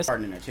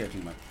farting in that chair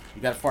too much.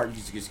 You got to fart. You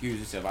just excuse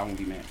yourself. I won't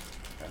be mad.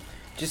 Okay.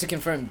 Just to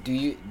confirm, do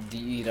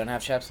you don't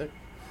have chapstick?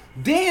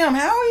 Damn,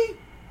 Howie.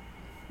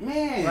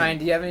 Man. Ryan,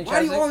 do you have any chapstick? Why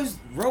do you always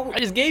roll? I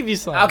just gave you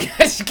some. Okay,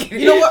 just kidding.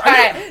 You know what? All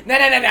right. No.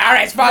 All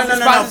right, sponsors.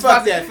 No, Sponsors.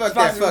 fuck that.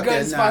 Sponsors.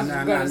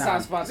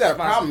 You got a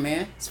problem,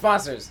 man.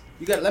 Sponsors.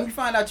 You got. Let me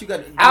find out. You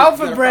got.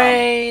 Alpha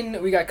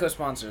Brain. We got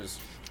co-sponsors.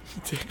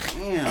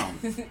 Damn.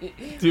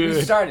 Dude.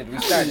 We started.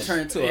 Turn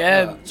into a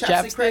chapsticks.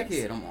 chapstick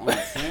crackhead. I'm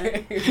honest,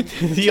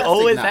 man. He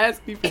always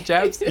asks me for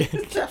chapstick.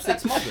 Chapstick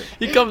smoker.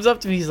 He comes up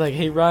to me. He's like,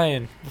 "Hey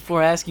Ryan,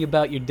 before I ask you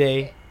about your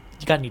day,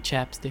 you got any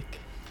chapstick?"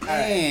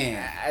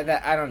 Man.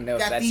 I don't know if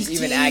Got that's these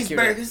even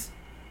accurate. cheeseburgers.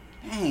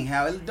 Dang,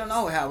 Howie. Don't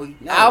know Howie.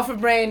 No. Alpha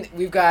Brain.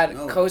 We've got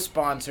No.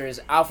 co-sponsors.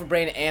 Alpha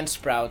Brain and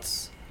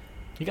Sprouts.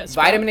 You got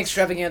Vitamin Sprouts?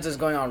 extravaganza is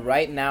going on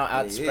right now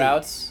at Yeah.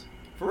 Sprouts.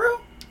 For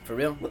real? For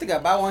real. What they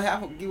got? Buy one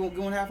half. Give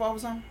one half off or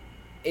something?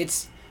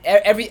 It's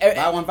every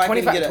Buy one Viking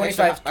and get an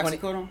 25 extra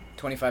oxycodone on?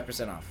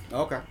 25% off.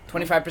 Okay.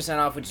 25%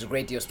 off, which is a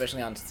great deal,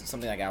 especially on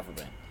something like Alpha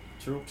Brain.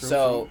 True.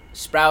 So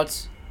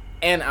Sprouts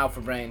and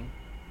Alpha Brain,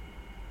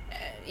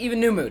 even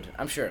New Mood,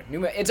 I'm sure. New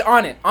Mood, it's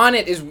on it. On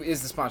it is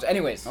the sponsor.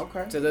 Anyways.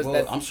 Okay. So those,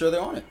 well, I'm sure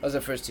they're on it. those are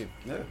the first two.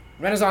 Yeah.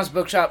 Renaissance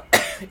Bookshop.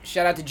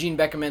 Shout out to Gene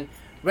Beckerman.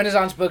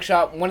 Renaissance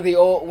Bookshop, one of the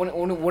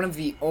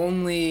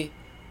only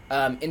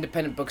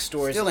independent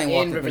bookstores Still ain't in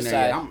walked up in Riverside.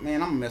 there. I'm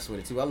gonna mess with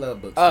it too. I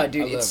love books. Oh, too.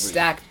 dude, I love it's reading.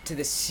 stacked to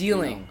the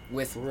ceiling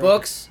with for real.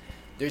 books.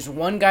 There's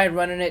one guy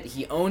running it.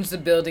 He owns the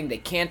building. They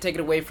can't take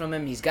it away from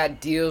him. He's got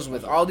deals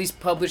with all these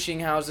publishing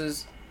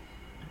houses.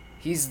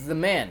 He's the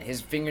man.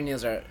 His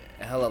fingernails are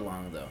hella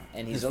long though,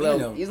 and he's His a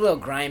little fingernails-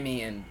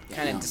 grimy and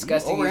kind Damn, of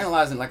disgusting. You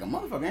overanalyzing like a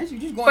motherfucker, ain't you?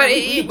 Just going. But to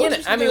you read books know,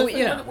 and I mean, shit.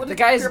 you know, What the does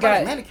guy's care about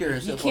his got. manicure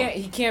and He shit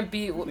for? can't be.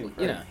 You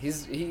know,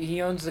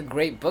 he owns a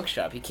great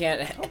bookshop. He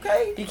can't.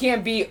 Okay. He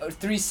can't be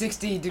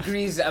 360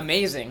 degrees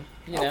amazing.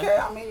 You know. Okay,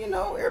 I mean,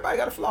 everybody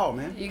got a flaw,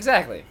 man.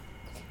 Exactly.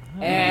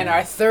 And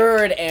our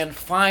third and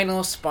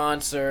final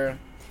sponsor,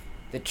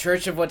 the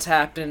Church of What's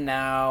Happening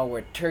Now,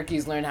 where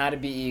turkeys learn how to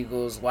be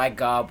eagles. Why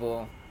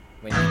gobble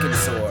when you can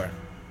soar?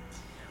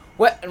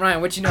 What,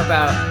 Ryan? What you know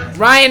about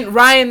Ryan?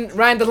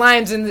 The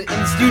Lion's in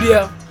the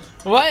studio.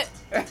 What?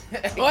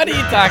 What are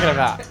you talking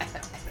about?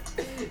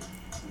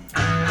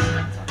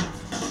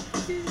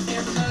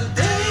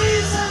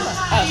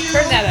 Oh,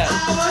 turn that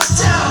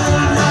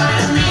up.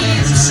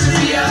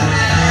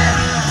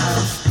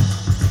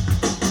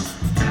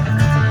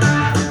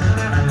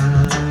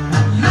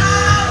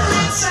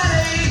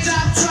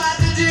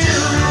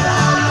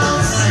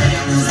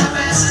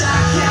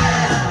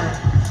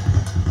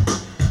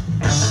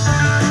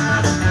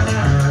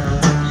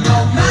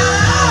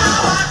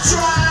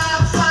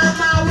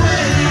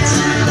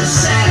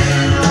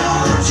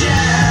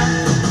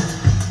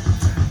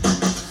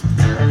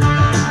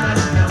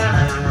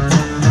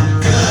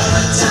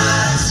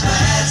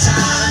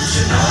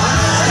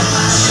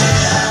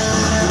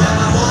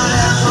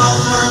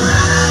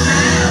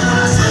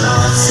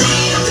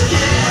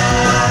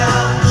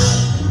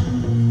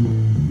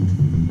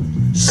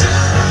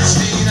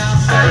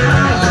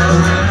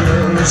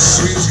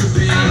 Sweet as could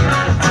be,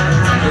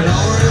 but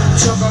all it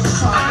took a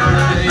couple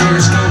of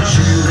days till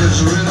she was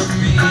rid of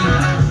me.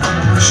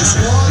 She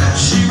swore that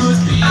she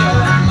would be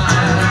all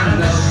mine,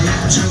 love me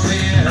till the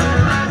end.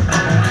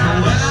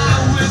 But when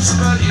I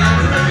whispered in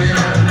her ear,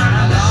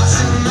 I lost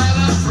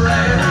another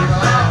friend.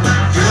 Oh,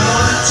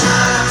 good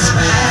times,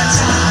 bad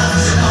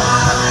times, and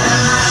all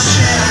in my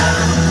share.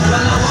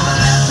 When I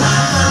wanted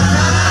from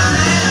another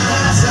man,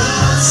 I still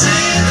don't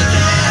see it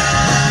again.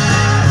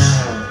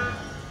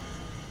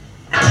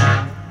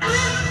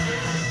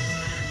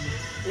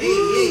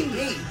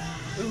 Hey.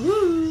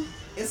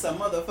 It's a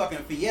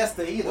motherfucking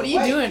fiesta either What are you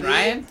way, doing, man.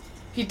 Ryan?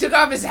 He took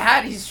off his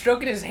hat. He's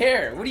stroking his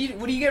hair. What are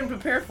you getting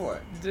prepared for?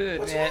 Dude,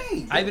 What you man,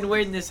 mean? I've been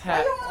wearing this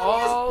hat Why you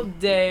wearing all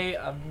day.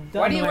 I'm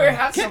done Why do you wear wearing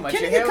hats so Can, much?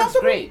 can Your you get hair looks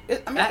comfortable?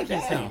 great. I mean,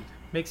 Accuracy. damn.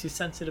 Makes you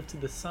sensitive to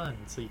the sun,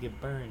 so you get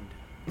burned.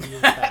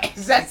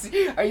 Is that?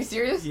 Are you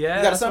serious? Yeah, got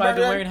a that's why I've sunburn been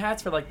today? wearing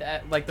hats for like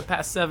the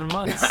past 7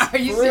 months. Are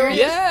you For real? serious?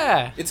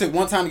 Yeah. It took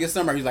one time to get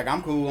sunburned. He's like,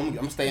 I'm cool. I'm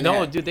gonna stay in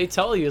No, that. dude, they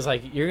tell you it's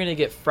like you're gonna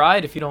get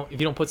fried if you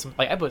don't put some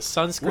I put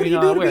sunscreen What do you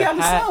on. do I to wear be a out in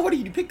the hat. sun? What do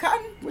you pick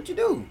cotton? What you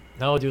do?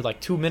 No, dude, like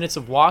 2 minutes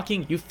of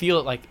walking, you feel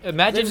it. Like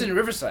imagine Lives in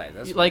Riverside.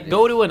 That's like what it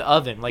go is. to an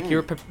oven, like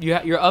your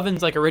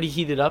oven's like already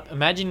heated up.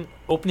 Imagine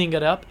opening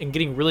it up and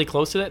getting really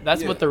close to it.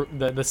 That's Yeah. what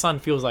the sun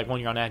feels like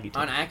when you're on Accutane.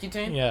 on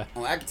Accutane. Yeah.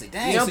 Oh, I can say,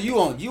 dang. You know-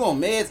 So you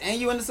on meds and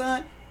you in the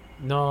sun?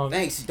 No.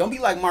 Thanks. Don't be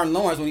like Martin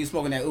Lawrence when he's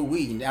smoking that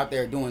weed and out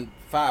there doing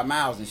 5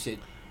 miles and shit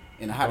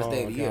in the hottest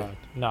day of the year. God.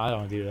 No, I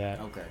don't do that.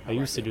 Okay. I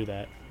used to do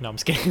that. No, I'm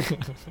just kidding.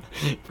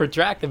 For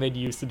track, they made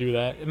you used to do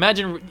that.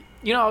 Imagine,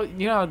 you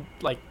know,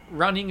 like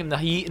running in the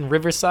heat in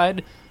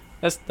Riverside.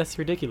 That's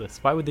ridiculous.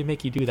 Why would they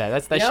make you do that?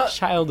 That's You know,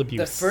 child abuse.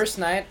 The first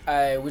night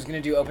I was gonna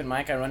do open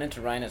mic, I run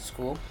into Ryan at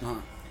school, Uh-huh.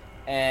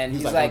 and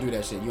He's he's like, don't do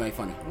that shit. You ain't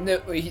funny. no,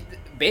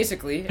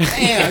 basically.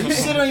 Damn, you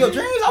shit on your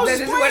dreams? I was This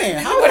just is what, playing.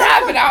 this is what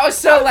happened. I was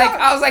so like,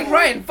 I was like,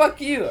 Ryan, fuck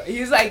you.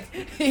 He was like,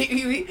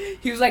 he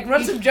was like,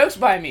 run some jokes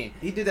by me.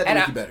 He did that to And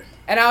make I- you better.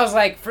 And I was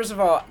like, first of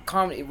all,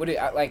 comedy.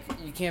 Like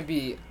you can't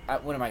be.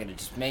 What am I gonna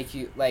just make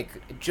you like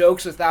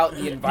jokes without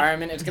the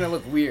environment? It's gonna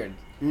look weird.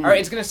 Or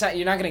it's gonna sound.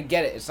 You're not gonna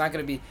get it. It's not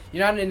gonna be.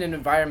 You're not in an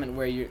environment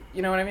where you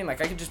know what I mean.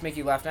 Like I could just make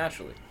you laugh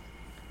naturally.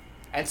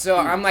 And so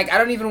I'm like, I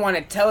don't even want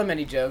to tell him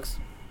any jokes.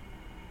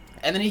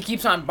 And then he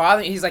keeps on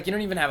bothering. He's like, you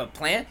don't even have a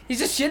plan? He's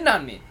just shitting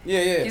on me.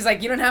 Yeah. He's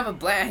like, you don't have a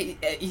plan.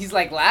 He's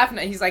like laughing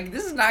at. He's like,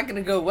 this is not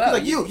gonna go well.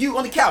 He's like, you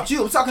on the couch.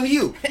 I'm talking to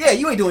you. Yeah,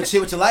 you ain't doing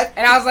shit with your life.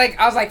 And I was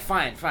like,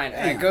 fine. And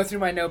I go through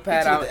my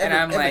notepad,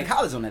 I'm like,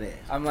 college on that ass.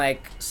 I'm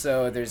like,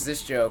 so there's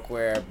this joke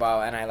where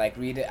Bob and I like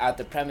read it out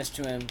the premise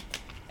to him,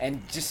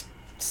 and just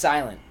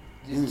silent,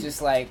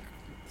 just like.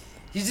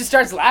 He just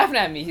starts laughing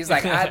at me. He's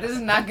like, this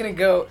is not gonna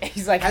go.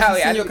 He's like, has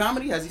he seen your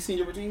comedy? Has he seen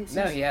your routine?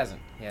 No, he hasn't.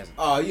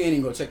 Oh, you ain't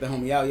even go check the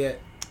homie out yet.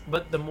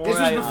 But the more this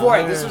was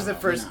before. This was the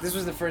first. This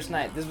was the first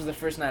night. This was the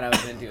first night I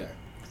was into it.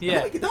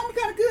 Yeah. The homie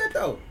kind of good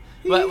though.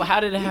 But how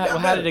did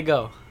it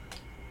go?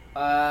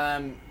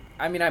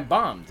 I mean, I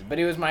bombed, but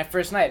it was my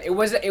first night.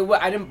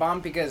 I didn't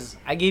bomb because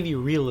I gave you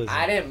realism.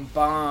 I didn't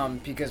bomb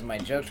because my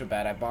jokes were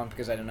bad. I bombed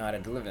because I didn't know how to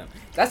deliver them.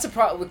 That's the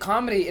problem with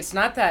comedy. It's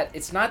not that.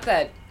 It's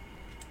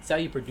how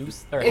you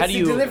produce, or It's how do the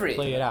you delivery.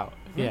 play it out?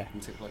 Yeah.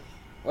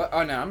 Well,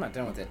 oh no, I'm not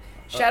done with it.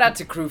 Shout out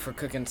to Crew for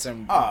cooking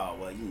some. Oh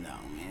well, you know,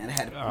 man. I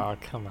had to Oh,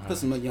 come on. put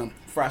some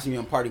fry some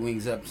young party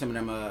wings up. Some of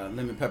them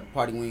lemon pepper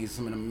party wings.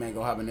 Some of them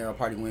mango habanero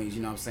party wings.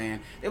 You know what I'm saying?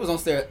 It was on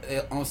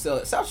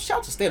sale. Shout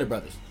out to Stater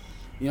Brothers.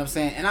 You know what I'm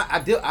saying? And I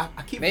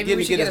keep Maybe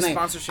we should get his a name.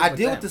 sponsorship I with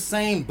deal them. with the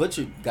same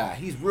butcher guy.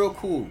 He's real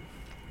cool.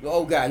 The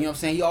old guy. You know what I'm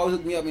saying? He always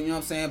hooked me up. And you know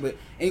what I'm saying? But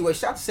anyway,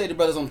 shout out to Stater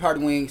Brothers on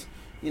party wings.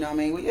 You know what I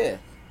mean? Well, yeah.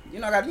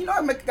 Gotta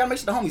make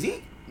sure the homies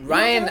eat.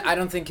 Ryan, I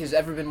don't think has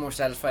ever been more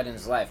satisfied in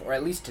his life, or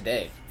at least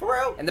today. For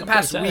real? In the I'm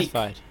past pretty week.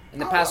 satisfied. In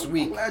the past I'm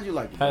week. glad you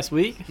like it. Past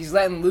week? He's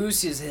letting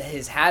loose.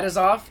 His hat is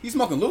off. He's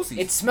smoking Lucy's.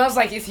 It smells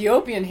like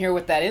Ethiopian here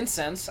with that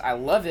incense. I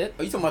love it.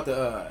 Are you talking about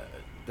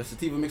the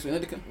sativa mixed with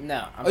indica?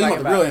 No, I'm Oh, you talking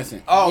want the real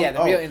incense? Oh, yeah,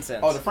 the real incense.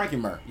 Oh, the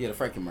Frankenmyrrh. Yeah, the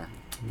Frankenmyrrh.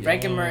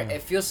 Frankenmyrrh.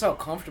 It feels so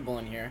comfortable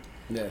in here.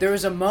 Yeah. There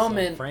was a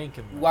moment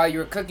Frankenmyrrh. while you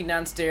were cooking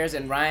downstairs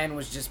and Ryan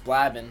was just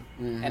blabbing,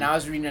 and I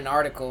was reading an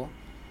article.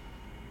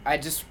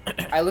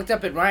 I looked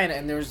up at Ryan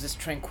and there was this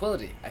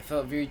tranquility. I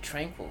felt very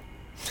tranquil.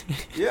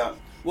 Yeah.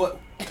 Well,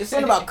 it's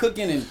something about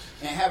cooking and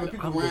having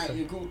people around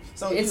you. Cool.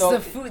 So, It's you know, the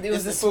food. There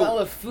was the it's smell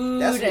of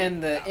food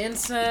and the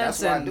incense.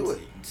 That's why I and do it.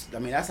 I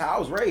mean, that's how I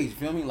was raised. You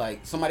feel me?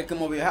 Like somebody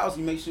come over your house,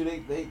 you make sure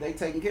they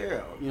taken care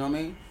of. You know what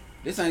I mean?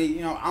 This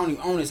ain't, I don't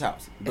even own this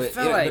house. But It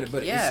felt like,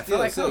 but yeah, it's it felt still,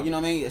 like so, home. you know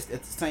what I mean? It's,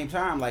 at the same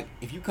time, like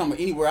if you come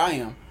anywhere I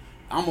am,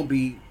 I'm gonna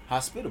be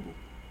hospitable.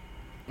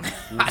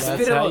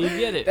 That's how you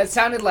get it. That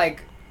sounded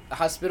like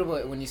hospitable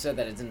when you said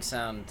that. It didn't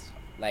sound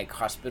like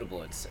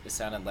hospitable. It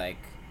sounded like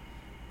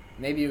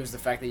maybe it was the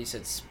fact that you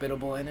said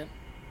spittable in it.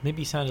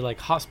 Maybe you sounded like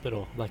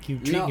hospital, like you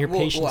treat your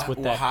patients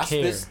with that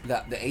hospice,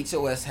 care. The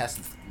HOS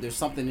there's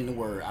something in the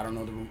word, I don't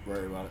know the root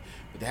word about it,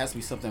 but there has to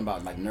be something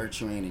about like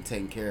nurturing and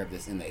taking care of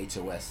this in the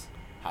HOS.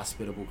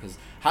 Hospitable, because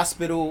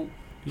hospital,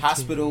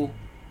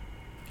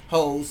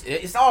 hose,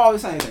 it's all the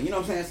same thing, you know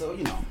what I'm saying?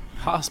 So,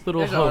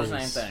 Hospital It's all hose. the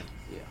same thing.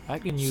 Yeah. I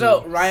can use.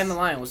 So Ryan the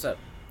Lion, what's up?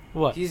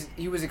 What?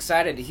 He was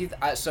excited.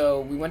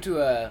 So we went to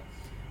a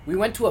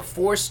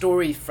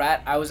 4-story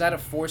frat. I was at a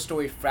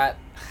 4-story frat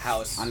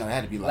house. I know, it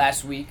had to be like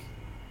last week.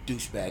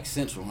 douchebag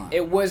central, huh?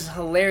 It was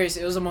hilarious.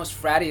 It was the most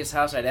frattiest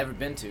house I'd ever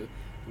been to.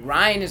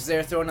 Ryan is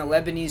there throwing a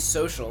Lebanese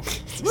social.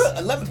 What,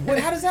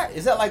 how does that,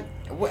 is that like,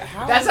 what,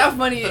 how? That's how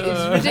funny it is.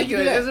 how Ridiculous. do you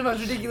do that? It's the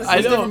most ridiculous I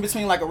It's thing. know. different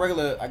between like a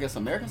regular, I guess,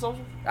 American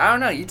social? I don't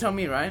know. You tell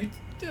me, Ryan.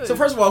 So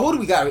first of all, who do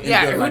we got in the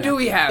Yeah, building who right do now?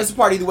 we have? It's a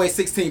party either way,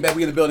 16, baby,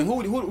 we in the building.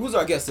 Who's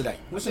our guest today?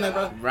 What's your name,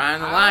 brother?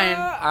 Ryan the Lion.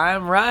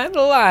 I'm Ryan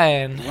the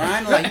Lion.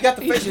 Ryan, like, you got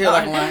the facial hair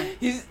like a lion.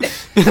 He's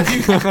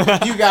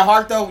You got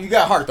heart though? You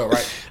got heart though,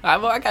 right?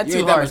 I got You two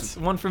ain't that hearts.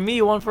 One for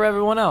me, one for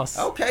everyone else.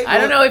 Okay. I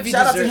don't know if he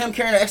shout out to deserve- him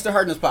carrying an extra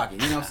heart in his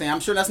pocket. You know what I'm saying? I'm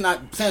sure that's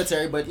not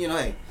sanitary, but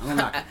hey, I'm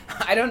not.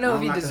 I don't know if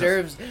I'm he not gonna-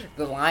 deserves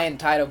the Lion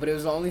title, but it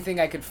was the only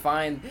thing I could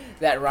find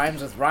that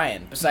rhymes with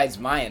Ryan, besides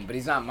Mayan, but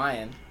he's not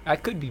Mayan. I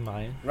could be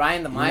Mayan.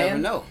 Ryan the You never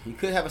Mayan? know. You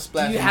could have a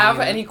splash. Do you of have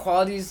Mayan. any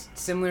qualities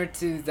similar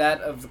to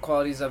that of the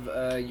qualities of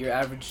your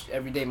average,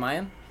 everyday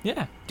Mayan?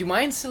 Yeah, Do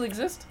Mayans still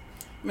exist?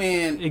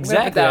 Man,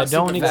 exactly. that I on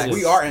don't super exist. facts.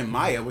 we are in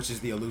Maya, which is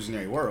the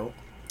illusionary world.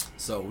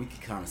 So we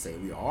could kind of say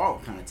we are all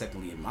kind of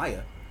technically in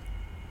Maya.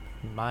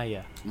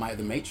 Maya. Maya,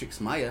 the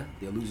Matrix, Maya,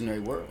 the illusionary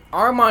world.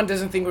 Armand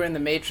doesn't think we're in the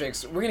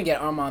Matrix. We're going to get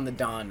Armand the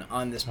Don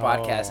on this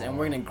podcast, and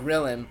we're Oh. going to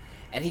grill him.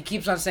 And he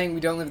keeps on saying we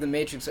don't live in the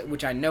Matrix,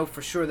 which I know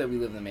for sure that we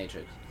live in the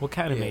Matrix. What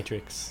kind of Yeah.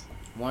 Matrix?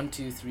 1,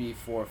 2, 3,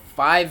 4,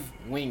 5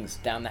 wings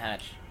down the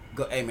hatch.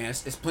 Go, hey man,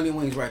 it's plenty of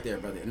wings right there,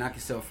 brother. Knock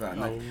yourself out.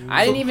 Knock-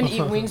 I didn't even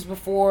eat wings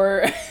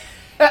before.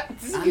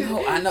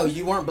 I know.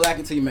 You weren't black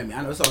until you met me.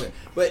 I know it's okay.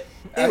 But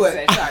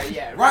anyway, sorry,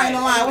 yeah. Ryan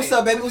the Lion, what's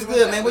up, baby? What's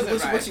good, man? What's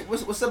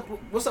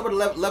What's up with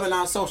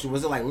Lebanon social?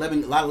 Was it like a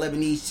lot of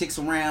Lebanese chicks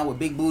around with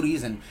big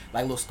booties and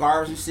like little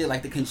scarves and shit?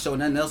 Like they couldn't show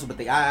nothing else but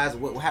their eyes. How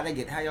y'all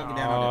get down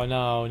Oh on that?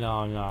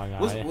 no!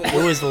 What's- It what-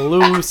 was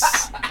loose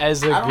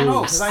as a I don't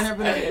know, goose. cause I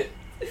never been.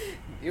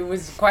 It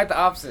was quite the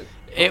opposite.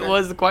 It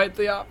was quite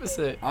the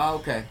opposite. Oh,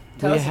 okay.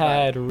 Tell We us about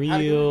had it.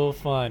 real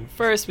fun.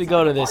 First, we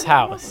go to this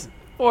house,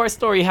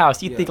 4-story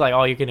house. You Yeah. think like,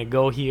 oh, you're gonna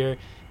go here.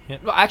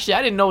 Well, actually,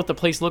 I didn't know what the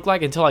place looked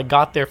like until I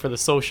got there for the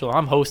social.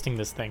 I'm hosting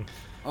this thing,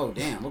 Oh,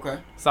 damn. Okay.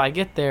 so I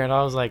get there and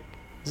I was like,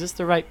 is this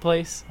the right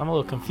place? I'm a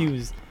little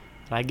confused.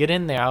 And I get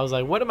in there. I was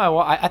like, what am I?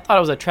 I thought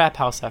it was a trap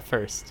house at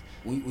first.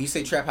 When you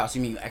say trap house,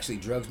 you mean actually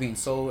drugs being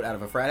sold out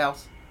of a frat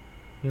house?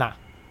 Nah,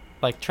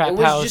 like trap It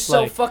was house. just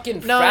so like,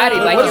 fucking No, fratty.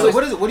 no, Like what it is was, it?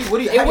 What is it? What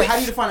do you? it How, was- how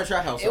do you define a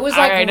trap house? it was All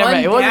like right, run never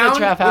mind. It wasn't a down.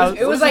 trap house.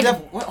 It was like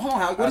hold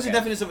on. What is the Okay.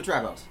 definition of a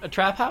trap house? a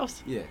trap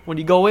house. Yeah. When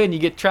you go in, you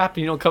get trapped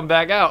and you don't come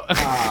back out.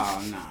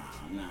 Oh, nah.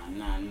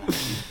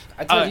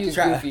 I told you he was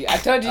Try- goofy. I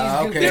told you he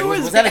was goofy. Okay.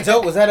 Was that a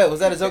joke? Was that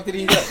a joke that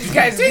he got? You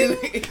guys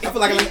goofy. I feel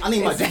like I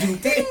need my.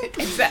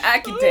 It's the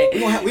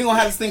Accutane. We gonna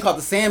have this thing called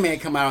the Sandman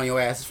come out on your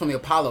ass. It's from the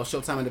Apollo,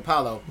 Showtime and the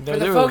Apollo. For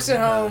the folks at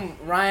home,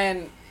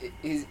 Ryan,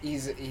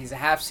 he's a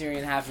half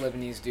Syrian, half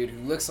Lebanese dude who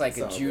looks like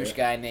a It's all Jewish good.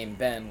 guy named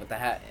Ben with the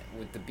hat,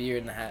 with the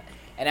beard and the hat.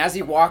 And as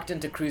he walked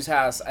into Crew's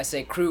house, I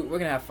say, Crew, we're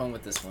gonna have fun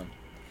with this one.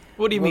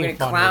 What do you We're mean? gonna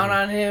fun clown with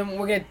it? on him.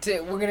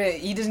 We're gonna.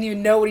 He doesn't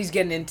even know what he's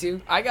getting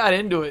into. I got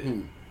into it.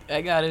 Hmm. I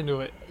got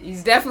into it.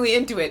 He's definitely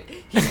into it.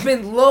 He's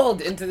been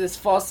lulled into this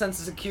false sense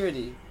of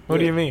security. What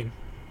do you mean?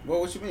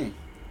 What you mean?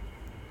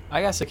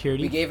 I got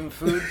security. We gave him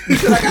food.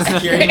 I got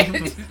security.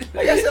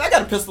 Like I said, I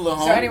got a pistol at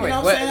home. anyway, you know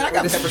what what- I'm saying? I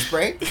got this- pepper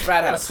spray. frat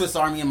I got a house. Swiss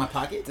Army in my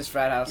pocket. This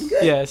frat house.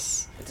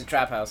 Yes. It's a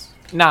trap house.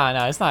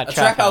 Nah, it's not A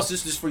trap house,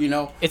 just for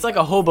It's like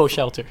a hobo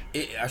shelter.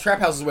 a trap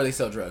house is where they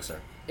sell drugs, sir.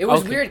 It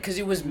was Okay. weird because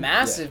it was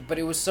massive, but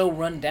it was so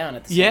run down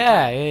at the same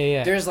Yeah, time.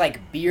 yeah. There's like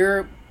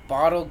beer,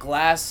 bottle,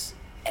 glass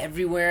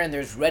everywhere, and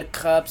there's red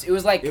cups. It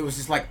was like, It was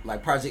just like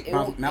Project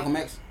It- Malcolm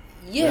X.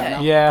 yeah,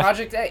 Yeah.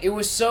 Project X. It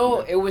was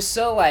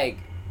so like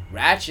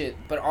ratchet,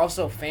 but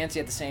also fancy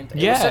at the same time.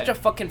 It Yeah. was such a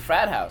fucking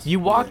frat house. You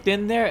walked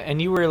in there and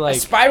you were A like,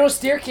 spiral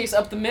staircase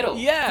up the middle.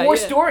 Yeah, 4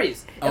 yeah.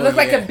 stories. It Oh, looked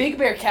like yeah. a Big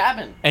Bear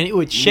cabin. and it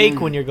would shake Mm.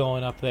 when you're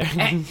going up there.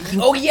 And,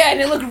 oh yeah, and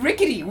it looked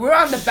rickety. We're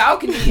on the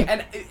balcony,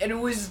 and it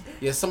was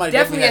Yeah, somebody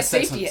Definitely definitely, a had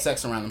safety-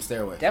 sex around them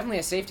stairway. definitely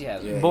a safety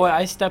hazard. Yeah. Boy,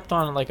 I stepped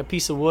on like a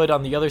piece of wood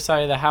on the other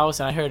side of the house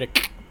and I heard a.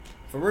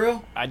 For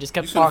real? I just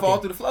You kept shouldn't fall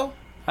talking. through the floor?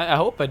 I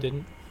hope I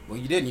didn't. Well,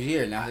 you didn't. You're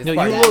here now. It's No,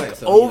 part you of the look way,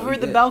 so, over you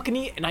the did.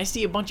 balcony and I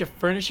see a bunch of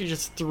furniture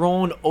just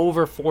thrown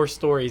over 4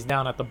 stories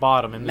down at the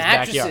bottom in this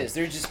Mattresses. backyard.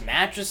 There's just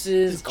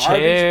mattresses, Just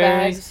garbage chairs.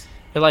 bags.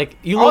 They're like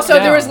you look Also,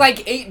 there was down.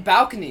 like 8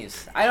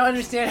 balconies. I don't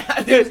understand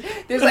how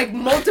there's like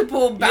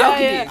multiple Yeah,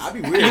 balconies. yeah. I'd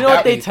be weird. You know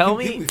what they Balcony. tell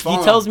me? People be He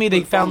falling tells off- me they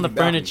people falling found the off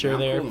balconies. furniture I'm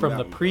there cool from with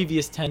the balcony.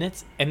 previous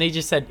tenants, and they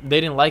just said they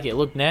didn't like it. It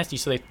looked nasty,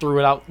 so they threw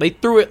it out. They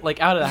threw it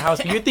like out of the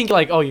house. You're thinking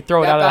like, oh, you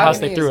throw it That out of the house,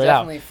 balcony they is threw it out.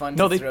 definitely fun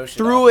No, to they throw shit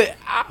threw off. it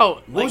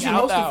out. What was you out the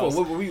hosting house.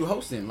 for? What were you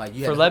hosting? Like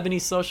you For had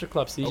Lebanese social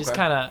club, so you just Okay.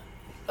 kind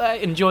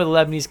of enjoy the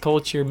Lebanese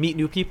culture, meet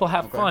new people,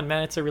 have Okay. fun,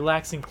 man. It's a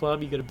relaxing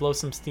club. You got to blow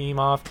some steam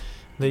off.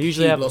 They Can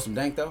usually you have blow some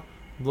dank though.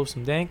 blow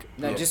some dank.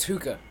 No, Yeah. just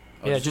hookah.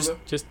 Oh, Yeah, just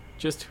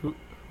just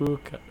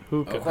hookah.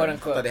 Okay. Quote, I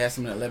unquote. thought they had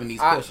some of that Lebanese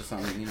Ah. kush or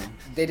something. You know.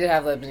 They did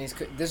have Lebanese.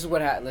 This is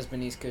what happened.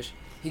 Lebanese Kush.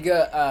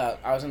 I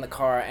was in the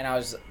car and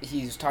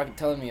he was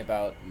telling me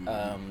about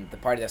the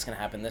party that's gonna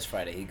happen this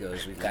Friday. He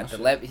goes, we've got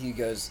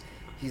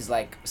he's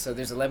like, so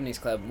there's a Lebanese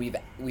club.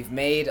 We've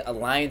made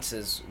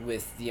alliances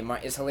with the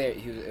It's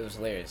hilarious. It was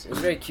hilarious. It was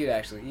very cute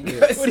actually. He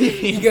goes, What do you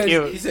mean he goes,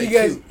 cute? He said he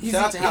goes, cute. he's-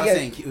 Shout out to he Hal goes-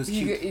 saying it was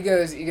cute.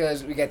 He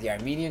goes, we got the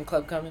Armenian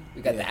club coming.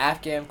 We got the Yeah.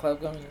 Afghan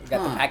club coming. We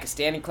got the Huh.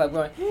 Pakistani club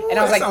going. Ooh, And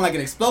I was that like, sound like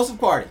an explosive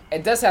party.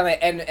 it does sound like,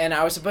 and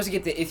I was supposed to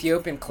get the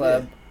Ethiopian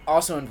club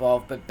also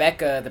involved, but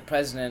Becca, the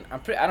president,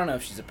 I don't know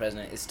if she's the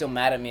president, is still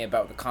mad at me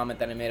about the comment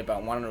that I made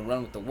about wanting to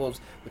run with the Wolves,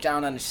 which I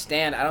don't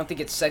understand. I don't think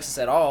it's sexist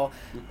at all.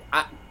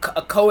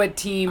 A co-ed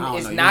team I don't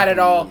is know, you not don't at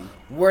all know.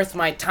 worth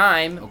my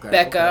time, Okay,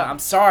 Becca. okay. I'm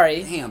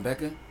sorry. Damn,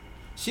 Becca.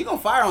 She gonna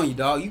fire on you,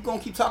 dog. You gonna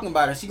keep talking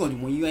about her. She gonna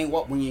when you ain't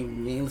when you ain't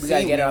We gotta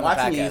seeing, get her on the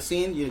watching, you ain't podcast.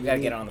 seeing, you gotta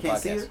get her on the can't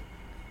see podcast. her.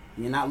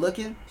 You're not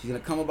looking. She's gonna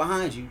come up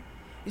behind you.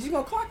 And she's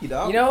gonna clock you,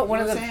 dog. You know, one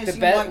of what the I'm saying? the She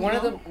best, like, one you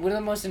of the know, one of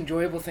the most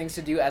enjoyable things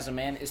to do as a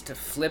man is to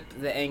flip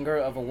the anger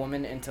of a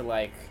woman into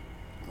like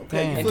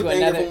Okay, you Damn. flip Into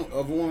the anger another-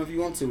 of a woman if you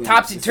want to. and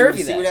Topsy-turvy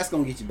See that. where that's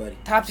gonna get you, buddy.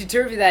 topsy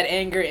turvy that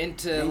anger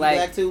into You like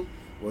black too?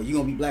 Well, you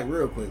gonna be black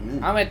real quick. I'm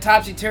gonna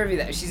topsy turvy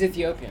that. She's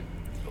Ethiopian.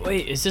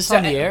 Wait, is this So-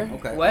 on the air?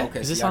 Okay. What? Okay,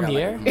 Is so this y'all on got the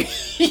like air?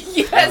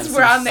 Yes,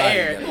 we're on the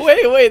air.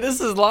 Wait,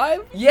 this is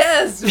live?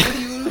 Yes.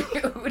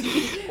 What do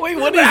you? Wait,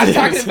 what what is I'm this?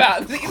 talking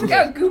about? Look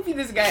how goofy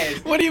this guy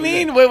is. What do you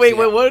mean? Wait,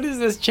 what is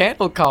this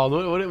channel called?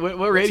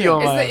 What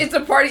radio am I? It's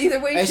a party either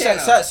way Hey,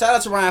 channel. shout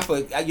out to Ryan for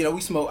you know I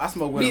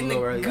smoke with him Being a the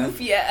little early.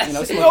 goofy ass. You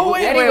know, some- No,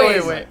 wait,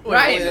 Anyways, wait.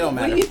 Ryan, It don't what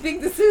matter. do you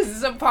think this is? This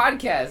is a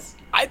podcast.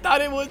 I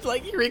thought it was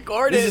like you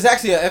recorded. This is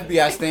actually an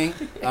FBI thting.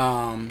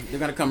 They're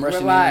gonna come We're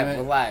rushing live. in.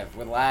 We're live.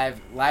 We're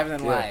live. Live and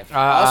then Yeah. live.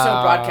 Also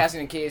Uh,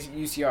 broadcasting in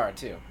KUCR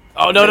too.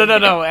 Oh no!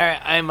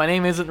 My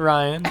name isn't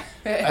Ryan.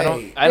 I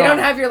don't. They don't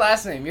have your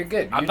last name. You're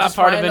good. I'm You're not just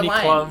part of Ryan the any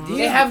Lion. club.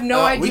 They have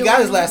no idea. We what got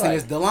you his last look name. like.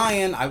 It's the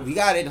Lion. We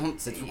got it.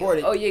 It's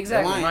recorded. Oh yeah,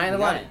 exactly. Ryan the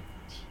We got Lion. it.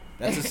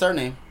 That's his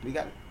surname. We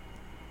got it.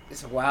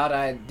 It's a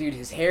wild-eyed dude.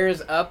 His hair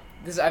is up.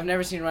 I've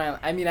never seen Ryan.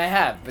 I mean, I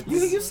have, but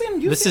You've seen him.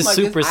 This seen is like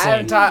Super I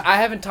haven't, Saiyan. I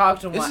haven't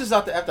talked to him. This is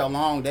after a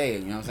long day. You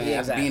know what I'm saying? Yeah,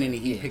 After exactly. being in the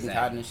heat, Yeah, picking exactly.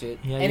 cotton and shit.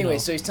 Yeah, you Anyway, know.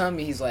 so he's telling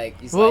me he's like.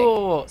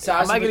 Whoa. So I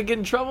was Am I supposed- gonna get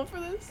in trouble for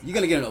this? You're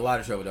gonna get in a lot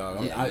of trouble,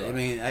 dog. Yeah, you I are.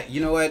 mean,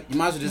 you know what? You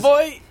might as well just.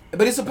 Boy.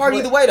 But it's a party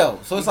either way, though.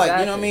 So it's like,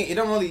 you know what I Exactly. mean? It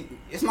don't really.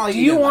 It's not like Do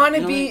you get, want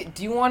to know what I mean? be?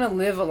 Do you want to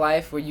live a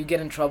life where you get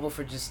in trouble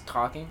for just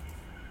talking?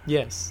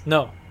 Yes.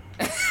 No.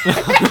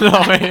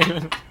 No, wait.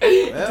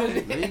 Well,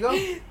 there you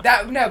go.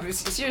 But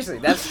seriously,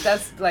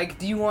 that's like,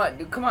 do you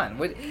want? Come on,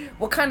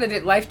 what kind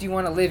of life do you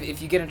want to live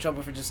if you get in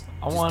trouble for just?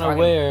 I just want to talking?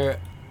 wear.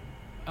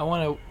 I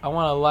want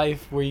a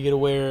life where you get to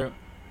wear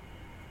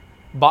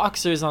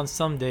boxers on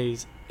some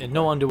days and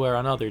no underwear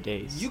on other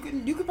days. You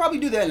could probably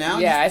do that now.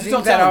 Yeah, I Just think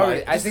don't that tell already-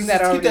 nobody. I Just- think just that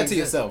keep already that to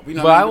exists. yourself. You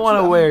know But what I mean? want to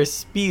you know wear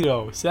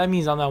Speedo, so that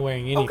means I'm not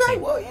wearing anything. Okay,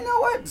 well, you know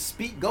what?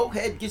 Go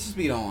ahead, get your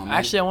speed on. Man.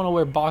 Actually, I want to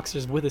wear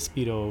boxers with a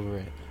Speedo over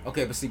it.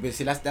 Okay, but see, that's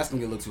gonna get a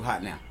little too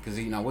hot now. Cause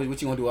you know what you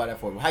gonna do all that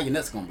for? How your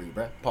nuts gonna breathe,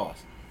 bruh? Pause.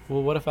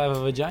 Well, what if I have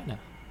a vagina?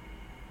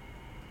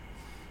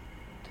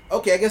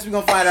 Okay, I guess we're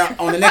gonna find out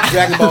on the next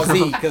Dragon Ball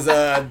Z, cause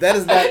that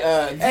is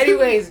that.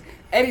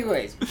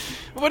 Anyways,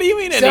 What do you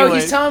mean so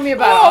anyway? he's telling me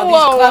about all these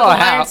club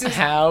alliances.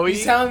 Howie.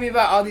 He's telling me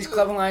about all these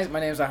club alliances. My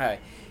name's not Howie.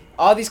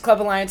 All these club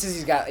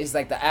alliances. He's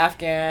like the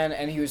Afghan,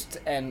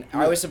 and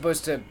I was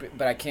supposed to,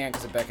 but I can't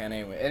because of Becca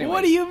anyway.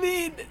 What do you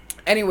mean?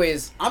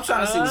 Anyways, I'm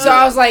trying to see. so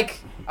I was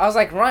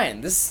like,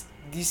 Ryan, this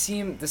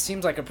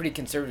seems like a pretty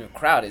conservative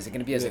crowd. Is it going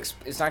to be as?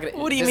 It's not going to.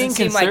 What do you mean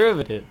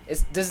conservative?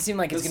 It doesn't seem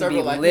like it's going to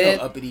be like, lit. you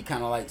know, uppity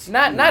kind of like.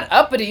 Not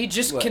uppity,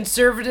 just What?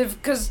 conservative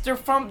because they're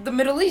from the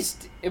Middle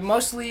East. It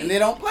mostly. And they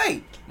don't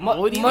play.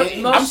 What do you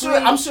mean? I'm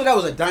sure that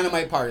was a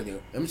dynamite party there.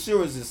 I'm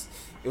sure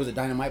it was a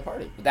dynamite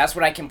party. That's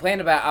what I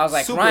complained about. I was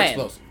like, Super Ryan,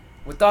 explosive.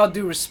 with all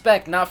due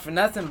respect, not for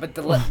nothing, but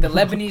the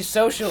Lebanese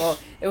social,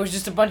 it was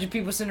just a bunch of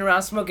people sitting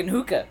around smoking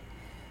hookah.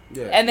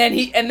 Yeah. And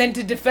then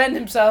to defend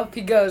himself, he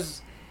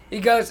goes,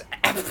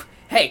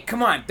 hey,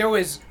 come on, there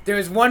was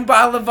one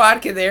bottle of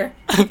vodka there.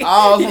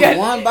 Oh, He goes,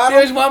 one bottle.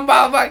 There was one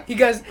bottle of vodka.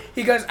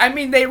 He goes, I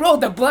mean, they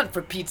rolled a blunt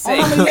for Pete's Oh,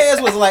 sake. how many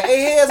heads was it? Like 8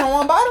 heads on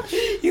one bottle?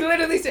 He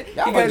literally said,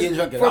 Y'all he wasn't goes, getting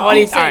drunk at for all.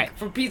 Pete's sake, Alright.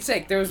 for Pete's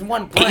sake, there was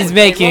one blunt. He's They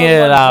making rolled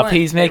it one up. blunt.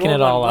 He's They making rolled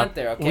it one all blunt up.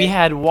 there, okay? We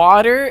had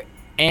water,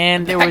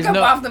 and there Back was up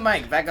no. off the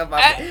mic. Back up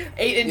off the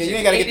 8 inches. Yeah, you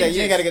ain't gotta 8 get that. You ain't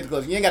inches. gotta get too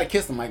close. You ain't gotta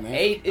kiss the mic, man.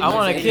 8 inches. I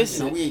wanna 8 kiss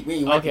inches. it. We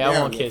ain't wiped Okay, it I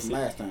down won't yet kiss from it.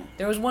 last time.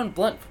 There was one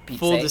blunt for Pete's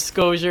Full sake.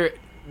 disclosure,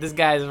 this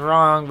guy's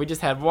wrong. We just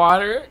had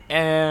water,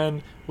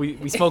 and we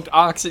smoked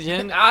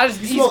oxygen.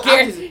 He's smoke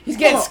scared. oxygen. He's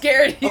getting Hold on.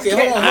 scared. He's Okay,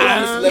 getting, hold on,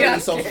 Ah, Mr. yeah.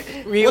 Lebanese social.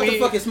 We- What the we-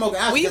 fuck is smoking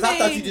oxygen? we Because I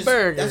thought you made just.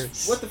 burgers.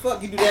 That's, what the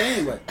fuck? You do that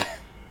anyway.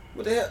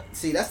 What the hell?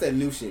 See, that's that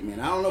new shit, man.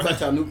 I don't know about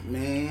y'all new.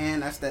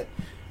 Man, that's that.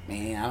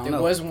 Man, I don't There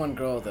know. was one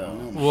girl though.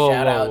 Whoa,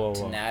 Shout whoa, out whoa,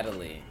 to whoa.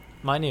 Natalie.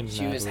 My name's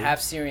She was Natalie. half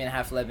Syrian,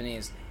 half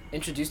Lebanese.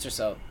 Introduced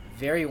herself,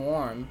 very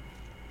warm.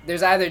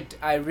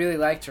 I really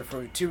liked her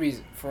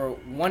for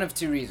one of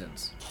two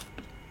reasons.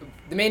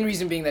 The main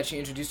reason being that she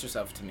introduced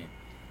herself to me,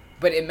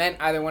 but it meant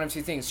either one of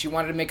two things. She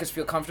wanted to make us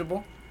feel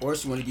comfortable, Or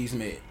she want to give you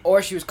some head.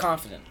 or she was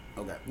confident.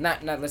 Okay.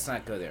 Not. Let's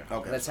not go there.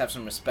 Okay. Let's have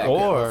some respect.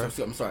 Or-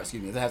 I'm sorry,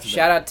 excuse me. That has to be-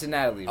 Shout out to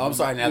Natalie. Oh, I'm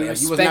sorry, We Natalie. You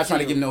was respect not trying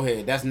to you. give no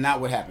head. That's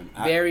not what happened.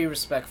 Very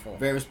respectful.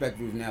 Very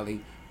respectful of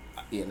Natalie.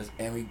 Yeah,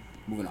 and we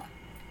moving on.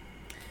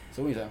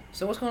 So we talking?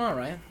 So what's going on,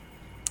 Ryan?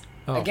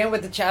 Oh. Again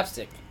with the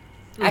chapstick.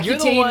 You're the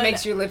Accutane one-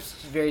 makes your lips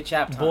very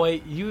chapped. huh?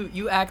 Boy,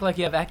 you act like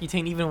you have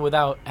Accutane even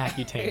without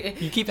Accutane.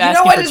 You keep You asking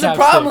know what for is the chapstick.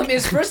 problem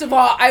is, first of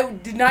all, I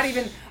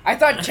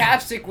thought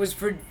chapstick was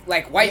for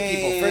like white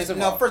people. Man, First of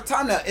no, all, first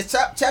time now. It's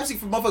chapstick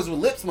for motherfuckers with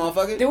lips,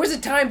 motherfucker. there was a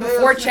time Yeah,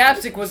 before it's-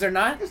 chapstick, was there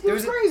not? This There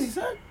looks was crazy,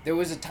 son. there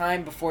was a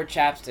time before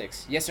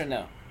chapsticks. Yes or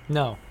no?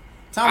 No.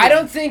 I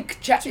don't think.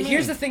 What you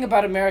Here's mean? the thing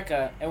about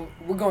America, and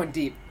we're going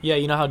deep. Yeah,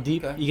 you know how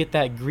deep Okay. you get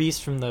that grease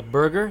from the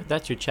burger?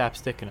 That's your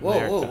chapstick in Whoa,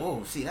 America. whoa,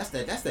 whoa! See, that's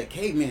that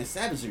caveman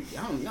savagery.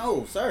 I don't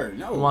know, sir.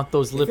 No. You want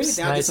those If lips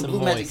anything, I'll get nice some and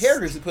blue magic moist.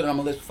 characters to put it on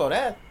my lips before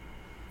that.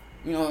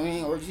 You know what I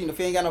mean? Or if you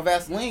ain't got no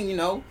Vaseline, you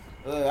know.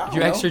 I If don't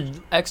you're know.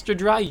 extra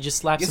dry, you just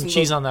slap Get some some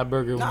cheese little- on that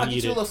burger Nah, when get you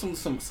eat you a it.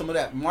 little some of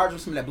that margarine,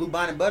 some of that blue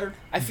bonnet butter.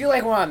 I feel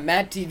like we're on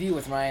Mad TV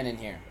with Ryan in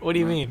here. What do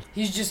you mean?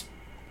 He's just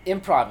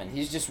improving.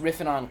 He's just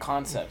riffing on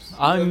concepts.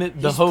 I'm the He's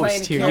playing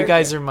host here. You character.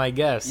 guys are my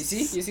guests.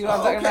 You see what I'm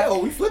talking okay. about? Oh,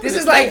 we flipping This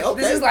is today. like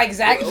Okay. this is like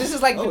Zach. This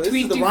is like Oh,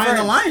 between this is two the Ryan the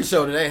ferns. Lion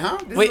show today, huh?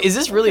 This Wait, is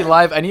this really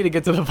live? I need to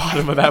get to the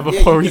bottom of that Yeah,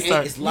 before we and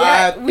start. It's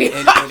live. Yeah, we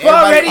and have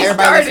already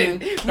started. listening.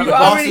 We The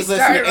boss already is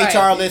listening. started, HR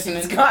Ryan. listening.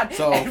 It's gone.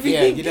 So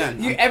yeah, you're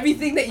done.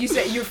 Everything that you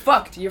say, you're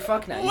fucked. You're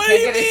fucked now. What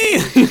can't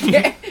do you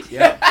get mean? it.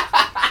 Yeah.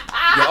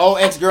 Your old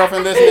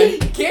ex-girlfriend listening.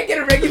 You can't get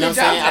a You regular know what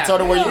I'm job saying? I now. told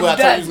her where you It's were. I told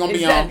her done. you was gonna It's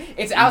be done. on.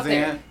 It's You know out what I'm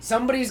there. saying?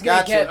 Somebody's gonna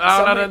Gotcha. get.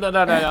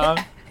 Oh,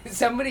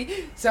 Some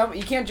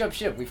you can't jump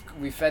ship.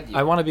 We fed you.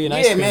 I want to be an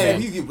ice Yeah, cream man.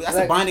 man. That's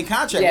Like- a binding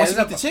contract. Yeah, Once you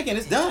it's eat a- the chicken,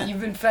 it's done. You've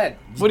been fed.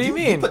 What do you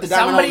mean? put the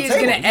diamond Somebody on is the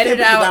table. gonna You can't edit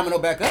put out- the domino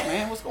back up,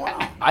 man. What's going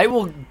on? I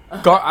will.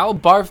 I'll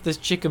barf this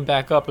chicken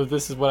back up if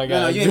this is what I got.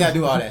 No, you ain't gotta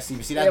do all that. See,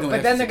 that's Yeah, doing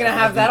but then they're extra gonna shit.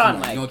 have that That's on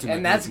doing too mic, much, doing and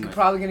too that's much.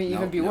 probably gonna even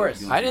No, be no, worse.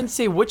 doing I too didn't much.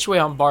 say which way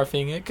I'm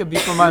barfing. It could be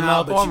from my No,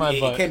 mouth but or my it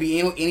butt. can be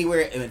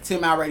anywhere in a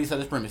 10-mile radius of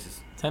this premises.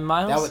 10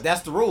 miles?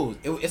 That's the rules.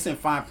 It's in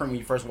fine print when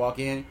you first walk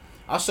in.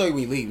 I'll show you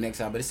when you leave next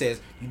time, but it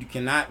says you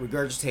cannot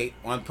regurgitate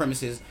on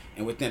premises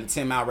and within a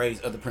 10-mile radius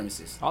of the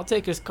premises. I'll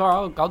take his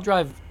car. I'll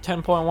drive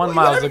 10.1 Well,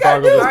 miles you to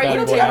gotta cargo do this it. Alright, bad you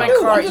don't boy take out. my I'm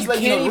car. just You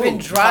letting you can't know the even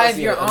rules. drive.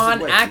 Policy You're of the on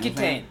situation, you know what I'm Accutane.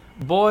 saying?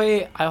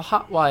 Boy, I'll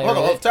hotwire Hold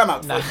on, it. time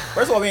out. Nah.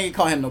 First of all, we ain't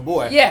call him no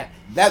boy. Yeah.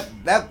 That's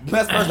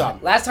first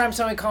off. Last time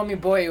someone called me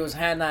boy, it was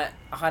Hannah.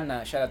 Shout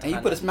out to And he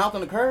Hannah. put his mouth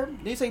on the curb.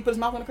 Did he say he put his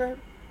mouth on the curb?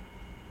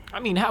 I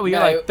mean, how you're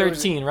No, like it was-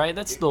 13, right?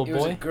 That's still a It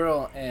was a boy.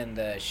 girl, and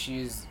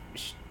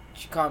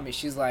she called me.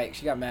 She's like,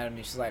 she got mad at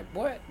me. She's like,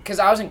 what? Because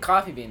I was in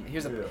Coffee Bean.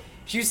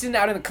 She was sitting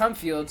out in the cum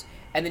fields,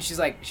 and then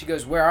she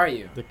goes, where are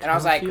you? The And I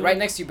was cum like, field? right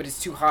next to you, but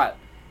it's too hot.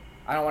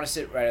 I don't want to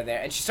sit right over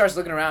there. And she starts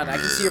looking around. And I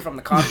can see her from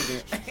the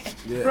Coffee Bean.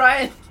 Yeah.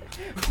 Ryan,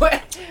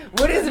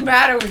 what is the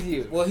matter with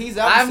you? Well, he's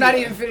I'm not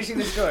obviously- even finishing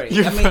the story.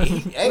 You're I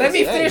mean, funny. Let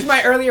me finish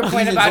my earlier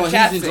point about He's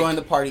chapstick. enjoying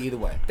the party either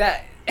way.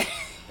 That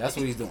That's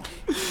what he's doing.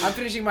 I'm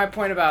finishing my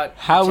point about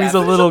Howie's a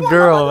chapstick. little Why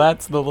girl. not?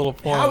 That's the little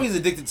point. Howie's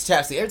addicted to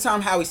chapstick. Every time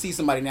Howie sees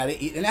somebody now, they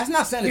eat, and that's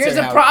not sanitary. Here's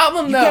the Howie.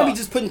 problem, You though. can't be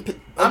just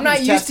putting. I'm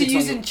not used to chapsticks on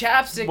using your-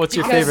 chapstick. What's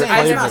your because favorite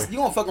I flavor? just- You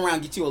gonna fuck around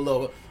and get you a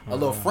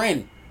little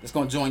friend that's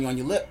gonna join you on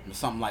your lip or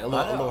something like a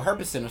little Oh.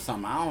 herpessin or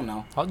something. I don't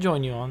know. I'll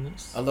join you on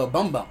this. A little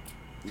bum bump.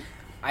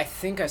 I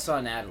think I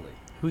saw Natalie,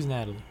 Who's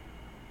Natalie?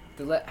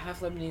 the half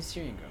Lebanese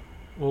Syrian girl.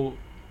 Well,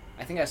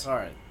 I think I saw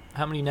her.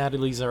 how many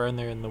Natalies are in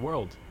there in the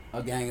world?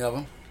 A gang of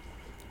them.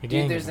 A Dude,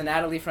 gang there's of the them.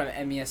 Natalie from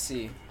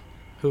MESC,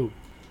 Who?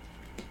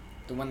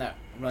 the one that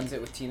runs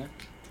it with Tina.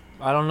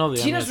 I don't know the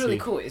Tina's MSC. really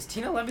cool. Is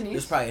Tina Lebanese?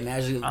 There's probably a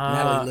Natalie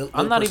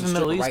I'm not even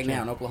Middle right Eastern.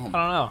 now in I Oklahoma.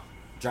 don't know.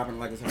 Dropping it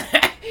like it's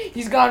hot.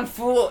 He's gone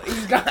full.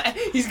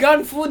 He's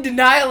gone full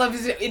denial of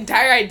his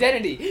entire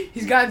identity.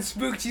 He's gotten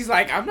spooked. He's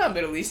like, I'm not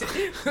Middle Eastern.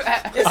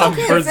 It's I'm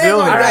okay. Brazilian.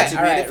 All Alright, right,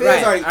 alright, They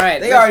right, already,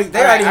 alright, they let's- already,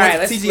 alright, went alright, to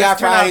let's TGI turn off-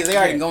 Fridays. They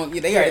already here. going. They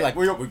already Here. like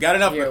we got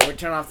enough. Here, we're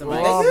turning off the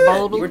mics.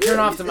 Well, We're turning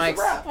off the It's a mics.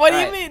 wrap. What do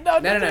you Alright. mean? No.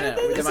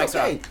 The It's mics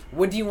are okay. off.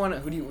 What do you want?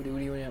 Who do you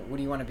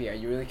want to be? Are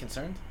you really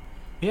concerned?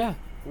 Yeah.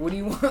 What do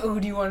you want? Who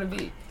do you want to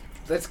be?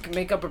 Let's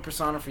make up a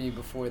persona for you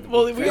before the.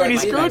 Well, we before already the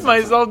mic screwed goes.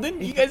 myself,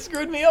 didn't you? You guys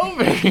screwed me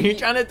over. You're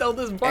trying to tell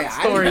this butt Hey,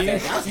 I story. didn't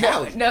say that. That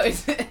was Howie. No,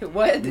 it's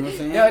what? You know what I'm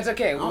saying? No, it's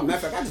okay. Oh, matter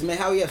of fact, I just met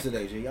Howie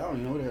yesterday, G. I don't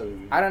even know who the hell he is.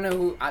 I don't know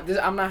who.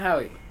 I'm not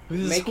Howie.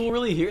 Does the Make- school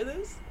really hear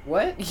this?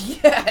 What?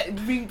 Yeah,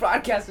 it's being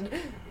broadcasted.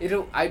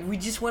 We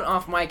just went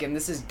off mic and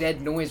this is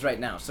dead noise right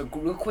now. So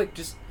real quick,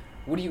 just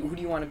who do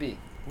you want to be?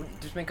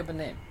 Just make up a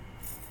name,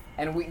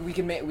 and we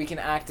can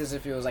act as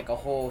if it was like a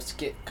whole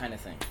skit kind of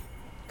thing,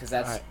 because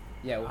that's Alright.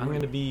 yeah. I'm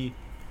gonna be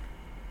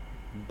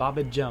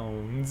Baba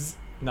Jones.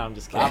 No, I'm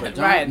just kidding. Baba Jones.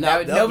 Right,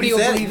 nobody you will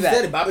said, believe you that.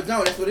 said it. Baba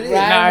Jones. That's what it is.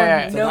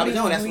 Right, Nah, So nobody Baba Jones.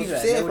 will That's what believe you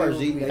that. said Nobody first, will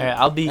G. believe Alright, that.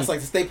 I'll be That's like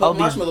the Stay I'll Puft be-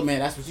 Marshmallow Man.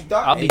 That's what you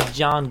thought. I'll be Hey,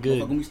 John motherfucker Good.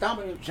 gonna be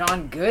stomping him.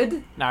 John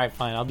Good. Alright,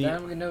 fine. I'll be. Then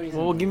I'm gonna know he's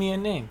Well, give me a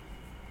name.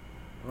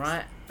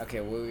 right.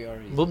 Okay, well, we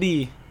already. We'll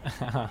be.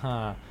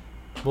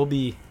 We'll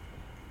be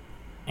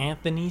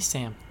Anthony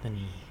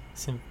Samphony.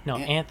 An-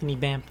 Anthony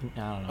Bampton. I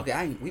don't know.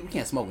 Okay, we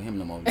can't smoke with him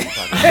no more.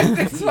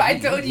 That's what I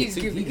told you.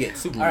 You get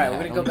super. All right, we're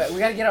gonna go back. We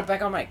gotta get up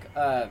back on mic.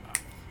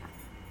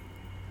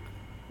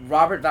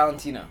 Robert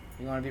Valentino.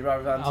 You want to be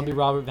Robert Valentino? I'll be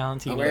Robert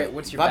Valentino. Okay.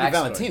 What's your Bobby backstory?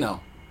 Valentino?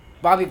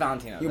 Bobby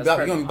Valentino. You That's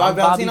gonna perfect. be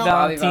Bobby I'm Bobby Valentino?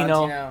 Bobby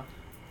Valentino. Valentino.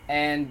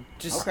 And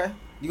just Okay.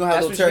 You gonna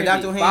have that's a little what you're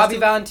gonna pterodactyl be. hands Bobby too?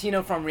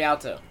 Valentino from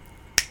Rialto.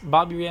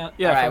 Bobby Real.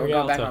 Yeah, All right, from we're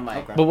going back Rialto. on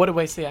mic. Okay. But what do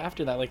I say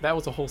after that? Like that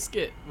was a whole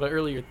skit. But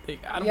earlier,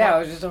 I don't Yeah, know. it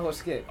was just a whole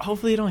skit.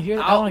 Hopefully, you don't hear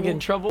that. I don't want to get in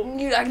trouble.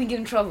 You're not gonna get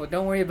in trouble.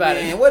 Don't worry about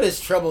Man, it. what is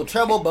trouble?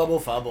 Trouble, bubble,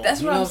 fubble.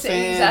 That's You what know I'm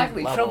saying.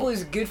 Exactly. Bubble. Trouble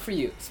is good for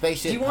you.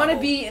 Spaceship. Do you want to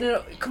bubble. be in a?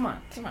 Come on,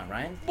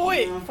 Ryan.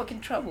 Boy, You're in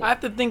fucking trouble. I have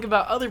to think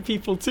about other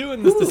people too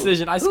in this Who?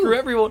 decision. I screw Who?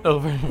 everyone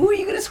over. Who are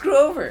you gonna screw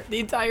over? The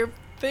entire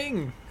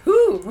thing.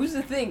 Who? Who's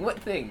the thing? What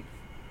thing?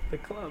 The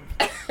club.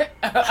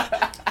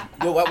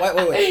 Yo,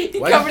 wait. He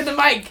Why covered the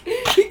mic.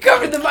 He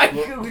covered the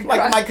mic.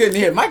 Mike couldn't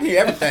hear. Mike can hear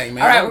everything,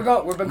 man. All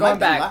right, we're Mike going can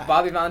back. lie.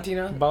 Bobby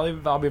Valentino.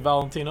 Bobby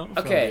Valentino. From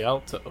Okay.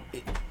 Rialto.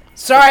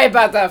 Sorry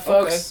about that,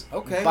 folks.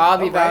 Okay.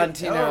 Bobby All right,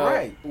 Valentino. all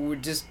right.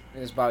 It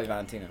was Bobby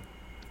Valentino.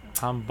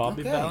 I'm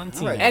Bobby Okay,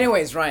 Valentino. all right.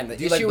 Anyways, Ryan, the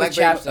Do you like issue with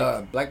blackberry,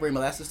 chapstick. blackberry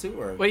molasses too,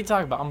 or? What are you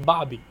talking about? I'm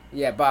Bobby.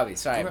 Yeah, Bobby.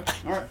 Sorry, Okay,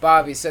 all right.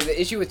 Bobby. So the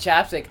issue with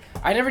chapstick,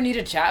 I never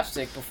needed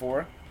chapstick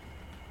before,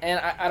 and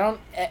I don't.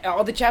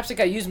 All the chapstick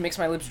I use makes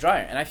my lips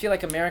drier, and I feel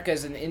like America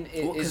is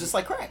Because it's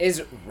like crack.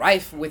 is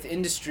rife with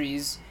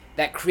industries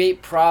that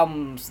create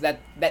problems that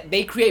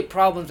they create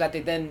problems that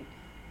they then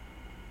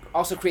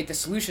also create the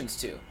solutions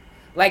to.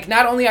 Like,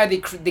 not only are they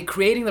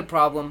creating the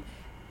problem,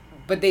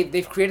 but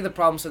they've created the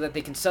problem so that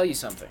they can sell you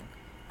something.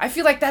 I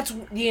feel like that's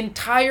the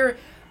entire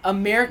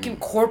American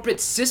corporate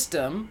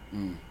system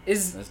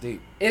is That's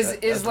deep. is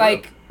That- is that's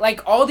like real.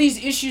 like all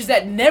these issues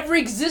that never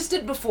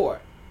existed before.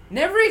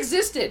 Never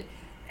existed.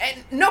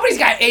 And nobody's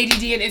got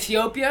ADD in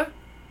Ethiopia.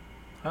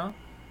 Huh?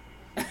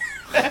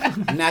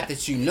 Not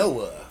that you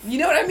know of. You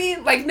know what I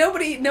mean? Like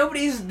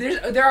nobody's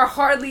there are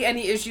hardly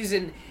any issues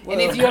in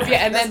Ethiopia,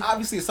 and that's then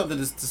obviously something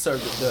to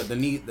serve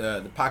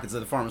the pockets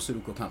of the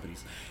pharmaceutical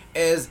companies.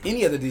 As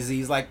any other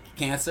disease like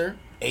cancer,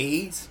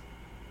 AIDS,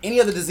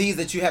 any other disease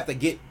that you have to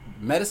get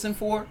medicine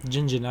for.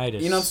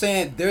 Ginginitis. You know what I'm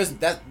saying? There's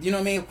that. You know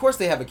what I mean? Of course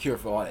they have a cure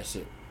for all that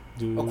shit.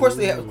 Dude. Of course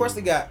they have. Of course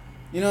they got.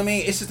 You know what I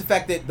mean? It's just the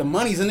fact that the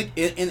money's in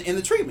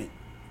the treatment.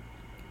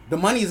 The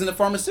money is in the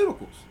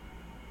pharmaceuticals.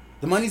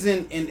 The money's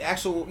in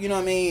actual. You know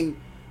what I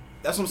mean?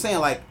 That's what I'm saying.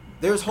 Like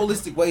there's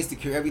holistic ways to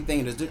cure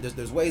everything.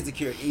 There's ways to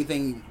cure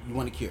anything you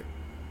want to cure.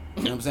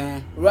 You know what I'm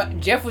saying? Right.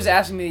 Jeff was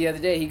asking me the other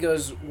day. He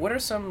goes, "What are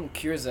some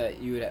cures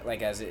that you would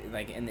like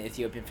in the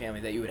Ethiopian family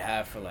that you would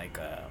have for like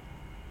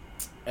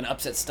an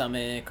upset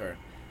stomach or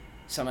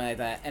something like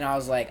that?" And I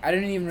was like, I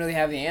didn't even really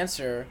have the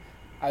answer.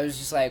 I was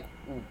just like,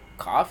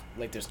 cough.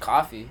 Like there's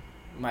coffee.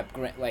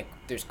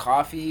 There's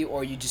coffee,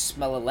 or you just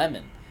smell a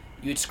lemon.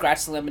 You would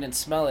scratch the lemon and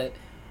smell it,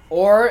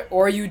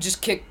 or you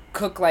just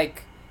cook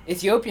like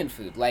Ethiopian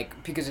food,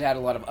 like because it had a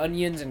lot of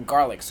onions and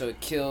garlic, so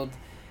it killed.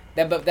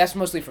 But that's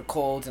mostly for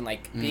colds and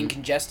like being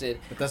congested.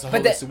 But that's a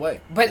holistic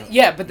way. But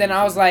yeah, but then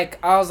I was like,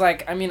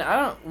 I mean,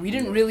 we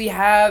didn't really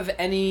have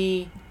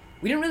any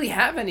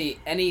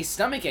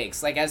stomach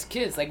aches like as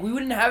kids. Like we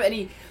wouldn't have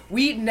any.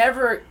 We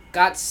never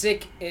got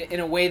sick in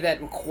a way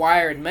that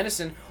required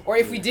medicine. Or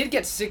if we did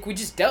get sick, we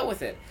just dealt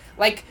with it.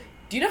 Like,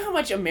 do you know how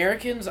much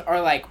Americans are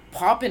like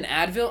popping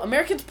Advil?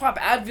 Americans pop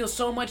Advil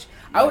so much.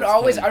 I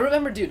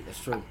remember, dude.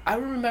 That's true. I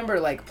remember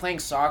like playing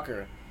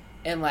soccer,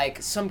 and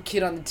like some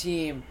kid on the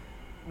team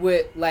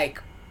would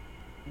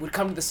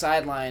come to the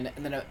sideline,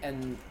 and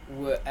then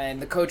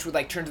and the coach would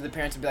like turn to the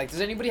parents and be like,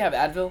 "Does anybody have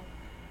Advil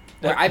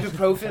or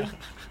ibuprofen?"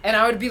 And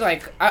I would be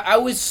like,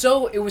 it was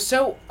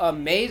so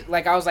amazed.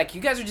 Like I was like,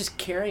 "You guys are just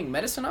carrying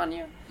medicine on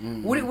you?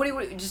 Mm-hmm.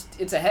 What just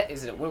it's a head?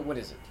 Is it what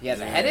is it? He has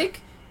a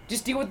headache.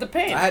 Just deal with the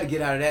pain." I had to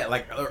get out of that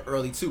like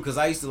early too, because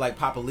I used to like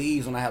pop a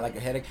leaves when I had like a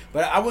headache.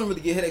 But I wouldn't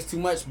really get headaches too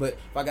much. But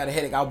if I got a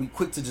headache, I'll be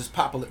quick to just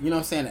pop a, you know what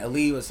I'm saying, a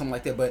leaf or something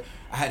like that. But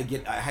I had to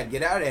get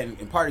out of that,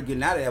 and part of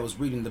getting out of that was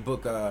reading the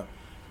book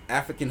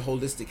African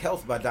Holistic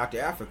Health by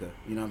Dr. Africa.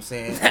 You know what I'm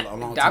saying?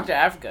 Dr.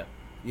 Africa.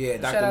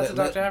 Yeah, Shout out to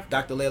Dr. Africa.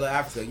 Dr. Layla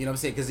Africa. You know what I'm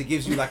saying? Because it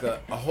gives you like a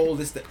whole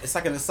list. It's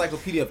like an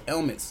encyclopedia of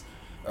ailments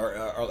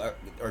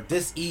or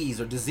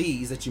dis-ease or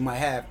disease that you might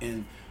have,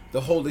 and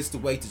the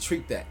holistic way to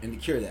treat that and to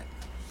cure that.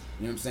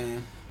 You know what I'm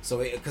saying? So,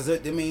 because I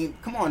mean,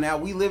 come on now,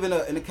 we live in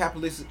a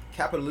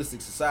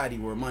capitalistic society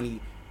where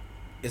money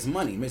is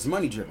money. It's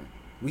money driven.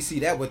 We see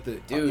that with the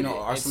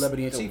our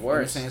celebrity in chief. You know what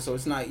I'm saying? So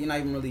it's not, you're not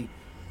even really,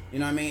 you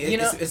know what I mean?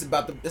 It's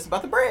about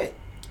the bread.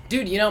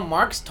 Dude, you know,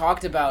 Marx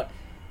talked about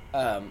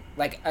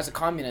like as a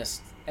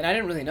communist, and I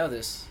didn't really know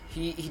this.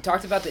 He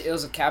talked about the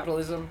ills of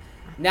capitalism,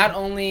 not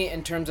only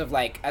in terms of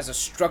like as a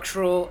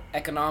structural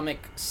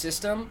economic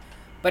system,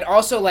 but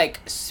also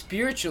like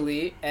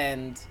spiritually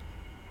and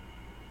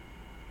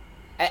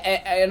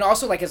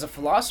also like as a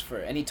philosopher.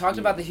 And he talked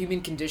about the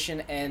human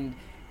condition and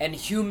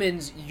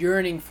humans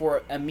yearning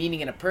for a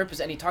meaning and a purpose.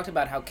 And he talked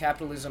about how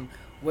capitalism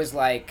was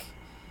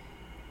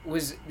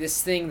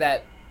this thing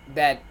that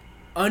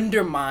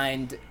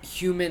undermined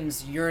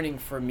humans yearning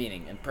for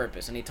meaning and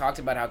purpose. And he talked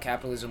about how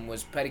capitalism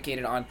was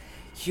predicated on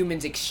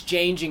humans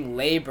exchanging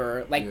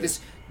labor, like this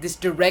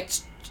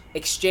direct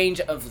exchange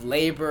of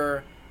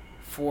labor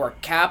for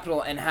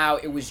capital, and how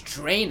it was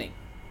draining,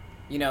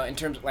 you know, in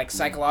terms of like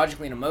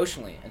psychologically and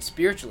emotionally and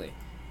spiritually,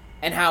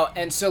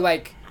 and so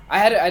like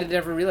I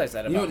never realized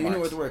that about Marx. You know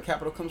where the word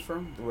capital comes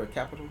from? The word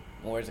capital.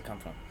 Well, where does it come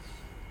from?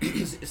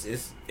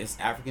 It's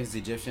African, it's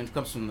Egyptian. It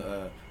comes from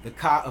the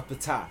Ka of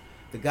Ptah.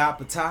 The god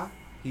Ptah.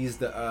 He's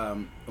the I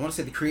want to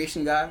say the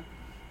creation god.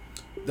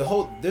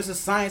 There's a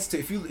science to,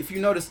 if you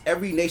notice,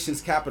 every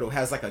nation's capital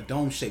has like a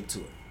dome shape to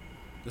it.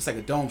 It's like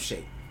a dome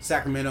shape.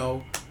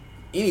 Sacramento,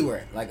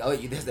 anywhere, like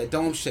there's that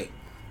dome shape.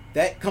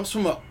 That comes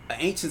from an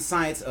ancient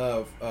science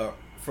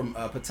from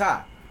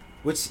Ptah,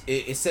 which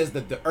it says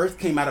that the earth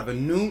came out of a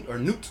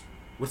newt,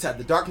 which had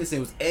the darkness, and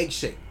it was egg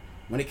shaped.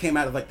 When it came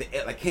out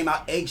of came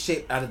out egg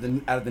shaped out of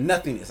the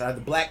nothingness, out of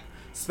the black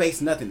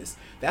space nothingness.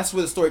 That's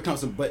where the story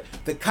comes from. But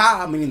the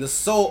Ka, meaning the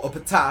soul of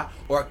Ptah,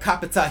 or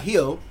Kapita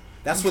Hill,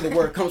 that's where the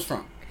word comes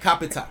from.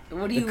 Kapita.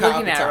 What are you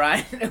looking at,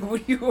 Ryan?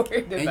 What are you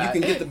worried about? And you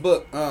can get the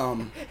book.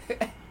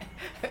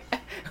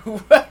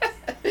 What?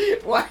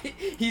 Why?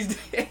 He's...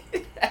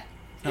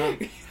 Huh?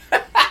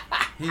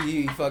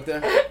 He fucked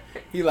up.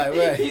 He like,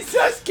 what? He's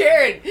so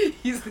scared.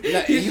 He's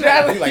like,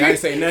 I ain't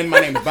saying nothing. My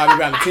name is Bobby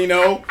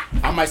Valentino.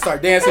 I might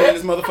start dancing in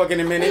this motherfucker in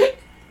a minute.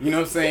 You know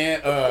what I'm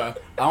saying? I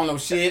don't know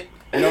shit.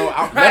 You know,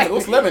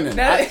 what's Lebanon?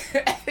 I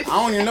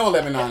don't even know what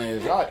Lebanon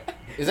is.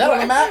 Is that on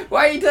the map?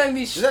 Why are you telling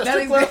me? Is that a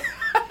strip club?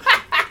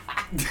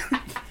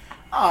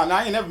 Oh, no,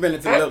 I ain't never been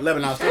to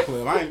Lebanon strip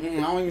club. I don't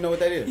even know what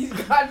that is. He's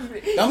got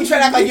me. Don't be trying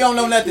to act like you don't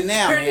know nothing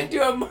now, Turn man.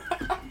 into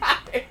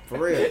a... For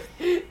real.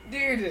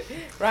 Dude,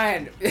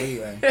 Ryan.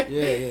 Anyway,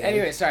 yeah.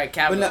 Anyway, sorry,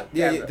 capital. But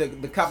no,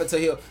 the Capitol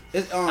Hill.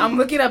 I'm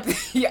looking up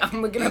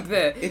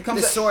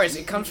the source.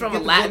 It comes from a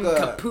Latin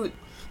caput.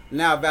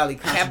 Now Valley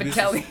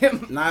Contributions.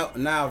 Capitalium.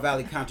 Now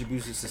Valley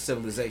Contributions to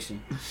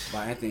Civilization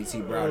by Anthony T.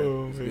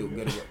 Browder. It's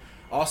good work.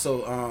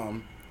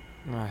 Also,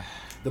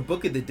 The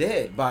Book of the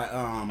Dead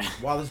by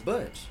Wallace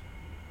Budge.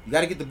 You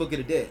got to get the Book of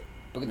the Dead.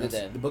 Book of the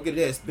Dead. The Book of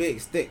the Dead is big,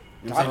 it's thick.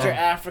 You know Dr.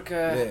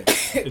 Africa.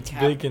 Yeah. It's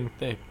big and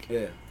thick.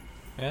 Yeah.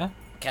 Yeah.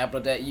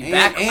 Capital debt. You And,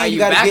 back? and Are you you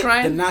gotta back, get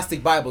Ryan? the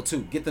Gnostic Bible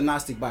too. Get the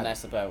Gnostic Bible.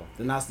 That's the Bible.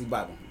 The Gnostic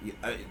Bible,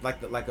 like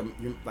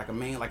a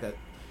main, like a,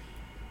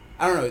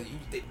 I don't know.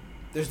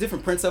 There's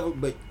different prints of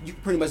it, but you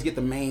can pretty much get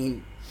the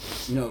main,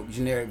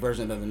 generic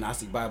version of the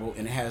Gnostic Bible,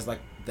 and it has like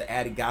the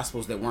added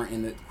gospels that weren't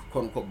in the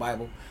quote unquote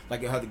Bible.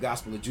 Like you have the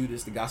Gospel of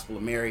Judas, the Gospel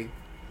of Mary,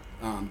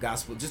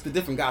 gospel, just the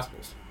different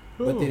gospels.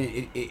 But then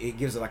it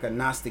gives it like a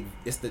Gnostic.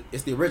 It's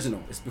the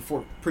original. It's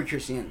before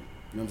pre-Christianity.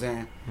 You know what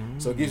I'm saying?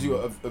 So it gives you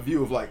a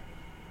view of like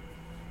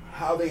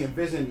how they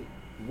envision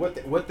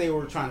what they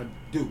were trying to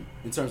do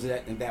in terms of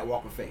that in that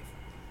walk of faith.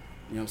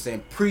 You know what I'm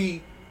saying?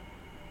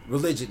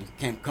 Pre-religion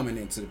coming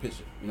into the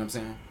picture. You know what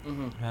I'm saying?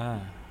 Mm-hmm.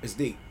 Ah. It's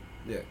deep.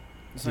 Yeah.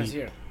 It's nice to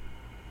hear.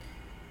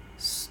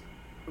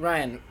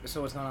 Ryan,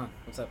 so what's going on?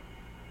 What's up?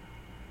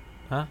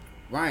 Huh?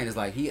 Ryan is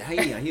like he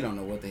don't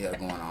know what the hell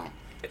going on.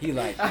 He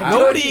like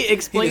Nobody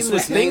explained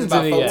this thing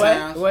to me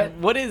yet. What?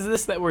 What is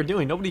this that we're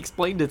doing? Nobody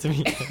explained it to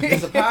me.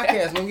 It's a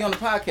podcast. When we on the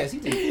podcast,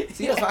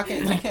 that's why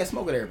I can't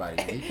smoke with everybody.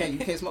 Man. You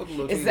can't smoke with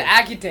little. It's things. the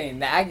Accutane.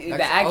 The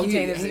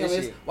Accutane is the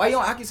issue. Why you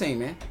on Accutane,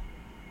 man?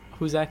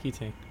 Who's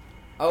Accutane?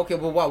 Okay,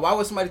 well why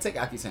would somebody take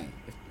Accutane?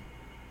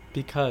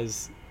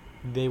 Because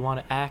they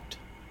want to act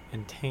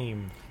and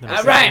tame.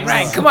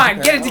 Ryan, come on,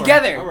 get it Okay,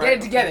 together. all right, Get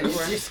it together. all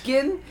right. Your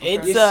skin.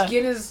 It's your a-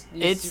 skin is.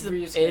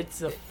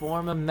 It's a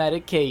form of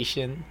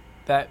medication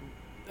that,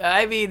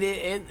 I mean,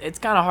 it's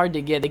kind of hard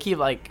to get. They keep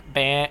like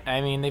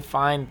they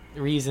find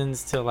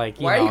reasons to like.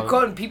 Why are you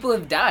calling? People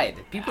have died.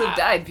 People have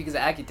died because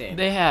of Accutane.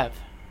 They have,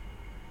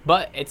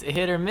 but it's a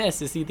hit or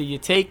miss. It's either you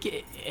take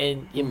it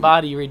and your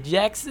body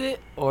rejects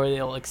it, or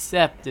they'll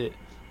accept it.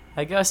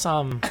 I guess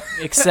I'm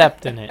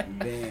accepting it.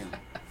 Damn.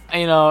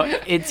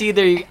 It's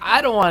either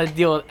I don't want to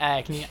deal with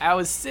acne. I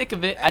was sick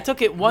of it. I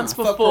took it once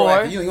Fuck before.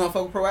 Proactive. You want to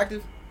fuck with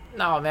Proactive?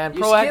 No, man,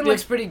 Your Proactive. skin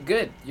looks pretty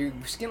good. Your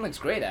skin looks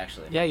great,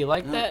 actually. Yeah, you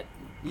like that?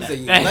 You say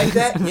you like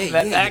that?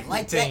 That Yeah, you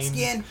like that Accutane.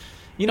 skin?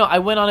 I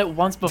went on it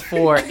once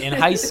before in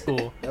high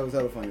school, That was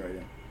hella funny right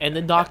there. and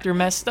the doctor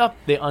messed up.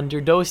 They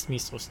underdosed me,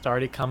 so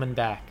started coming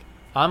back.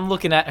 I'm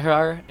looking at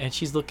her, and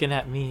she's looking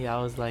at me.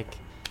 I was like,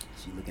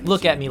 She looking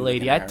look you, at me, you lady.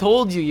 looking I at her.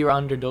 told you you're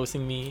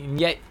underdosing me, and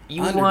yet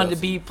you wanted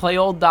to play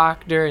old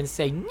doctor and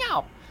say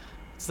no.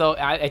 So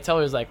I tell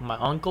her, it's like, my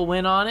uncle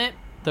went on it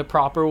the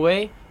proper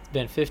way. It's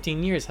been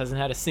 15 years, hasn't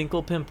had a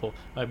single pimple.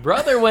 My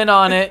brother went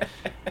on it.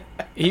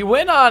 He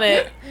went on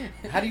it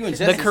How do you ingest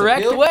the this? A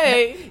correct pill?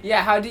 way.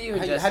 Yeah, how do you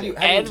adjust how do you- it?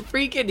 And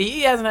freaking,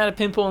 he hasn't had a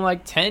pimple in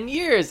like 10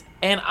 years.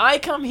 And I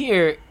come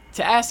here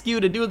to ask you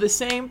to do the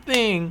same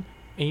thing.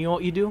 And you know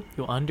what you do?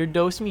 You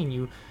underdose me and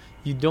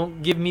you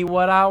don't give me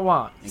what I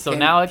want. And So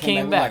now it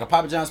came back. like a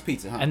Papa John's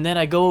pizza, huh? And then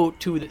I go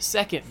to the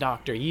second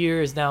doctor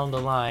years down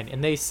the line.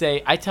 And they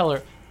say, I tell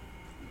her,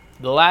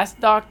 the last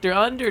doctor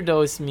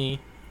underdosed me.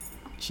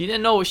 She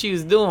didn't know what she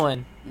was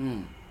doing.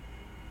 Mm.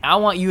 I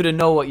want you to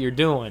know what you're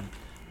doing.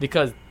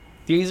 Because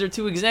these are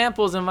two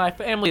examples in my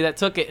family that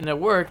took it and it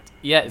worked.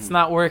 Yet it's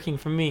not working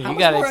for me. How You much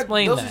gotta more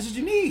explain dosage that. did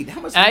you need?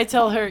 How much? And I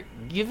tell her,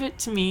 give it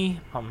to me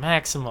a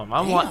maximum.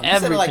 I want Damn, you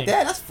said it everything. like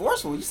that. That's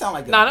forceful. You sound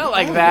like a, No, not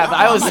like that, but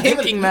I was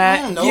thinking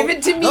that. Give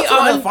it to me Go to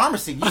on- the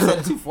pharmacy. You said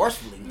it too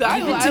forcefully. I-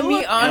 Give it to me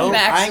look- on Nope,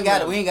 maximum. I ain't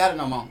got it. We ain't got it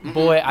no more. Mm-mm.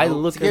 Boy, I Nope.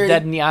 look her Security.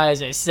 dead in the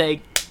eyes and I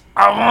say,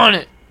 I want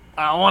it.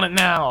 I want it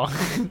now.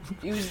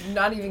 He was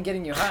not even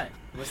getting you high.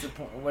 What's the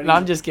point? What No,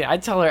 I'm just kidding. I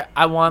tell her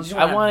I You want just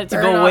wanna it to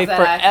burn go off away that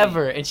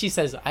forever, and she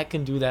says I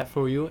can do that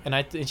for you.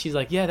 And she's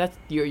like, yeah, that's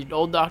your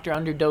old doctor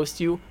underdosed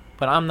you,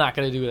 but I'm not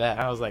gonna do that.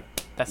 And I was like,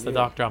 that's the Yeah.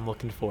 doctor I'm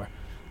looking for.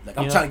 Like,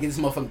 I'm You know? trying to get this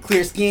motherfucking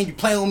clear skin. You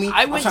playing with me?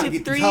 I I'm went trying to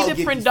get these 3 hoes, get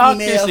different these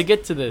doctors females, to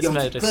get to this get 'em to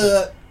the medicine.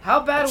 club. How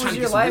bad I'm was trying to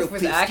your get some real life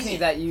with clear acne skin.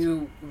 that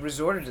you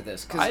resorted to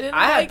this? Because I didn't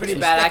I had like pretty it.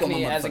 bad Respect on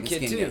acne my as a motherfucking kid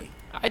skin too. game.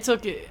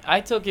 I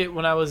took it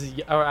when I was,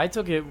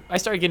 I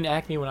started getting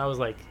acne when I was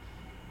like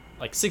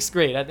 6th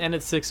grade, at the end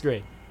of 6th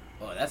grade.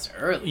 Oh, that's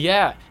early.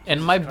 Yeah,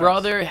 and my Christ.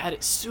 brother had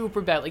it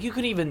super bad. Like, you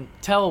couldn't even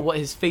tell what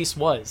his face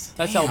was.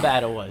 That's how Damn.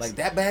 bad it was. Like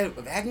that bad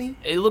of acne?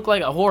 It looked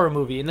like a horror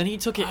movie. And then he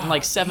took it in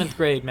like 7th damn.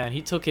 grade, man.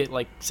 He took it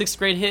like 6th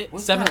grade hit,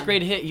 What 7th kind?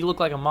 grade hit. He looked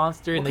like a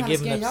monster, and What they kind of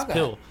gave him skin this y'all got?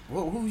 pill.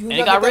 Who he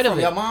y'all got get rid that of from?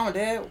 it. Your mom or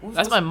dad?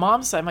 That's my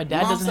mom's side. My dad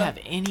Mom's doesn't side? have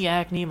any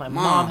acne. My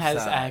mom Mom's has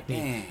side, acne.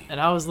 dang. And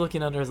I was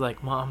looking at her, I was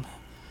like, Mom,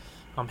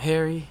 I'm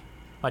hairy.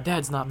 My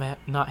dad's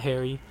not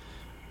hairy.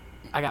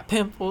 I got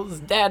pimples.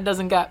 Dad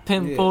doesn't got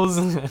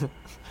pimples.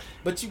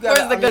 But you got.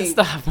 Where's the good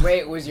stuff?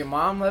 Wait, was your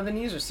mom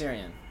Lebanese or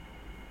Syrian?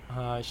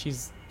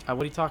 She's. What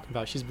are you talking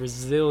about? She's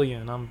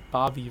Brazilian. I'm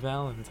Bobby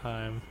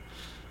Valentine.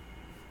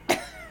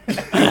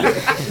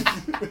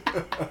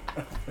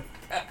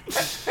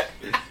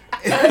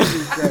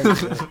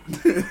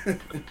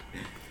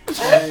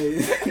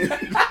 Hey,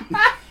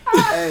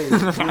 hey,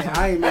 man,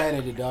 I ain't mad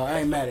at it, dog. I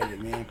ain't mad at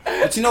it, man.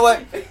 But you know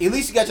what? At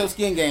least you got your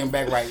skin game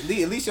back right. At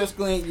least your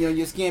skin,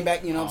 your skin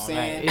back. You know what I'm Oh,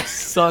 man, saying? it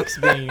sucks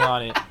being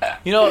on it.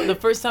 You know, the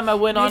first time I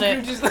went on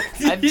it, Just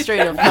like- I straight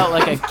up felt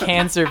like a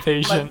cancer Like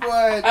patient.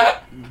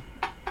 what?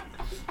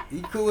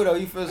 You cool though.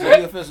 You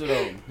official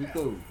though. You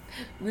cool.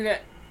 We got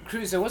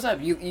Cruz. So what's up?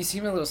 You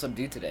seem a little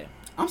subdued today.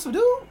 I'm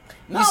subdued.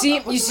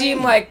 You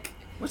seem like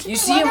What You mean?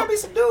 see Why I him gotta be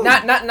subdued?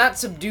 not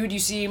subdued. You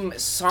see him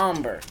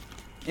somber.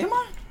 Am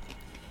I?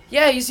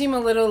 Yeah, you seem a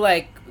little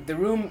like the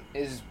room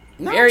is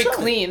No, very I'm chilling.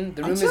 clean.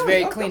 The I'm room is chilling.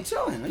 very I'm clean.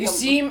 chilling. You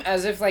seem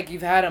as if like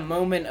you've had a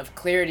moment of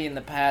clarity in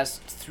the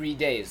past 3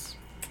 days.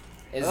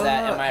 Is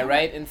that am I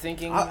right in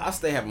thinking? I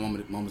stay having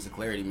moments of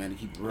clarity, man, to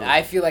keep it real.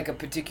 I feel like a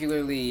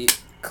particularly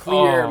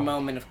clear Oh.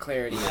 moment of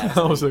clarity. That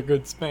was a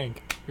good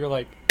spank. You're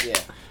like, Yeah.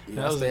 Yeah,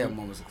 That I was stay a- having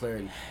moments of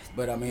clarity.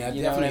 But I mean, I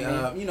You know what I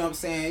definitely, mean? you know what I'm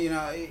saying?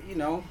 You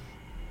know,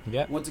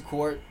 yeah. went to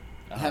court,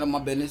 handled my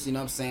business. You know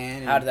what I'm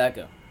saying? How did that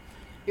go?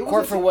 It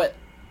Court for what?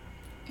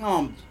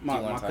 My Do you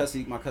wanna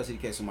talk? custody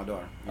case with my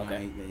daughter. You know what I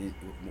Okay. mean?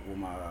 With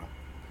my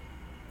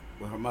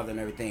with her mother and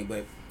everything.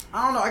 But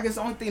I don't know. I guess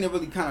the only thing that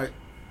really kind of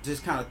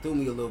threw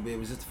me a little bit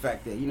was just the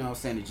fact that, you know what I'm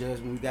saying, the judge,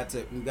 when we got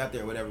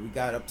there, whatever, we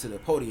got up to the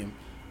podium,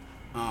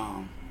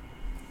 and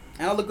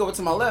I look over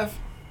to my left,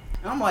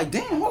 and I'm like,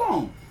 damn, hold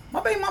on,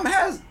 my baby mama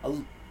has a.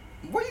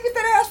 Where you get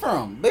that ass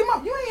from? Baby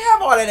mama, you ain't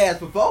have all that ass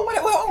before. Wait,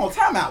 hold on,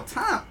 time out.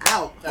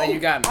 Oh, you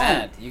got Hold on.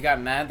 mad. You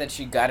got mad that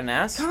she got an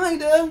ass?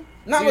 Kinda.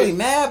 Not Dude. really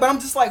mad, but I'm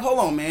just like, hold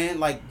on, man.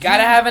 Like,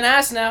 Gotta have an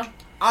ass now.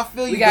 I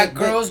feel you. We got but-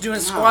 girls doing I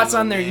don't squats know,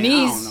 on their man.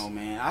 knees. I don't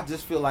know, man. I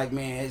just feel like,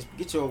 man,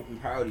 get your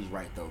priorities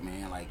right, though,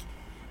 man. Like,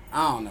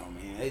 I don't know,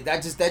 man.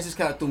 That just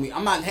kind of threw me.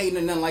 I'm not hating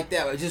or nothing like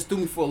that. But it just threw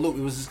me for a loop.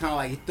 It was just kind of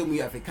like, it threw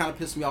me off. It kind of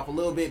pissed me off a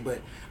little bit, but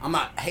I'm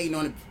not hating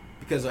on it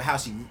because of how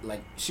she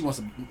wants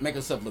to make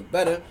herself look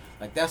better.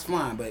 Like, that's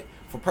fine. But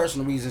for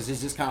personal reasons, it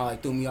just kind of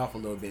like threw me off a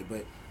little bit.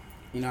 But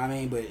you know what I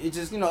mean. But it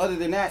just, you know, other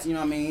than that, you know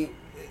what I mean.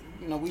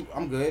 You know,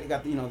 I'm good.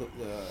 Got the, you know,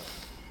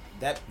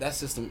 that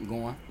system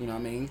going. You know what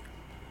I mean.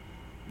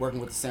 Working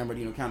with the San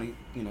Bernardino County,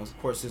 you know,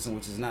 court system,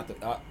 which is not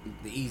the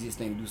easiest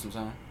thing to do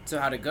sometimes. So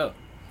how'd it go?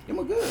 It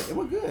went good. It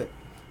went good.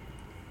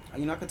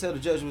 You know, I could tell the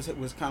judge was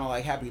kind of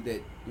like happy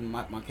that, you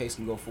know, my case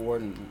can go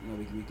forward and, you know,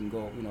 we can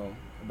go, you know,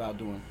 about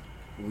doing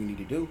what we need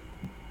to do.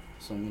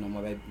 So, you know,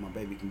 my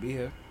baby can be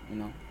here. You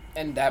know.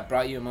 And that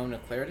brought you a moment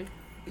of clarity?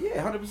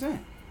 Yeah, 100%.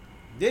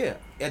 Yeah,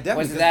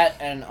 definitely. Was that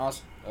and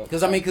also?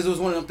 Because it was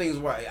one of them things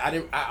where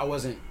I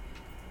wasn't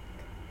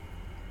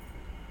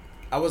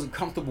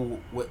comfortable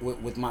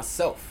with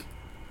myself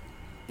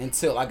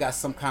until I got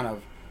some kind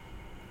of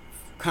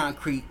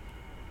concrete,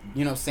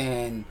 you know what I'm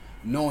saying,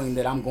 knowing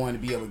that I'm going to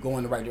be able to go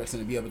in the right direction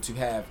and be able to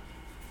have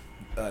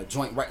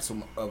joint rights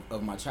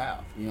of my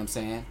child, you know what I'm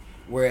saying?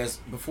 Whereas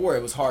before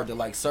it was hard to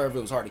like serve,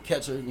 it was hard to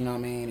catch her, you know what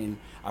I mean? And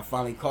I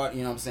finally caught,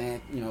 you know what I'm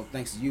saying, you know,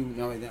 thanks to you, you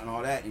know, and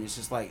all that, and it's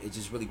just like, it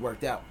just really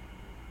worked out.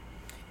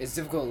 It's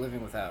difficult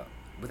living without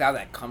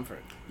that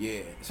comfort.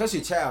 Yeah, especially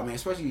a child, man.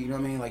 Especially, you know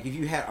what I mean. Like if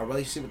you had a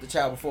relationship with the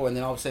child before, and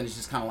then all of a sudden it's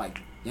just kind of like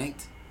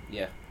yanked.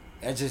 Yeah.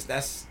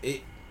 That's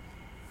it.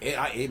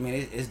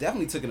 It's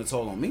definitely taken a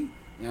toll on me. You know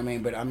what I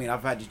mean? But I mean,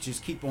 I've had to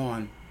just keep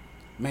on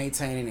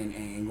maintaining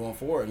and going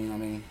forward. You know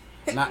what I mean?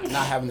 Not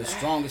having the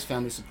strongest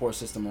family support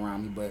system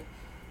around me, but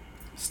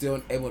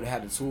still able to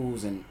have the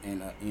tools and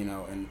you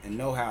know and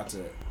know how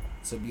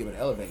to be able to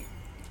elevate.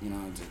 You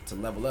know, to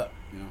level up.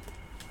 You know.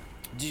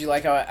 Did you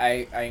like how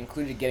I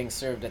included getting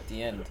served at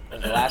the end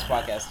of the last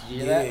podcast? Did you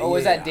hear that? Yeah, Or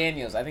was yeah. that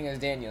Daniels? I think it was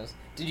Daniels.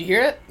 Did you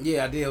hear it?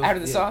 Yeah, I did. After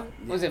the yeah, song?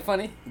 yeah. Was it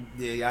funny?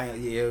 Yeah,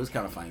 it was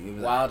kind of funny. It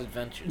was Wild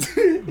Adventures.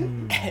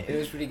 Mm. It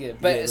was pretty good.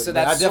 But yeah, so but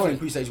that's I definitely sort of,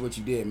 appreciate what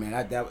you did, man.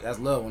 That's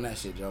love on that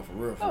shit, Joe. For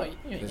real. Oh, real.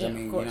 yeah, 'Cause, yeah, I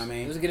mean, of course. you know what I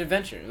mean? It was a good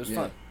adventure. It was Yeah.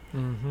 fun.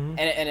 Mm-hmm.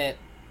 And it.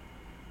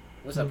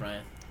 What's up, Hmm.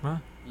 Ryan? Huh?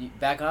 You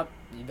back up?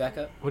 You back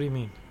up? What do you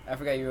mean? I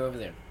forgot you were over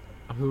there.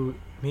 Who?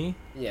 Me?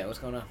 Yeah, what's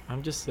going on?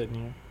 I'm just sitting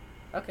here.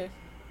 Okay.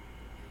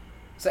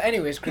 So,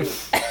 anyways, crew.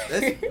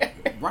 That's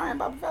Ryan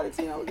Bobby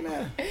Valentino looking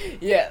at.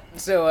 Yeah.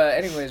 So,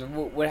 anyways,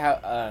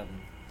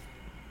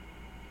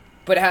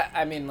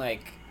 I mean,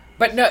 like,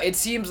 but no, it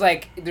seems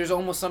like there's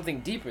almost something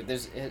deeper.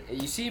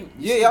 You seem.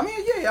 Yeah,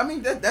 I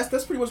mean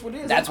that's pretty much what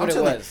it is. That's what it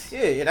chilling. was.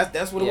 Yeah,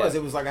 that's what it Yeah. was.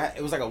 It was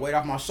like a weight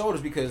off my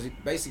shoulders because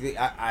basically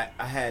I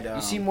had.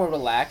 You seem more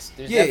relaxed.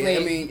 There's yeah,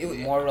 definitely I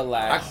mean, more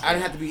relaxed. I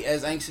didn't have to be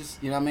as anxious.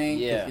 You know what I mean?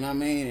 Yeah. You know what I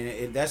mean?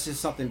 And that's just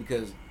something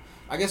because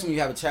I guess when you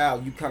have a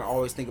child, you kind of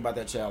always think about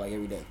that child like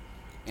every day.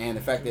 And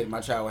the fact that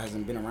my child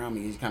hasn't been around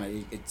me is kind of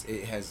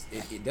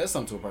it does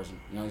something to a person.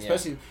 You know,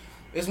 especially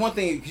it's one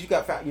thing because you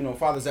got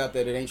fathers out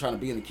there that ain't trying to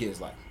be in the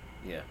kid's life.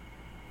 Yeah. Yeah.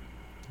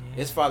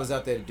 It's fathers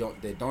out there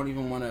that don't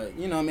even want to,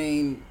 you know what I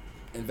mean,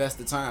 invest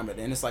the time. But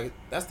then it's like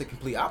that's the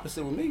complete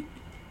opposite with me.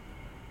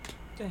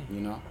 Dang.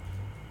 You know,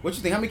 what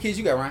you think? How many kids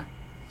you got, Ryan?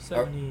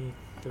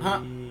 73.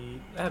 Huh?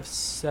 I have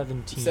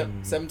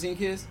 17. 17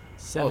 kids.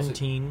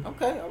 17.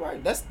 Okay, all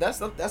right.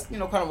 That's you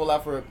know kind of a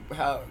lot for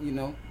how you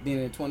know being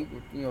in 20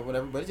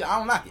 whatever. But I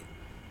don't knock it.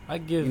 I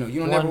give You don't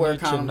one never wear a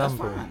each condom. That's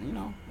number. fine. You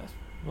know.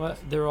 What?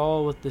 They're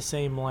all with the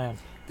same lamp.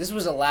 This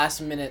was a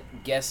last minute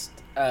guest.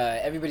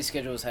 Everybody's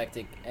schedule was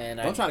hectic, and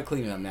Don't try to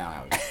clean it up now,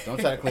 Alex. Don't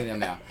try to clean it up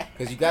now,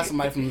 because you got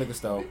somebody from the liquor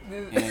store,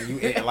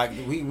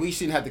 and we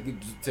shouldn't have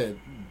to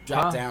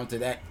drop Huh? down to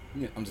that.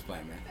 You know, I'm just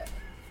playing, man.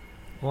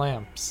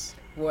 Lamps.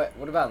 What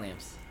about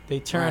lamps? They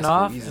turn Ryan's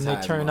off cool. He's and as they high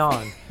as turn a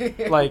on.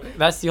 Like,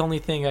 that's the only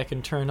thing I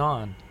can turn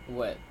on.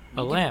 What?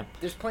 A lamp.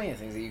 There's plenty of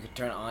things that you could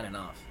turn on and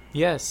off.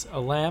 Yes, a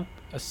lamp,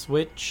 a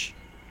switch,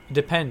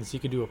 Depends. You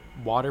could do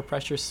a water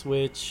pressure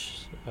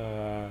switch.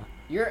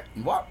 You're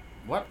What?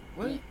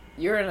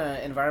 you're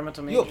an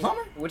environmental major. You a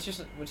plumber? What's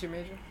your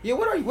major? Yeah,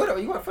 what are you? What are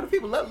you? For the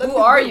people, let Who people-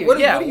 are you? What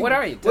Yeah, are you? what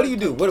are you? What do you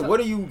do? Tell- What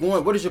are you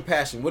going? What is your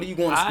passion? What are you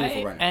going to school for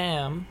I right now?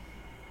 am.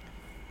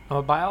 I'm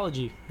a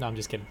biology. No, I'm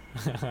just kidding.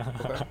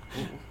 Okay.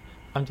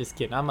 I'm just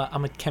kidding. I'm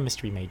a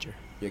chemistry major.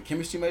 You're a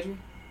chemistry major?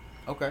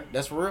 Okay,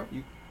 that's for real.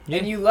 You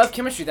And you love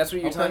chemistry. That's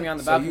what you're okay. telling me on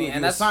the So balcony. you And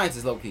a that's science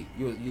is low key.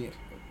 You,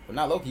 well,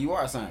 not low key. You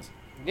are a science.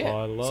 yeah.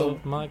 I love So,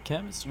 my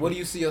chemistry. What do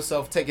you see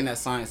yourself taking that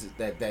science,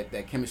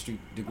 that chemistry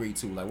degree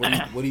to? Like,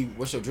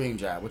 what's your dream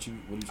job? What you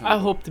trying I to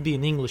do? hope to be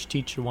an English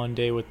teacher one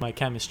day with my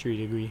chemistry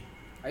degree.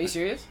 Are you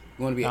serious?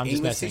 You want to be No, an I'm just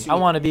English messing. teacher? I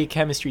want to be a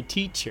chemistry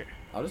teacher.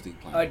 Oh, this dude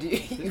playing. Oh, do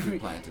This dude you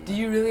playing too do much.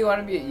 you really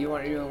want to be? You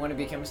want to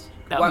be a chemist?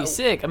 That'd be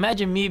sick.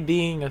 Imagine me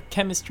being a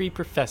chemistry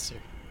professor.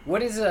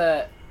 What is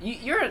a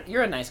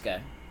you're a nice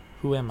guy.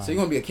 Who am I? So you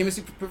want to be a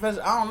chemistry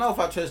professor? I don't know if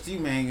I trust you,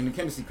 man, in the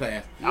chemistry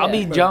class. I'll be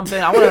Yeah.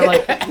 jumping. I want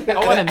to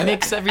I want to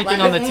mix everything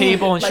on the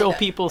table and show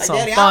people some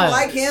Daddy, fun. I don't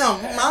like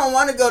him. I don't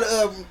want to go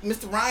to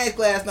Mr. Ryan's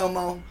class no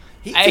more.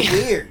 He's Hey. too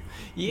weird.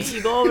 Yeah,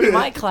 you go over to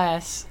my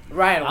class.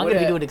 Ryan, I'm what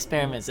gonna be doing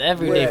experiments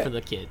every what day a- for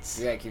the kids.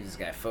 We gotta keep this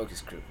guy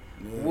focused, crew.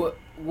 Yeah.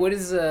 What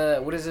is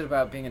it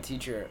about being a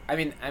teacher? I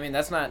mean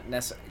that's not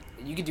necessary.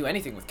 You could do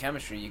anything with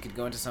chemistry. You could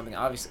go into something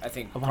obvious. I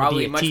think I want to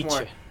probably be a much teacher,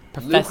 more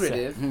professor.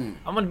 lucrative. Hmm.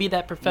 I'm gonna be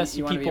that professor.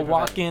 you wanna be People a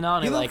walk professor. in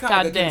on You it look like, kind of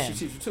God good damn.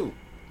 chemistry teacher too.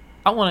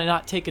 I want to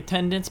not take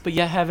attendance, but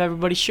yet have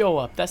everybody show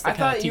up. That's the I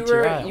kind of thought you teacher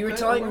were I am. you were Okay,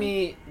 telling alright.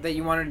 me that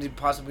you wanted to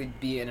possibly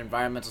be an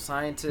environmental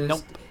scientist.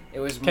 Nope. It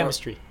was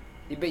Chemistry.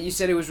 More, but you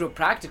said it was real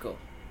practical.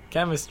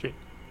 Chemistry.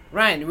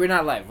 Ryan, we're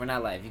not live. We're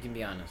not live. You can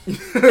be honest.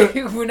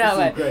 We're not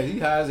live. Crazy. He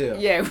high as hell.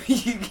 Yeah,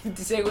 you can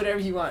say whatever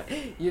you want.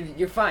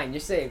 You're fine.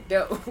 You're safe.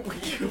 No.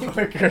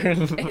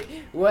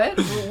 What?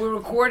 We're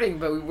recording,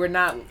 but we're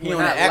not. You We're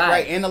want not to act live.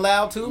 right and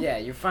loud too? Yeah,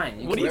 you're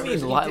fine. What do you can- mean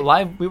can-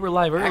 live? We were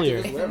live earlier.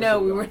 Actively. No,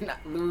 we were not.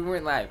 We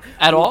weren't live.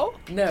 At all?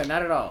 No,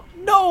 not at all.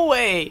 No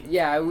way.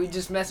 Yeah, we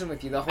just messing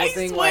with you. The whole I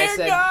thing where I swear,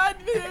 said. God,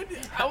 dude,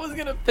 I was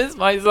gonna piss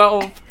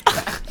myself.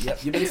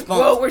 Yep. You've been spunked.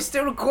 Well, we're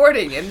still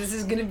recording, and this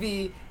is gonna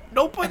be.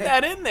 Don't put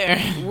that in there.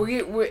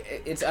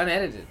 It's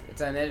unedited.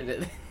 It's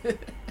unedited.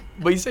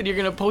 But you said you're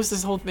gonna post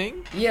this whole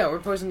thing. Yeah, we're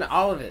posting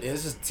all of it. Yeah,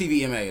 this is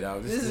TVMA,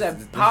 dog. This is a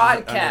unedited,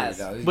 podcast.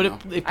 dog. This, But you know.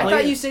 it I plays.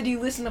 thought you said you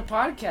listen to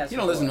podcasts. You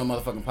don't listen to before.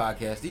 no motherfucking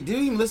podcast. Do you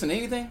even listen to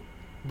anything?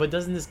 But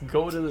doesn't this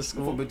go to the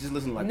school? But just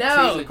listen to like No,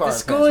 trees and the cars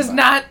school passing is by.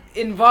 not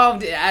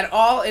involved at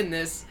all in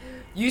this.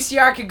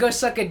 UCR could go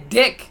suck a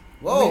dick.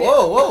 Whoa, We-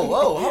 whoa, whoa,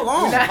 whoa! Hold We're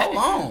on, not- hold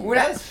on. We're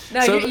not. That's-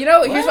 No, So- you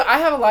know. Here's what? what I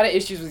have a lot of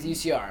issues with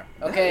UCR.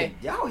 Okay,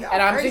 Y'all and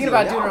I'm crazy, thinking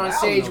about y'all doing it on wild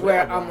stage over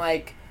where there, I'm bro.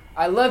 like,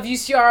 I love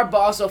UCR, but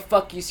also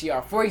fuck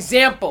UCR. For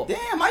example,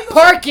 damn, how you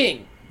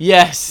parking.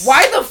 Yes.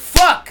 Why the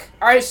fuck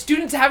are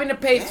students having to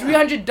pay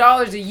Damn.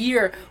 $300 a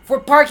year for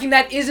parking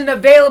that isn't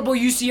available?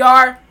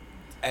 UCR.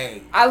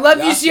 Hey, I love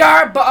y'all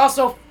UCR, but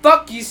also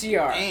fuck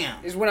UCR.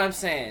 Damn. Is what I'm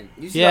saying.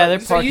 UCR, Yeah, they're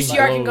So parking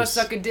UCR can go lows.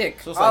 suck a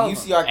dick. So it's All like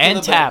of them. UCR killer, And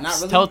but Taps. not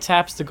really. Tell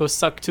Taps to go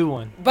suck to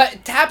one.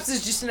 But TAPS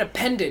is just an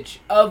appendage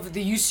of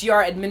the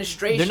UCR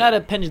administration. They're not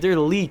appendage. They're a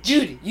leech.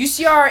 Dude,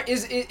 UCR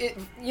is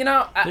you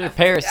know. They're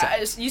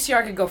parasites.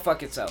 UCR can go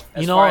fuck itself.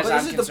 As You know far what? as But I'm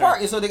this is the concerned.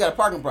 parking, so they got a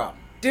parking problem.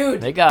 Dude,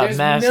 They got there's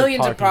massive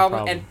millions of parking problems.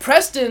 problem.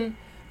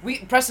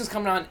 And Preston's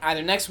coming on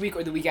either next week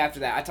or the week after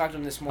that. I talked to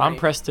him this morning. I'm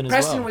Preston as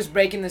Preston well. was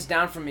breaking this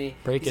down for me.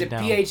 Break He's it a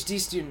down. PhD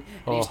student,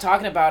 and he was Oh.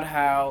 talking about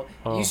how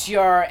Oh.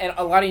 UCR and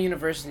a lot of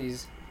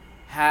universities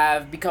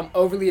have become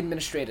overly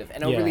administrative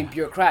and overly Yeah.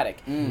 bureaucratic.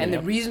 And the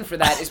Yep. reason for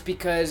that is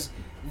because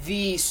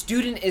the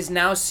student is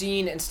now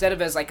seen, instead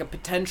of as like a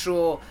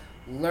potential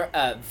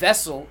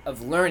vessel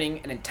of learning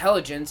and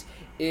intelligence,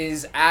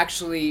 is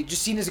actually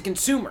just seen as a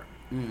consumer.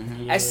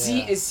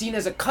 Is seen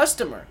as a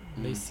customer.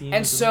 They see him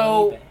And as a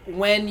so money bag.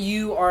 when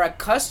you are a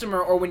customer,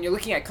 or when you're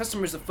looking at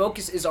customers, the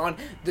focus is on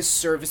the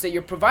service that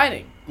you're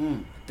providing.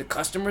 The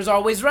customer's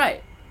always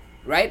right?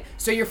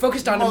 So you're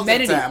focused on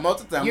amenities.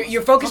 Most of the time.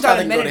 You're focused on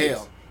Sometimes they can go to amenities.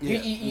 hell.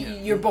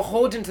 Yeah, You're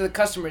beholden to the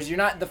customers. You're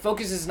not. The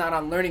focus is not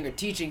on learning or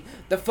teaching.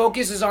 The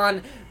focus is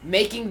on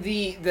making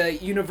the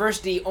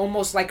university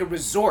almost like a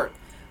resort,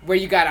 where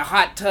you got a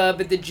hot tub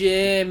at the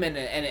gym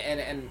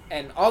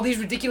and all these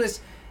ridiculous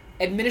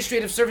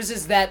administrative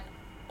services that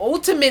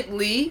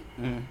ultimately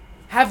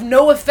have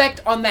no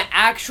effect on the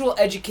actual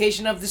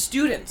education of the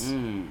students.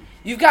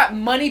 You've got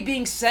money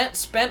being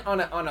spent on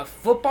a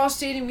football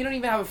stadium. You don't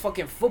even have a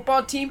fucking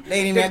football team. They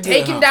ain't even They're that good,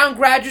 taking huh? down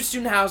graduate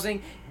student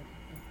housing,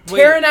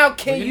 tearing out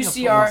we're getting a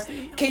KUCR.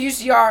 football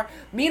KUCR.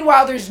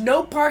 Meanwhile, there's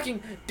no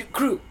parking.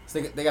 Crew, So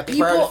they got the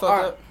people priorities fucked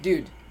are, up.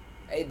 dude.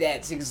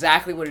 That's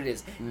exactly what it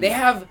is. They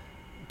have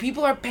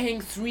people are paying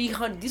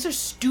 $300. These are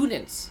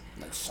students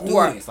Like who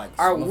are, students, like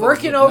are motherfuckers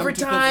working with number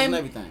 2 pencils overtime, and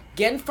everything.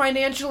 getting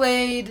financial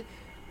aid,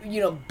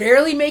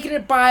 barely making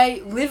it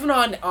by, living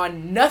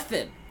on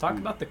nothing. Talk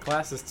about the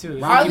classes too.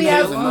 Hardly Ron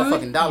have Q. Mills and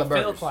food. motherfucking dollar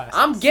Fail burgers. class.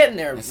 I'm getting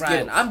there, And Ryan.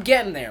 Skittles. I'm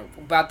getting there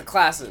about the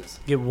classes,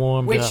 Get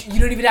warmed which up. you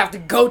don't even have to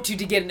go to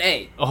get an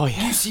A. Oh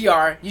yeah.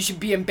 UCR, you should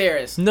be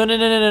embarrassed.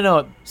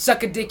 No.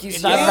 Suck a dick, not UCR.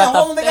 about Damn, the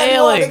hold on, they gotta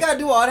failing.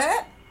 do all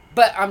that.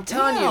 But I'm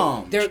telling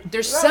Damn. you, they're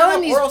They selling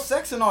have these. oral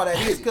sex and all that.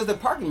 It's because the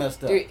parking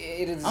messed up. Dude,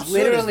 it is I'm sure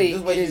literally.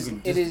 there's ways It is. you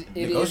can It just is.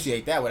 It is.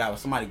 negotiate that without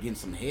somebody getting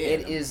some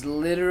head. It is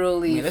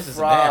literally I mean, this is a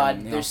fraud. bad one, you know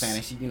what I'm They're saying?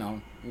 And she, you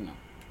know.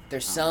 They're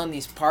selling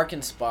these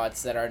parking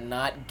spots that are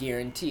not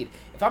guaranteed.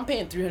 If I'm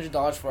paying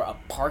 $300 for a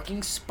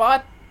parking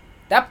spot,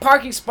 that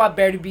parking spot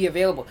better be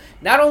available.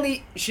 Not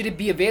only should it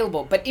be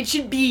available, but it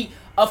should be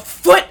a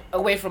foot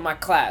away from my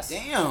class.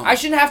 Damn. I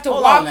shouldn't have to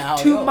Hold on walk now,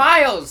 2 yo.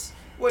 miles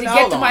Wait, to now, get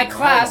hold to on, my man,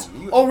 class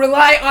hold on. or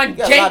rely on You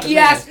got a lot to janky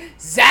ass lose.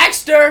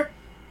 Zaxter,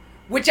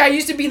 which I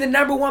used to be the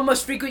 #1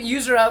 most frequent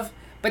user of.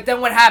 But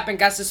then what happened?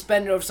 Got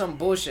suspended over some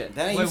bullshit.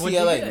 That ain't Wait, what'd you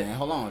UCLA, get? man.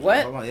 Hold on.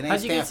 What? Hold on. It ain't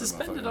How'd you get Stanford,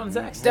 suspended motherfucker. on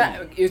Zaxter?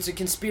 That it's a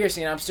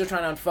conspiracy, and I'm still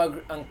trying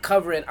to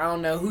uncover it. I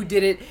don't know who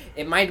did it.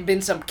 It might have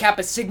been some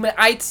Kappa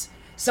Sigma-ites,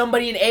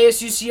 somebody in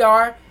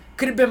ASUCR.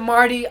 Could have been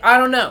Marty. I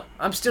don't know.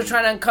 I'm still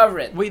trying to uncover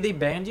it. Wait, they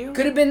banned you?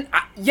 Could have been.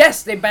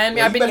 Yes, they banned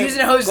me. Yeah, I've you been better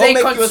using go Jose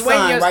make you a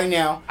sign Consueños. right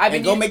now. I've been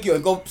And go u- make you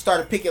and go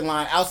start a picket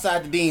line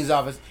outside the dean's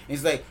office. And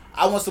he's like,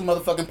 I want some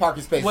motherfucking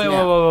parking spaces Wait,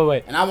 now.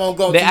 wait. And I won't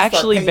go. They until you start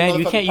actually paying banned you.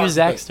 You motherfucking can't use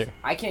parking spaces. Zaxter.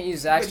 I can't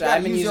use But Zaxter. you gotta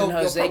I've been use using your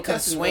Jose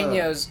protesting,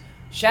 Consueños.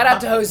 Shout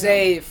out to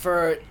Jose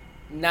for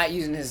not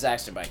using his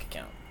Zaxter bike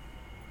account.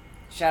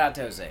 Shout out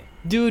to Jose.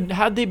 Dude,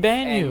 how'd they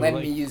ban And you? let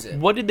me use it.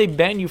 What did they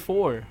ban you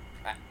for?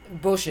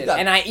 Bullshit. You got-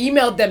 And I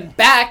emailed them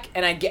back,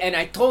 and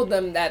I told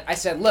them that I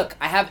said, look,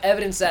 I have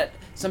evidence that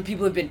some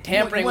people have been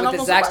tampering went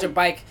with the off on Zaxter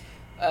bike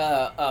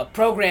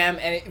program,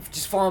 and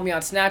just follow me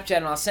on Snapchat,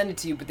 and I'll send it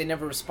to you. But they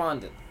never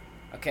responded.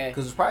 Okay.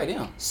 Because it's probably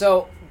them.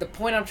 So the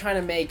point I'm trying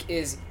to make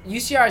is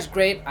UCR is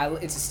great.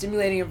 It's a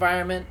stimulating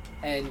environment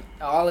and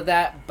all of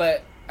that,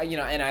 but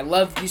and I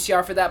love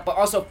UCR for that. But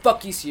also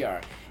fuck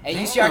UCR, and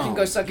UCR can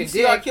go suck a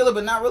UCR dick. killer,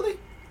 but not really.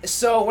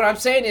 So what I'm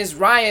saying is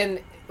Ryan,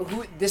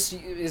 who this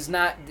is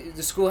not,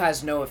 the school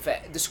has no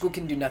effect. The school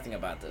can do nothing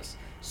about this.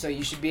 So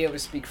you should be able to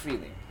speak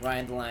freely.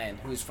 Ryan the Lion,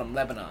 who's from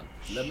Lebanon,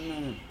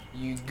 Lebanon.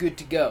 you good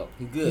to go.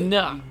 You good.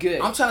 No. You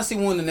good. I'm trying to see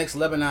when the next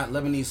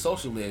Lebanese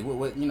social is.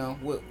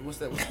 What's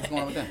that? What's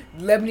going on with that?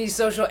 Lebanese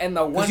social and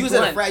the one Because you was at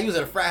a blunt. frat. You was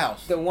at a frat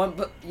house. The one,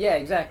 yeah,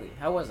 exactly.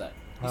 How was that?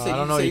 You I said- don't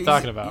you know what said- you're you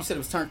talking said- about. You said it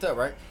was turned up,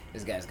 right?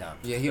 This guy's gone.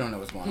 Yeah, he don't know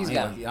what's going on. He's He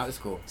gone. don't- It's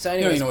cool. So He don't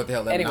anyways, even know what the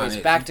hell Lebanon is.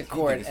 back to He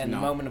court thinks, and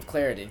moment of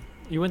clarity.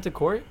 You went to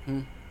court?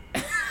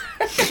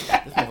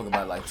 This motherfucker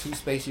about like 2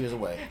 space years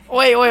away.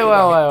 Wait. You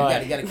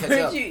gotta catch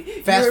up. You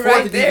Fast were forward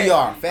right to there.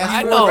 DVR. Fast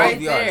I You forward know. were to right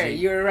DVR. there. G.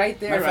 You were right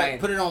there, Matter of fact, Ryan.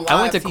 put it on live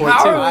I went to TV. court,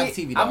 How too. are Live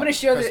we- TV, I'm dog. gonna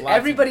show Press that live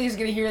everybody's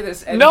gonna hear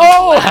this. And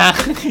No!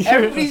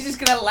 everybody's just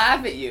gonna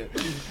laugh at you.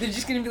 They're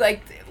just gonna be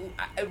like,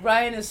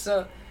 Ryan is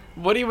so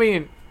What do you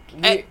mean?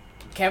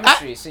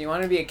 chemistry. So you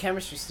want to be a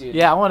chemistry student?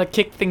 Yeah, I want to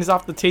kick things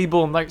off the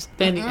table and like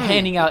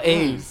handing out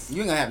A's.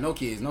 You ain't gonna have no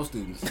kids, no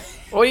students.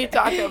 What are you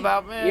talking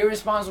about, man?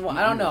 Irresponsible.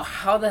 I don't know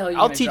how the hell you're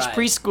I'll gonna teach drive.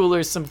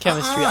 preschoolers some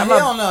chemistry. I'm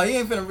hell not. no. You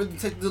ain't finna really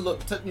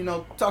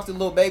talk to the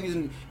little babies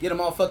and get them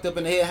all fucked up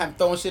in the head, have them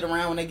throwing shit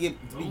around when they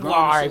get to be grown. All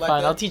and right, shit like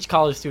fine. that. I'll teach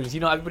college students. You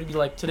know, everybody be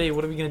like, today,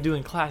 what are we gonna do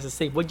in class? I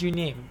say, what's your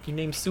name? Your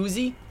name's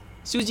Susie?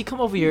 Susie, come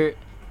over here.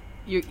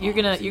 You're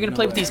gonna so you know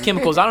play with what? these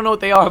chemicals. I don't know what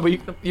they are, but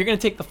you're gonna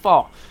take the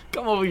fall.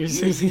 Come over here, You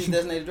Susie.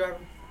 designated driver?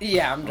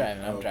 Yeah, I'm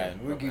driving. I'm Okay,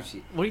 driving. We're okay.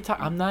 Gucci. What are you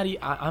talking? I'm not.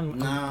 I'm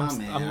Nah,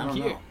 man. I don't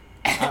here. know.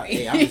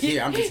 Hey, I'm just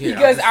here. I'm just here.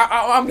 Because I'm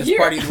I'm just, here.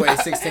 This party's way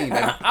 16,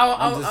 baby.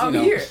 I'm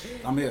here.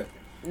 I'm here.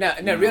 No,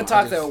 You real know,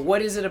 talk I though. just-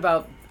 What is it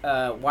about?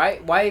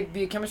 Why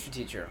be a chemistry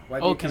teacher? Why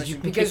be Oh, a 'cause chemistry?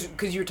 you can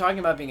Because you're talking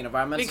about being an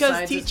environmental Because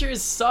scientist.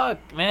 teachers suck,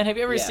 man. Have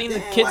you ever Yeah. seen the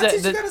Damn, kids why that?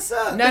 teachers gotta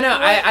suck? No,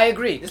 I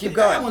agree. It's Keep the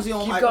bad going. ones you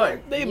don't Keep like, going.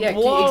 right? They Yeah,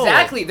 blow.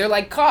 exactly. They're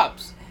like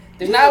cops.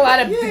 There's Yeah, not a lot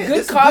of yeah, good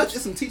there's some cops.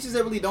 There's some teachers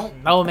that really don't.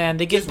 No, man,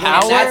 they get Just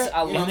power, that's a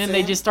lot. and You know then what they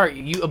I'm just start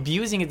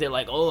abusing it. They're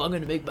like, "Oh, I'm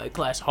gonna make my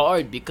class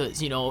hard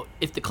because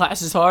if the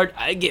class is hard,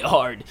 I get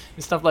hard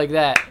and stuff like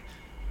that."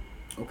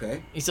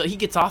 Okay. So he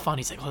gets off on.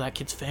 He's like, "Oh, that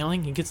kid's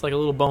failing." He gets like a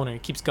little boner. He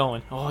keeps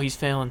going. Oh, he's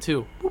failing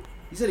too. Boop.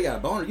 You said he got a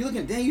boner. You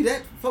looking? Damn, you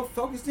that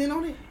focused in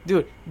on it?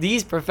 Dude,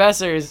 these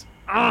professors,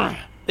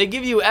 they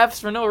give you F's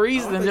for no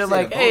reason. Oh, They're they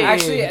like, said a "Hey, boner.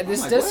 Actually, I'm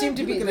this like, does what? seem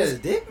to You be looking this- at his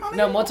dick, my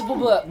No,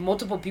 nigga?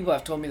 multiple people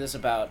have told me this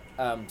about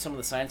some of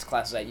the science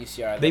classes at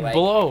UCR. they They're like,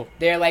 blow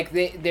They're like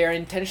they're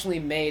intentionally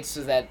made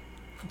so that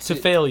to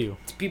fail you."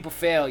 people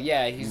fail.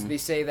 Yeah, they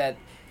say that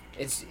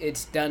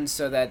it's done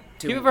so that.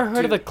 You ever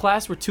heard of a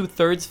class where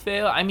 2/3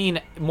 fail? I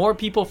mean, more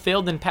people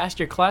failed than passed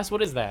your class.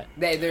 What is that?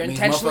 They're I mean,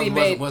 intentionally motherfucker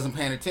made. wasn't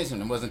paying attention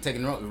and wasn't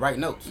taking the right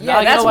notes. Yeah, No,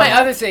 you that's know my what-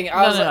 other thing.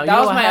 I was, No. That You know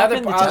was what my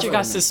happened? other. The teacher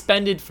got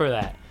suspended for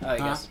that. Oh,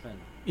 you Huh? got suspended.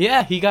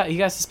 Yeah, he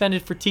got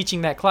suspended for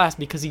teaching that class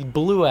because he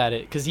blew at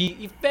it. Because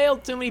he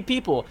failed too many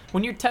people.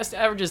 When your test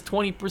average is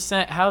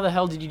 20%, how the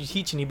hell did you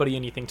teach anybody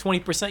anything?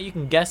 20%, you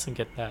can guess and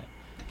get that.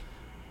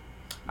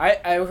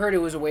 I heard it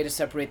was a way to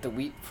separate the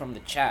wheat from the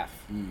chaff,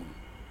 Mm.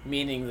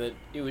 meaning that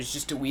it was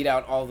just to weed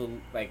out all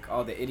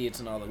the idiots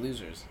and all the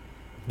losers.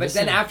 But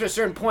Listen. then after a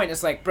certain point,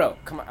 it's like, bro,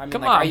 come on. I mean,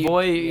 Come like, are on, you,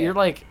 boy. yeah. You're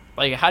like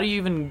Like, how do you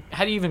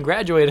even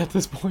graduate at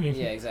this point?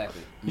 Yeah,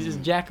 exactly. You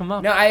just jack them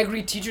up. No, I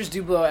agree. Teachers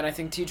do blow, and I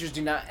think teachers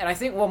do not. And I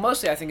think, well,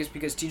 mostly I think it's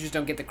because teachers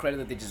don't get the credit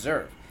that they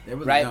deserve. They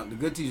really Right. don't. The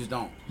good teachers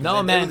don't.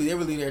 No, man. They're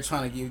really there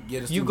trying to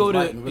get us You go to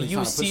and really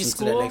trying to UC push them to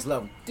school? that next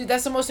level. Dude,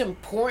 that's the most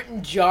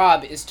important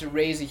job is to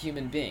raise a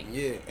human being.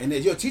 Yeah, and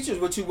then your teachers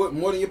what you work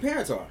more than your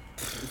parents are.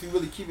 If you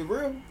really keep it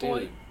real. Boy,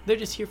 Dude. they're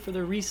just here for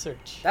their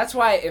research. That's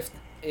why if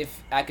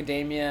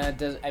academia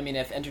does, I mean,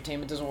 if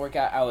entertainment doesn't work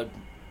out, I would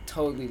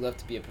totally love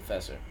to be a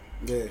professor.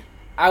 Yeah.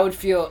 I would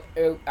feel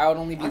I would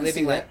only be I can see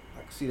living like. that.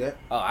 I can see that.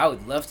 Oh, I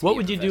would love to. What be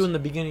would a you do professor. in the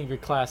beginning of your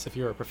class if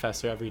you were a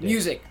professor every day?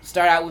 Music?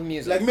 Start out with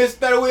music. Like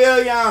Mr.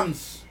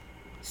 Williams.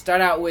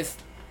 Start out with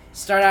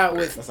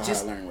That's how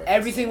just I learned.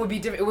 everything would be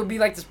different. It would be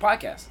like this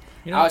podcast.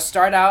 You know, I would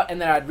start out and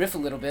then I'd riff a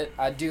little bit.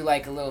 I'd do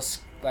like a little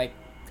like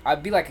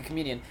I'd be like a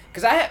comedian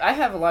because I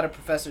have a lot of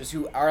professors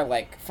who are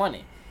like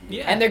funny.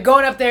 yeah. And they're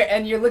going up there,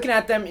 and you're looking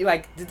at them. You're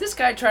like, did this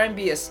guy try and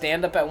be a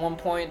stand-up at one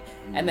point,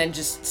 and then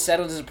just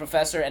settled as a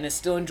professor, and is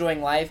still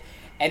enjoying life,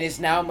 and is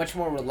now much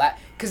more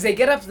relaxed? Because they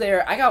get up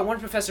there. I got one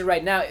professor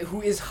right now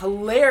who is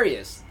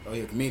hilarious. Oh,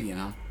 you're a comedian,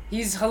 huh?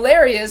 He's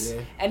hilarious,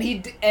 Yeah.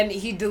 and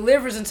he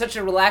delivers in such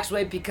a relaxed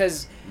way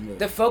because Yeah.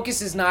 the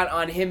focus is not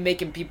on him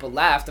making people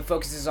laugh. The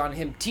focus is on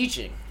him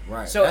teaching.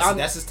 Right. So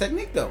that's his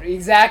technique, though.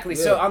 Exactly.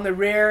 So Yeah. on the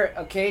rare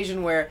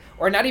occasion where,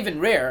 or not even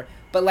rare,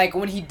 but like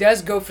when he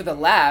does go for the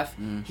laugh,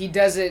 he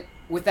does it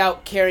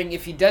without caring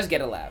if he does get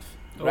a laugh,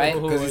 right?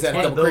 Oh, Because he's it's had a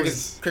one of couple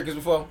those- crickets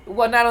before.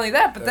 Well, not only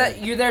that, but that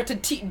Yeah. you're there to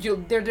teach.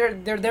 They're there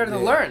to Yeah.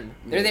 learn.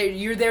 They're Yeah. there.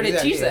 You're there to Yeah,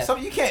 teach yeah. that. So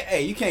you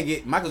can't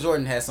get Michael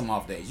Jordan has some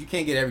off days. You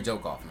can't get every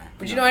joke off, man.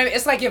 But you know what I mean?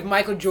 It's like if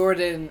Michael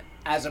Jordan,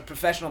 as a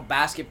professional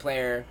basket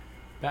player,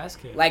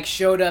 basket. like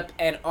showed up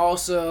and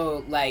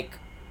also like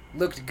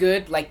looked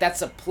good, like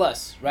that's a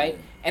plus, right? Yeah.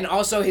 And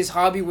also his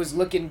hobby was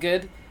looking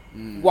good.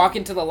 Mm. Walk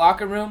into the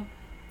locker room,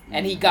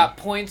 and he Mhm. got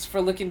points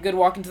for looking good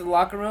walking to the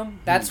locker room.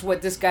 That's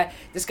what this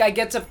guy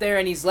gets up there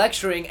and he's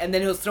lecturing, and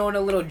then he'll throw in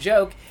a little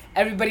joke.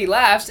 Everybody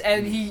laughs,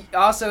 and he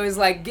also is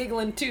like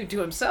giggling too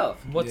to himself.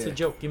 What's the Yeah.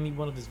 joke? Give me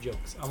one of his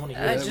jokes. I want to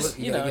hear I it. just-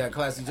 you you got, know, you got a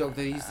classic joke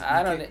that he's.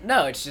 I don't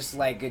know. It's just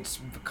like it's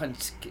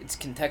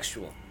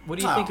contextual. What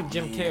do you think Oh, of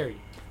Jim man. Carrey?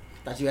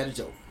 Thought you had a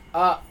joke.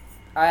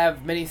 I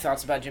have many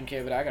thoughts about Jim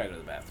Carrey, but I gotta go to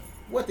the bathroom.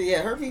 What the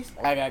herpes?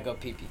 I gotta go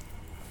pee pee.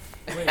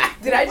 Wait,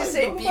 Did I just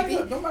say pee Nobody-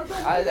 pee? nobody-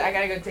 I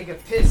gotta go take a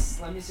piss.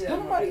 Let me see.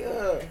 Nobody you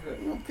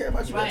don't care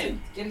about you.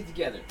 Ryan, get it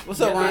together. What's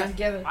You up, gotta get it Ryan?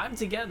 Together. I'm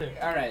together.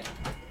 All right.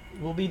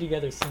 We'll be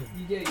together soon.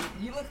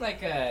 You look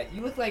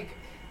like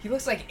he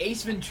looks like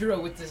Ace Ventura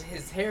with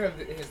his hair of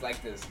his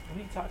like this. What are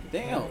you talking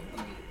Damn. about?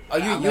 Oh,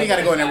 you ain't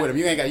gotta go in there with him.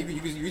 You ain't got.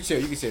 You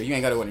chill. You can chill. You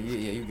ain't gotta go in there.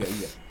 Yeah, you good. You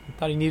good. I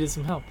thought he needed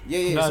some help.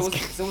 Yeah. No, So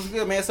it's- it's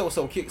good, man. So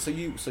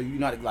you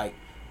not like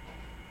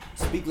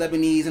speak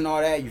Lebanese and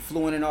all that. You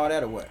fluent and all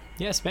that or what?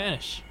 Yeah,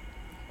 Spanish.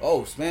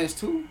 Oh, Spanish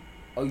too.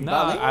 Oh, you No,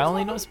 bilingual? I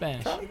only know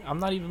Spanish. Charlie? I'm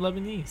not even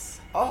Lebanese.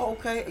 Oh,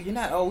 okay. You're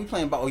not. Oh, we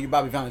playing. Oh, you're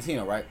Bobby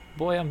Valentino, right?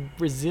 Boy, I'm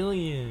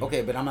Brazilian.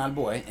 Okay, but I'm not a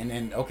boy. And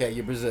then okay,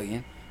 you're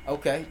Brazilian.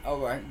 Okay, all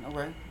right.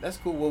 That's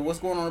cool. Well, what's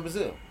going on in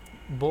Brazil?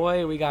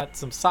 Boy, we got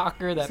some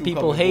soccer that This dude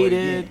people called me a boy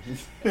hated.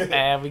 again.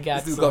 And we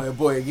got This dude called me some. a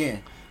boy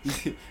again.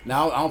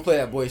 Now I don't play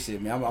that boy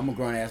shit, man. I'm a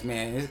grown ass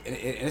man.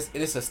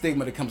 It's a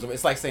stigma that comes over.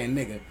 It's like saying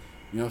nigga.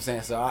 You know what I'm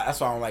saying? So that's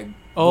why I don't like.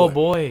 Oh,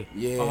 boy.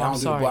 Yeah, Oh, I I'm don't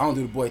sorry. I don't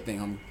do the boy thing,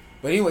 homie.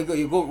 But anyway, go.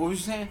 What was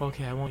you saying?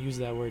 Okay, I won't use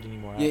that word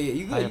anymore. Yeah,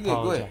 you good, I you good,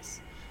 go ahead.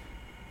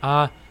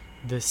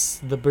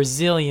 apologize. The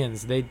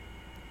Brazilians, they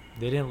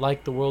didn't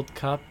like the World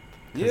Cup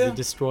because Yeah. they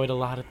destroyed a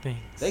lot of things.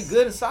 They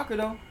good at soccer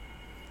though.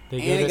 They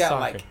and good they at got,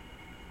 soccer. like-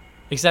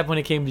 Except when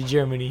it came to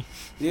Germany,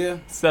 Yeah.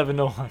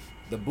 7-1.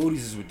 The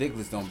booties is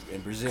ridiculous though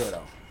in Brazil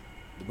though.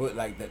 The boot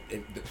like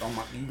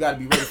you gotta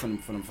be ready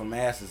from the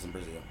asses in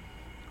Brazil.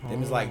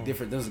 Them is like Oh.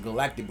 different. Those are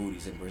galactic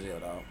booties in Brazil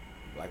dog.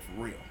 Like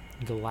for real.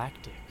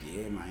 Galactic.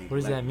 Yeah, man. What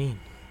does that mean?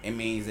 It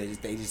means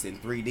they just in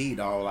 3D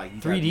dog. Like you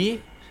gotta 3D?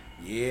 be-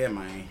 Yeah,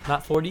 man.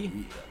 Not 4D?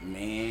 Yeah,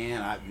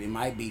 man, it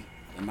might be.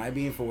 It might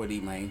be in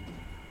 4D, man.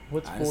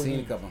 What's I done seen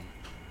a 4D? couple.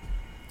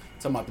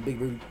 Talking about the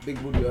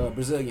big booty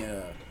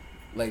Brazilian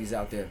ladies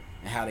out there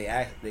and how they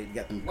act. They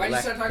got them. Why did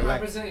you start talking about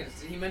galactic-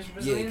 Brazilians? Did he mention Yeah,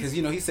 Brazilians? because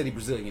he said he's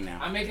Brazilian now.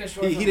 I'm making a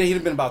short. He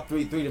done been about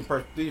three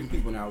different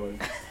people now. Really.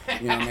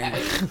 You know what I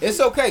mean? It's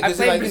okay. I 'cause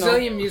played like,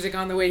 Brazilian music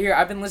on the way here.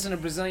 I've been listening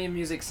to Brazilian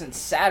music since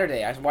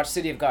Saturday. I watched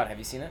City of God. Have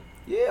you seen it?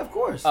 Yeah, of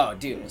course. Oh,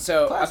 dude.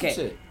 So Classic okay,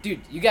 shit. dude,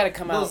 you got to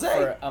come Lil out Zay.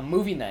 for a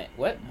movie night.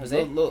 What, Jose?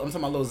 I'm talking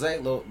about Lil Zay.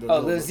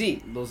 Lil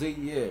Z. Lil Z,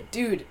 yeah.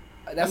 Dude,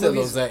 I that said Lil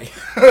movie's Zay.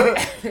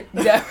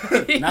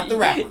 not the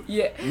rapper.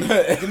 Yeah,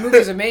 the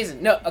movie's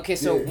amazing. No, okay,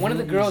 so Yeah. one of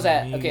the Movie's girls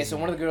at amazing.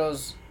 one of the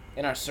girls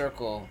in our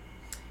circle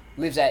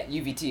lives at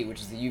UVT,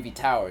 which is the UV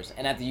Towers,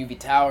 and at the UV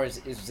Towers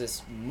is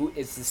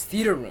it's this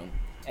theater room,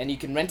 and you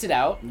can rent it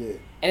out, Yeah.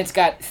 and it's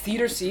got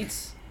theater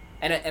seats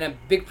and a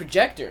big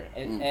projector,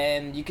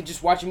 and you can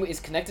just watch a movie. It's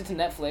connected to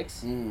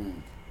Netflix,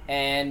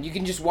 and you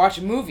can just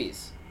watch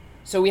movies.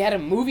 So we had a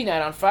movie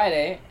night on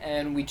Friday,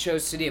 and we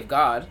chose City of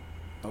God,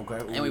 Okay.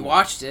 and we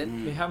watched it.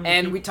 Wait, how many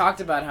And peop- we talked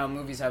about how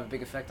movies have a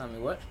big effect on me.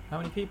 What? How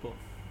many people?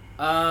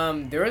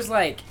 There was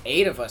like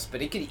 8 of us,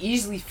 but it could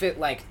easily fit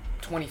like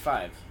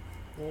 25.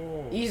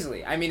 Oh.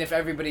 Easily. I mean, if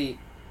everybody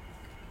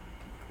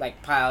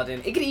like piled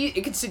in,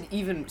 it could sit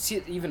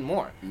even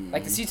more.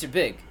 Like the seats are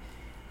big,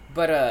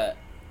 but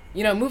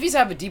you know, movies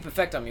have a deep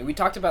effect on me. We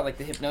talked about like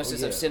the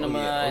hypnosis of cinema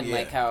and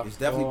like how it's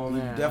definitely Oh,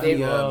 man. definitely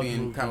They love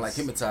being kind of like movies.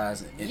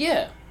 hypnotized. And,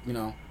 yeah. You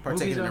know,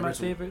 partaking Movies in are the my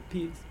ritual. favorite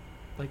piece,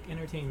 like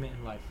entertainment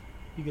in life.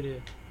 You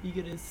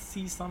get to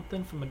see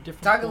something from a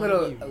different. Talk a point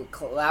of little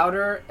view.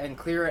 louder and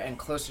clearer and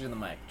closer to the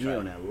mic. You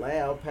on that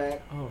loud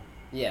pack. Oh,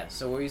 Yeah.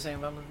 So what were you saying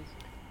about movies?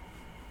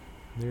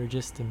 they're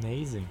just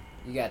amazing.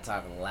 You gotta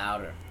talk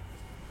louder.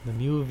 The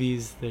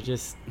movies,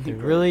 they're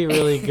really,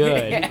 really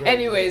good.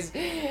 anyways,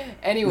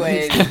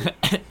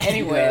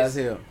 Guys,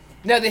 here.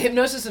 no, the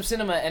hypnosis of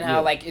cinema and how Yeah.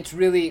 like it's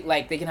really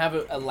like they can have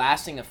a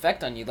lasting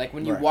effect on you. Like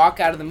when you Right. walk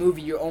out of the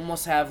movie, you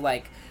almost have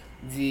like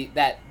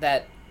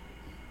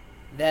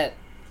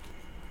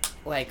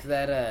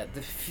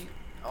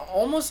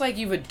almost like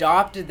you've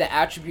adopted the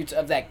attributes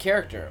of that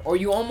character, or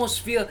you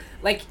almost feel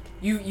like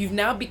you've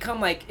now become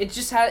like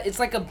it's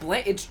like a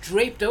it's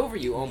draped over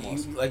you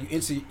almost. You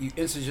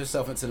insert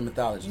yourself into the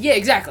mythology. Yeah,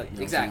 exactly, You know what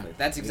I'm exactly. saying?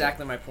 That's Yeah.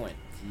 exactly my point.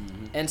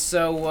 Mhm. And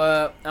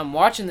so I'm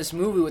watching this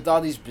movie with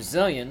all these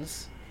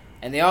Brazilians,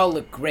 and they all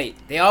look great.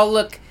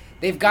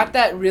 They've got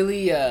that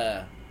really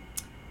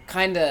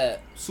kind of.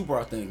 Super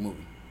authentic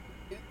movie.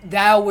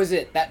 That was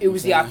it. It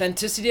was the Yeah.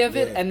 authenticity of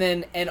it,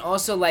 Yeah. and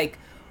also like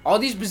all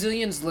these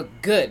Brazilians look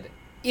good.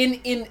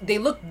 They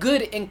look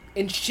good in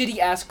shitty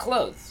ass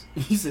clothes.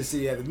 He said,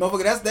 "See, yeah, the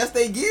motherfucker, that's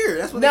their gear.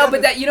 That's what." No, they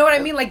but that you know what I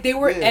mean. Like they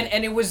were, Yeah.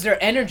 and it was their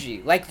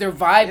energy, like their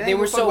vibe. They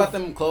were so about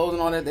them clothes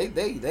and all that.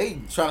 They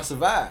trying to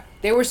survive.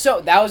 They were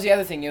so. That was the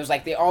other thing. It was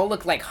like they all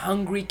looked like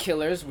hungry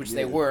killers, which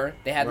they Yeah. were.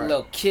 They had Right.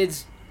 little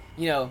kids,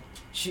 you know.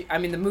 I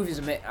mean, the movie's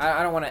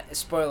I don't want to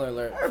spoiler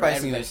alert. for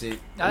Everybody's seen everybody. that shit.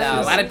 No, I a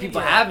haven't lot of seen it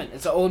people yet. haven't.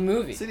 It's an old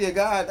movie. City of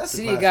God. That's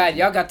City a of classic. God.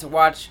 Y'all got to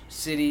watch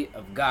City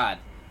of God.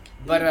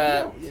 But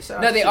Yeah, shout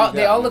out no, to they City all of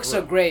they God, all man, look for so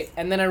real. great.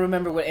 And then I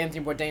remember what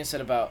Anthony Bourdain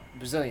said about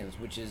Brazilians,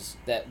 which is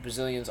that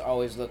Brazilians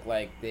always look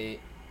like they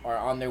are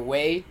on their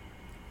way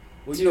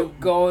Well, to you know,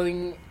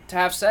 going to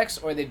have sex,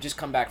 or they've just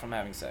come back from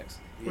having sex.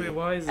 yeah. Wait,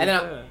 why is And it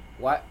then that?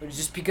 What?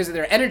 Just because of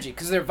their energy,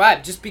 because of their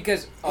vibe, just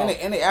because. And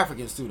they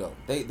Africans too though.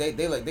 They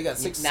got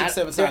six, Not-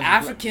 7 times they're the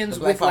Africans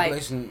black with, like-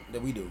 population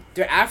that we do.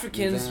 They're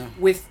Africans Yeah.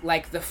 with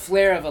like the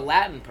flair of a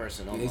Latin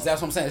person almost.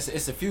 That's what I'm saying.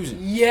 It's a fusion.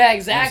 Yeah,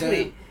 exactly.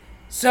 saying?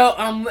 So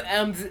I'm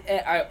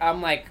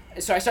like,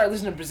 so I started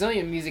listening to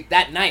Brazilian music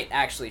that night.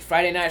 Actually,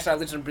 Friday night I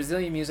started listening to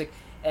Brazilian music,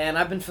 and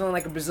I've been feeling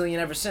like a Brazilian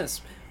ever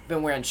since.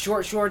 Been wearing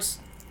short shorts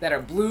that are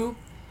blue,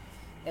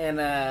 and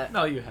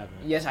No, you haven't.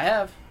 yes, I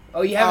have.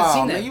 Oh, you haven't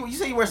seen man, that? you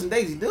say you wear some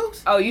Daisy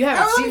Dukes? Oh, you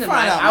haven't Let me seen them.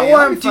 find out, I man. wore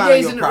Let them me 2 find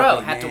days out in a your row.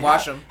 property, Had to man.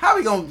 wash them.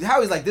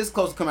 How he's like this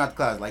close to coming out the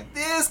closet? Like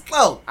this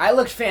close. I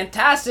looked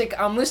fantastic.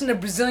 I'm listening to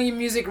Brazilian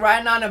music,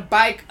 riding on a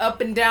bike up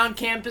and down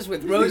campus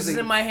with roses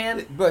in my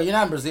hand. Bro, you're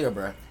not in Brazil,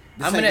 bro.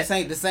 I'm You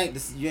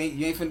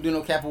ain't finna do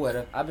no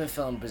capoeira. I've been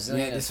feeling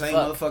Brazilian Yeah, as this ain't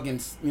fuck. motherfucking,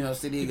 City You of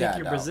think God,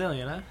 you're dog.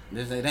 Brazilian, huh?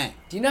 This it ain't.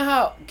 Do you know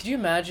how? Could you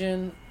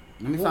imagine,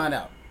 Let me find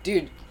out.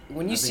 dude?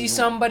 When you I see think you-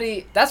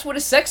 somebody, that's what a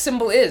sex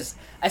symbol is.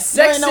 A You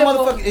sex ain't no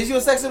symbol. motherfucker. Is you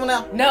a sex symbol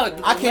now? No,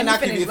 I can't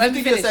knock you. finish. If Let you me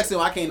think you're a finish. sex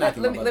symbol, I can't knock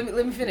you.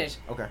 Let me finish.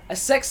 Okay. A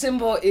sex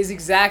symbol is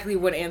exactly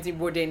what Anthony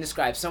Bourdain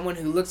describes. Someone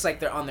who looks like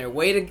they're on their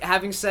way to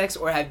having sex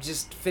or have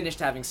just finished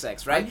having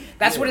sex, right?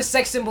 That's what a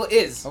sex symbol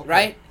is, Okay.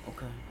 right?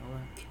 Okay. All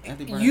right.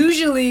 Anthony Brown.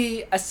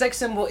 Usually, a sex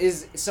symbol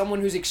is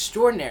someone who's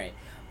extraordinary.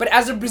 But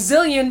as a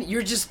Brazilian,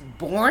 you're just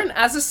born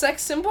as a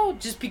sex symbol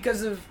just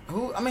because of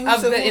Who? I mean,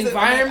 of who the said- I think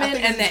environment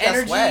it's and the just got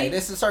energy. Swag.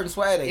 There's a certain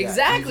swag they got.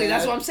 exactly. You know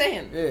That's what I'm what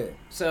saying. Yeah.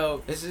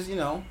 So It's just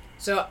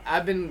so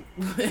I've been.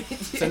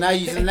 So now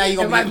you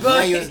gonna My be.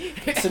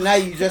 book. So now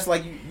you just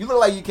like you look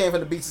like you came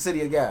from the beach of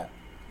City of God.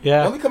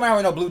 Yeah. Don't be coming out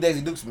with no blue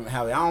Daisy Dukes,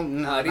 Howie. I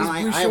don't. No, these I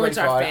ain't blue ready shorts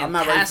for are it. I'm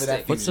not ready for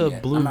that. fantastic. What's fusion a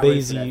yet. blue I'm not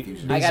ready for that Daisy-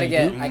 fusion. I gotta Daisy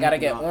get Duke? I gotta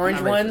get No, I'm orange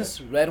not ready for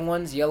ones, red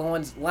ones, yellow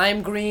ones,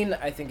 lime green.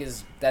 I think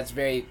that's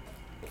very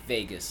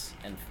Vegas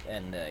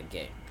and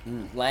gay.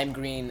 Lime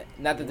green.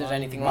 Not that there's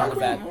anything wrong with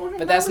that,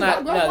 but that's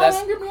not. No,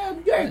 that's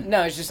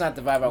no. It's just not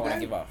the vibe I want to Okay.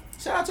 give off.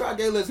 Shout out to our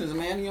gay listeners,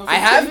 man. You know what I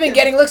I'm have saying? been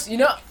getting looks. You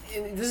know,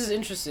 this is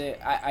interesting.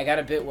 I got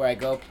a bit where I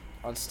go up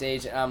on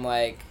stage and I'm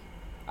like,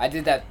 I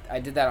did that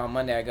on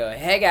Monday. I go,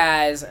 hey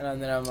guys,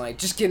 and then I'm like,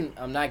 just kidding.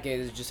 I'm not gay.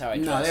 This is just how I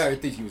dress. No, they already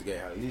think you was gay,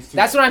 Howie. These two-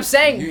 That's what I'm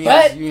saying. You ain't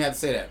But have, you ain't have to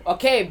say that.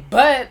 okay,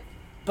 but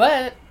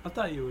I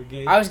thought you were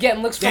gay. I was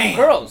getting looks Damn.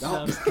 from girls.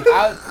 Don't-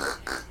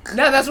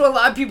 No, that's what a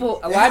lot of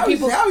people.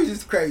 Howie's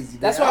just crazy.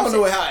 That's man. what I I'm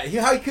don't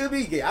know how he could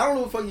be gay. I don't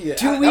know what the fuck he is.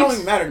 2 That weeks- don't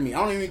even matter to me.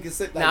 I don't even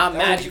consider. Like, Nah, I'm I don't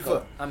give a magical.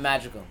 fuck. I'm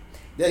magical.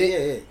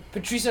 Yeah.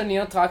 Patrice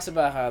O'Neal talks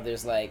about how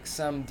there's like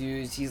some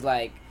dudes. He's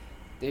like,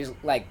 there's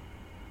like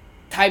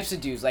types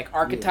of dudes, like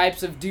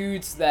archetypes of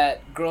dudes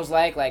that girls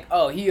like. Like,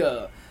 oh, he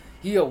a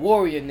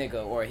warrior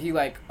nigga, or he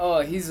like,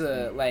 oh, he's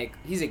a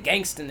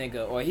gangster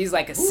nigga, or he's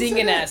like a Who said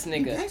singing that? ass He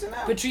nigga. gangsta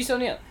now? Patrice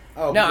O'Neal.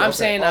 Oh, No, okay, I'm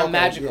saying okay, I'm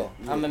magical.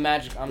 yeah, I'm yeah. I'm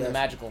the Gotcha.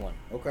 magical one.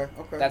 Okay.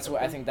 That's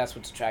what I okay. think. That's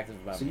what's attractive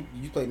about So me.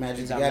 you played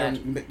Magic Because the I'm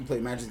Gathering. You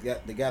played Magic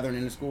the Gathering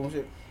in the school and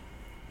shit.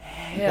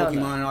 Hell Pokemon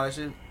no. and all that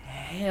shit.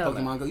 Hell no.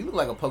 Pokemon Go. You look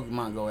like a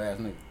Pokemon Go ass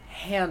nigga.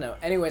 Hell no.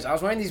 Anyways, I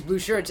was wearing these blue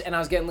shirts and I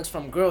was getting looks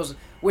from girls,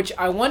 which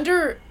I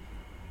wonder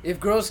if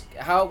girls,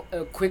 how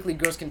quickly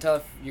girls can tell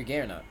if you're gay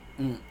or not.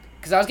 Mm.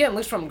 Because I was getting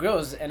looks from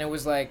girls and it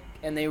was like,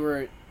 and it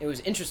was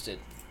interested.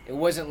 It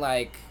wasn't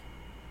like,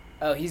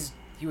 oh, he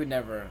would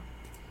never.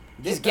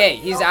 He's gay.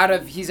 He's out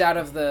of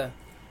the.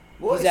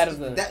 Well, he's out of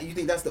the. That, you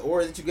think that's the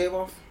aura that you gave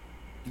off?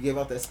 You gave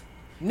off this.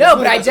 No,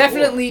 but I That's the aura.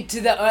 definitely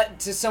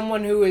to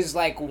someone who is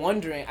like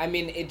wondering. I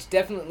mean, it's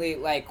definitely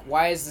like,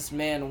 why is this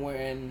man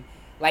wearing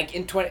like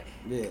in 20?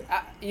 Yeah.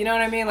 You know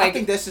what I mean? Like, I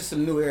think that's just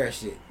some new era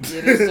shit.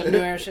 it is some new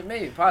era shit,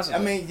 maybe possibly.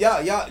 I mean,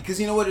 y'all, because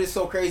you know what is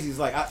so crazy is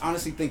like I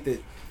honestly think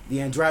that the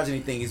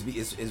androgyny thing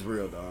is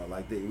real, dog.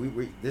 Like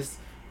we're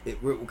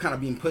kind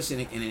of being pushed in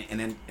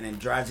an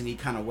androgyny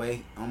kind of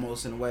way,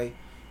 almost in a way.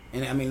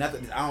 And I mean, not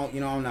that I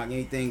don't, I'm not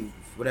anything,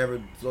 whatever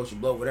floats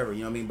your boat, whatever, you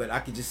know what I mean. But I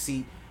could just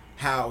see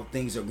how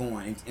things are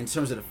going in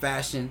terms of the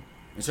fashion,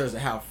 in terms of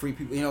how free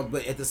people,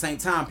 But at the same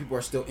time, people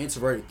are still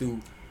introverted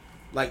through,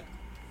 like,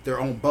 their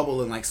own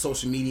bubble and like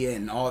social media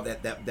and all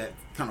that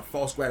kind of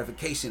false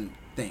gratification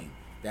thing,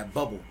 that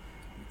bubble.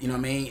 You know what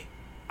I mean?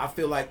 I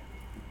feel like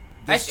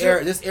this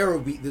era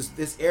would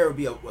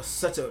be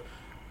such an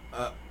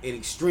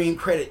extreme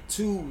credit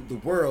to the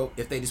world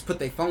if they just put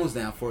their phones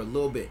down for a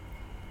little bit.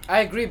 I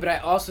agree, but I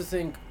also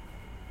think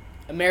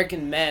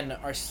American men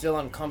are still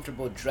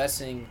uncomfortable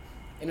dressing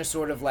in a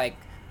sort of like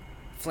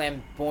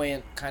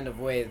flamboyant kind of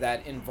way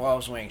that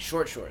involves wearing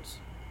short shorts.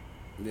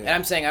 Yeah. And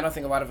I'm saying I don't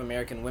think a lot of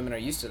American women are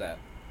used to that.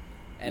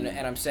 And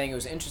I'm saying it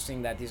was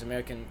interesting that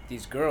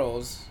these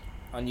girls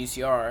on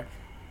UCR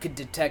could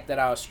detect that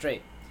I was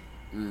straight.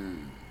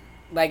 Mm.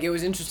 Like, it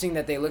was interesting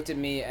that they looked at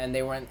me and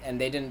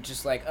they didn't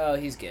just like, oh,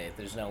 he's gay.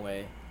 There's no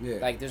way. Yeah.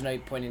 Like, there's no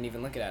point in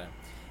even looking at him.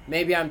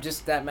 Maybe I'm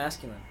just that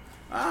masculine.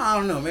 I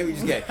don't know. Maybe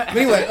just gay. But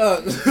anyway,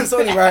 so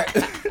anyway,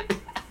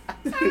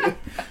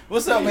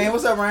 what's up, man?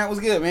 What's up, Ryan?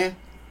 What's good, man?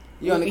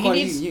 You on the corner?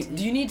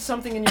 Do you need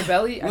something in your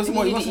belly? You want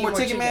some more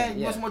chicken, man?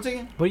 You want some more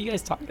chicken? What are you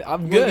guys talking?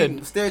 I'm You wanna good.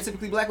 be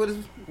stereotypically black with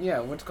us? Yeah,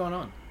 what's going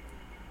on?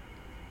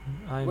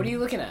 I'm, What are you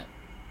looking at?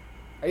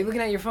 Are you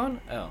looking at your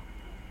phone? Oh.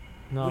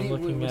 No, I'm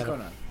looking what's at.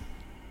 going on?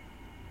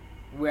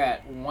 We're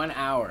at 1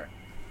 hour.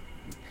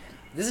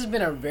 This has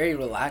been a very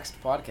relaxed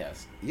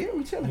podcast. Yeah,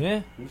 we chilling.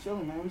 Yeah. We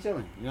chilling, man. We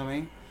chilling. You know what I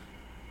mean?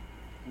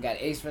 We got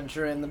Ace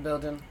Ventura in the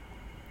building.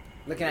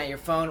 Looking at your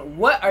phone.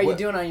 What are you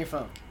doing on your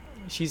phone?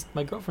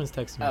 My girlfriend's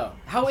texting me. Oh,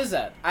 how is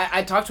that?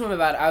 I talked to him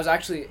about it. I was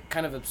actually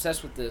kind of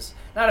obsessed with this.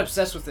 Not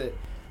obsessed with it,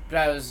 but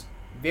I was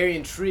very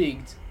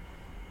intrigued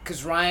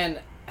because Ryan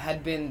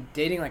had been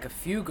dating like a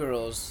few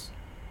girls.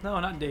 No,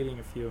 not dating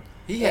a few.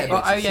 He had.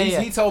 Oh, yeah.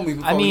 He told me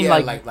before. I mean, he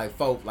had like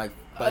folk.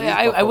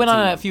 I went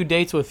on a few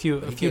dates with a few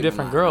did,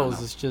 different I girls.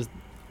 know. It's just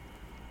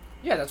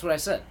Yeah, that's what I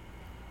said.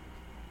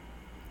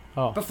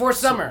 oh. Before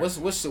summer. What's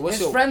His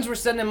your friends were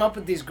setting him up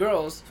with these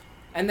girls,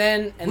 and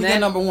then who's your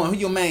number one? Who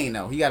your main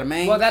though? He got a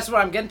main. Well, that's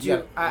what I'm getting to. Yeah,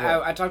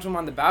 what? I talked to him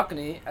on the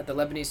balcony at the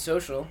Lebanese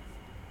social,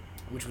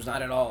 which was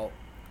not at all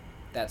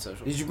that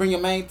social. Did you bring your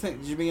main?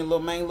 Did you bring your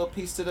little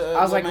piece to the?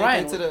 I was little like, main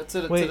Ryan, thing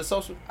to the wait.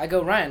 social. I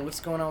go, Ryan,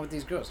 what's going on with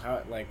these girls?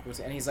 How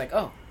and he's like,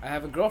 oh, I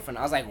have a girlfriend.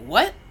 I was like,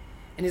 what?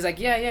 And he's like,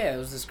 yeah, it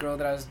was this girl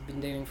that I was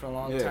been dating for a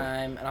long Yeah.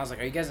 time. And I was like,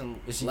 are you guys in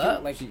Is she love?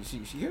 here? Like, she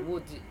here?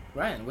 well,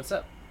 Ryan, what's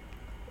up?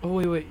 Oh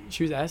wait.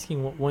 She was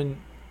asking when,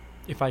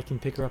 if I can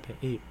pick her up at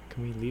 8.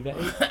 Can we leave at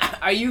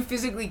 8? Are you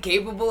physically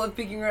capable of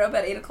picking her up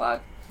at 8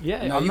 o'clock?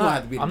 Yeah. No, I'm you not. gonna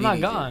have to be the I'm not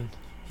BDJ. gone.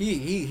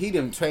 He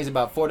done trains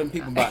about 4 of them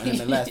people about in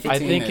the last 15 I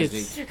think minutes.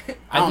 it's. G.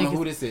 I don't know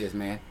who this is,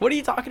 man. What are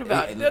you talking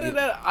about?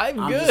 I'm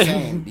I'm good. just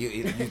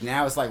saying.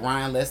 Now it's like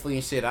Ryan Leslie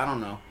and shit. I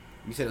don't know.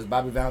 You said it was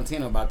Bobby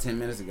Valentino about 10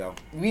 minutes ago.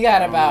 We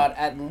got about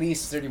at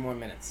least 30 more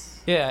minutes.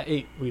 Yeah, at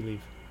 8 we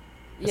leave.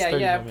 That's 30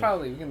 Yeah, more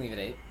probably. We can leave at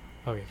 8.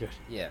 Okay, good.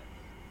 Yeah.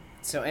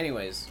 So,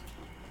 anyways.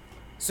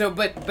 So,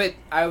 but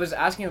I was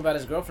asking him about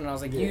his girlfriend. And I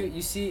was like, Yeah.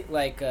 you see,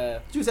 like,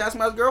 You was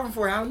asking about his girlfriend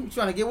for how you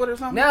trying to get with her or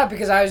something? no,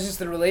 because I was just,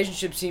 the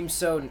relationship seems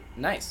so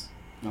nice.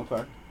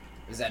 Okay.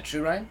 Is that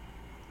true, Ryan?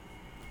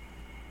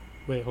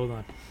 Wait, hold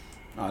on.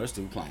 Oh, this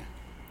dude playing.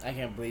 I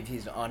can't believe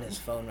he's on his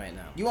phone right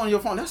now. You on your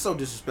phone? That's so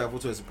disrespectful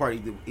to us. A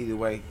party either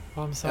way.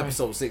 Oh, I'm sorry.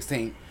 Episode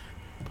 16.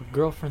 But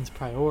girlfriend's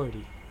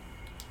priority.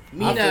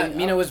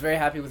 Mina was very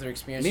happy with her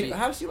experience.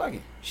 How does she like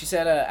it? She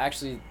said,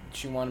 actually,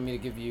 she wanted me to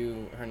give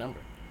you her number.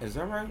 Is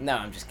that right? No,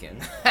 I'm just kidding.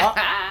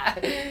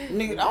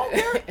 Nigga,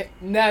 I don't care.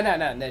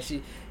 No.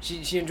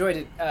 She enjoyed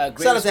it. Great Shout out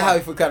to response. Howie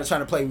for kind of trying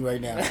to play me right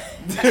now.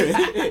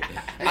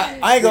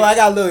 I ain't gonna. I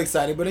got a little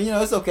excited, but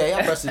it's okay.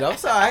 I brushed it off.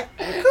 It's all right.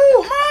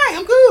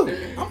 I'm cool.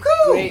 I'm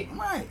cool. Great. I'm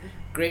all right.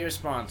 Great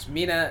response.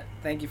 Mina,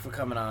 thank you for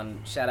coming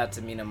on. Shout out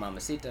to Mina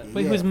Mamacita.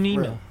 Wait, who's for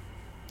Mina? real.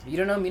 You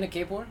don't know Mina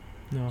Kapoor?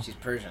 No. She's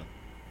Persian.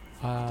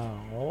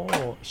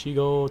 Oh, she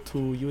go to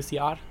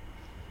UCR?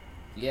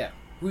 Yeah.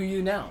 Who are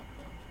you now?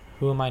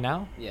 Who am I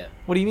now? Yeah.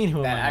 What do you mean,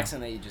 who That am I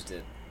accent that you just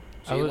did.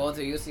 So I you would- go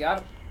to UCR?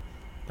 now?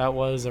 That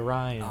was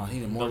Orion. Oh, he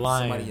did the more than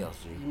lion. somebody else.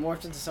 G. You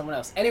morphed into someone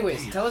else.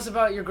 Anyways, tell us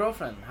about your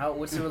girlfriend.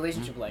 What's the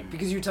relationship like?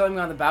 Because you were telling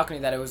me on the balcony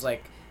that it was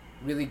like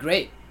really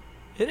great.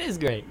 It is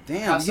great.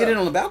 Damn, How you get so? it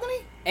on the balcony?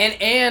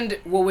 And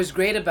what was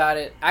great about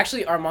it,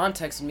 actually Armand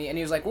texted me and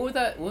he was like, what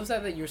was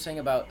that you were saying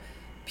about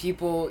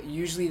people,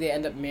 usually they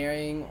end up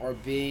marrying or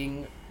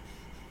being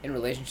in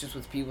relationships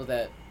with people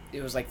that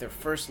it was like their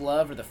first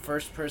love or the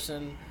first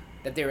person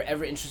that they were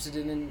ever interested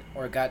in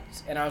or got,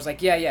 and I was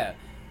like, yeah.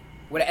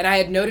 And I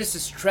had noticed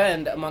this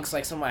trend amongst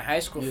like some of my high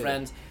school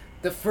friends.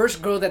 The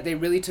first girl that they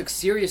really took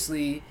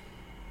seriously,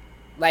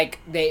 like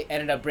they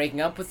ended up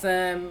breaking up with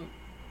them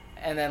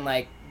and then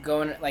like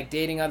going like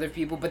dating other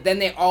people, but then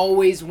they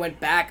always went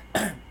back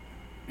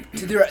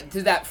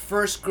to that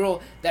first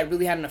girl that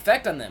really had an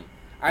effect on them.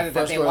 Either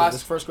that they lost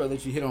this first girl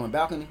that you hit on the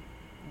balcony.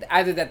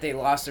 Either that they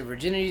lost their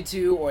virginity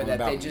to, or that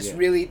they just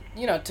really,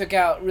 took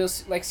out real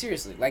like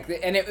seriously. Like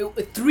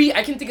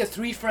I can think of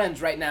 3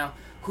 friends right now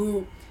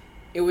who,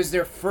 it was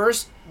their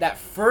that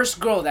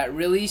first girl that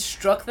really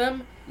struck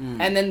them,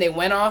 and then they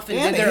went off and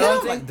did their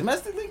own thing. Like,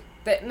 domestically?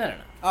 No.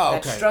 Oh,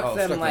 that okay. struck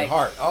them like their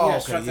heart. Oh, okay.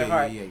 Struck their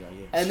heart. Yeah.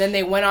 And then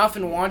they went off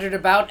and wandered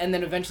about, and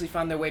then eventually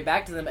found their way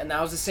back to them. And that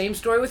was the same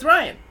story with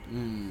Ryan,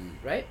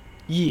 right?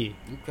 Yeah.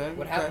 Okay.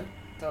 What happened?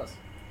 Tell us.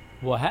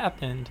 What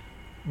happened?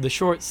 The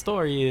short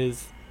story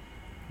is,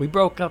 we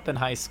broke up in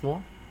high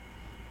school,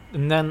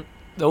 and then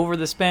over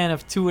the span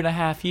of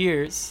 2.5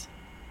 years,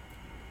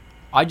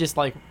 I just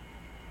like,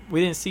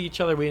 we didn't see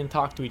each other, we didn't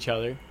talk to each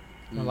other.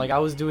 Like I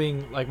was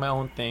doing like my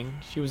own thing,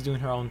 she was doing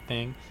her own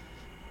thing.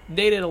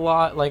 Dated a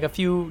lot, like a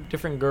few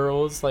different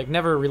girls, like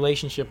never a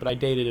relationship, but I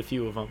dated a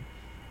few of them.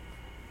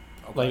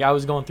 Okay. Like I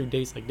was going through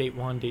dates, like date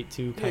 1, date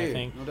 2 kind of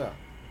thing. No doubt.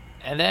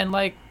 And then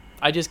like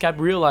I just kept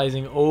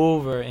realizing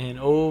over and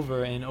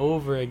over and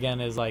over again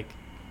is like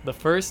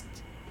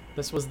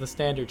this was the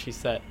standard she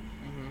set.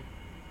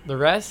 The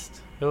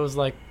rest, it was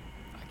like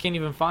I can't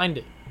even find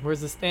it.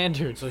 Where's the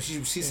standard? So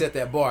she set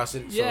that bar. So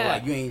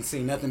like you ain't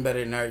seen nothing better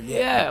than her yet.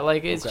 Yeah,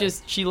 like it's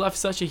just she left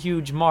such a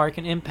huge mark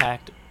and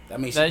impact. I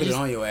mean, she put it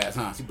on your ass,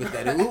 huh? She put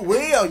that in.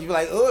 You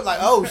like,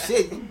 oh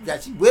shit,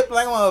 she whipped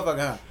like a motherfucker,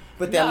 huh?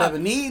 Put that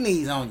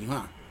Lebanese on you,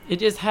 huh? It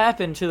just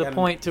happened to the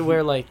point to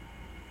where like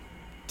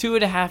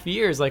 2.5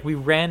 years, like we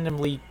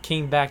randomly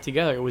came back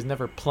together. It was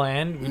never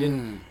planned. We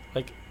didn't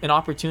like an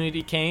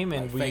opportunity came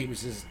and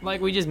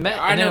like we just met.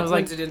 I and know it was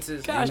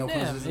coincidences. Like, gosh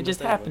damn, it just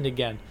happened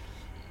again.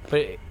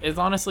 But it's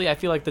honestly, I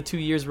feel like the 2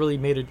 years really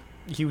made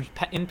a huge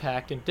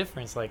impact and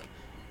difference. Like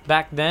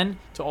back then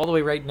to all the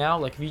way right now,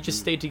 like if you just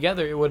stayed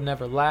together, it would have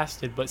never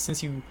lasted. But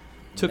since you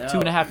took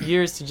 2.5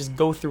 years to just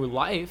go through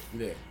life,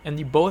 and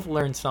you both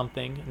learned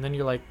something, and then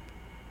you're like,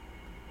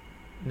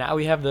 now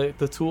we have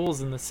the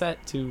tools and the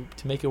set to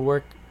make it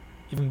work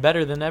even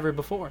better than ever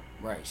before.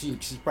 Right.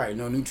 She's probably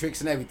know new tricks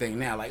and everything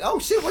now. Like, oh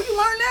shit, where you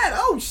learn that?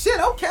 Oh shit,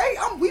 okay,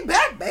 we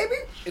back, baby.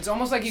 It's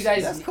almost like you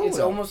guys. That's cool, it's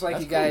almost like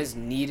you guys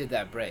needed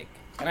that break,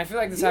 and I feel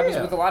like this happens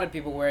with a lot of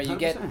people where you 100%.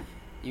 Get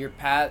your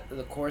path,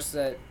 the course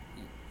that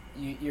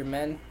you're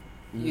meant.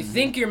 You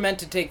think you're meant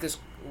to take this,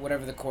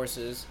 whatever the course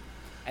is,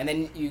 and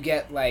then you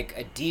get like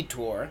a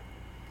detour,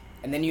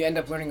 and then you end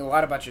up learning a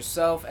lot about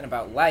yourself and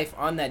about life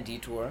on that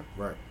detour.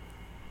 Right.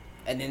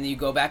 And then you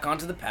go back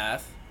onto the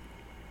path.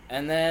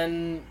 And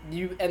then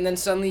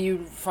suddenly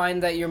you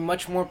find that you're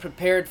much more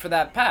prepared for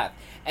that path,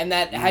 and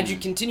that had you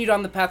continued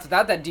on the path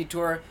without that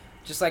detour,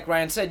 just like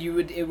Ryan said,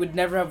 it would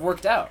never have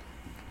worked out.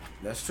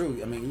 That's true.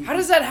 I mean, how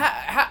does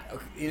that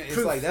it's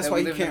like that's why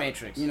you can't.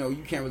 Matrix.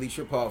 You can't really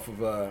trip off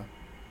of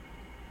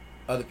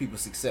other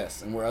people's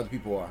success and where other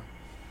people are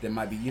that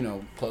might be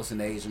close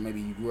in age, or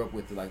maybe you grew up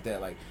with it like that.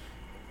 Like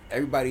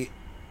everybody's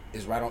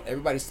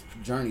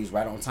journey is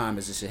right on time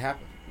as it should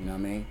happen. You know what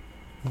I mean?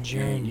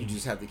 Journey. And you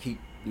just have to keep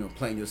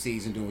planting your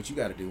seeds and doing what you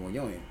got to do on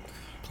your end.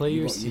 Play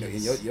your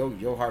seeds. And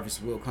your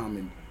harvest will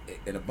come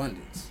in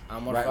abundance.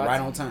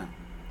 Right on time.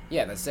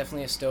 Yeah, that's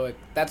definitely a stoic.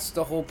 That's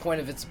the whole point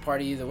of it's a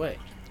party either way.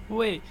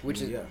 Wait.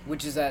 Which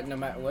is that no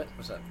matter what?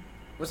 What's up?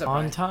 What's up?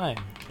 On Brian?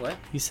 time. What?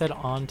 You said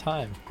on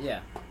time. Yeah.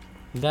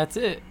 That's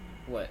it.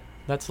 What?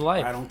 That's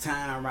life. Right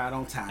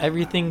on time.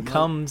 Everything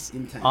comes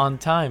on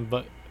time,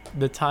 but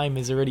the time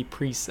is already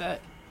preset.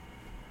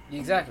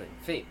 Exactly.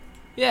 Fate.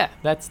 Yeah,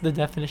 that's the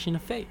definition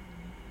of fate.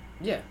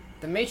 Yeah.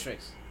 The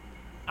Matrix.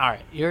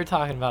 Alright, you're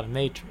talking about a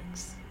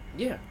Matrix.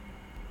 Yeah.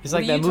 It's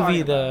like that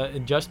movie, The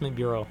Adjustment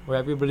Bureau, where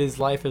everybody's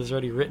life is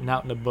already written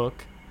out in a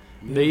book.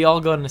 Yeah. They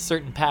all go in a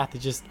certain path.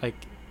 It's just like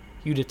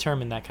you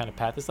determine that kind of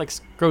path. It's like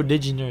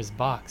Schrodinger's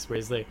box, where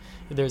it's like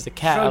there's a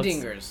cat.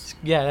 Schrodinger's.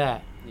 Yeah,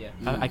 that. Yeah.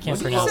 I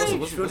can't pronounce it.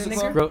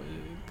 Schrodinger?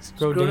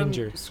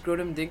 Schrodinger.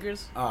 Scrotum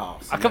Diggers? Oh,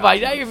 come on,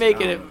 now you're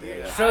making it.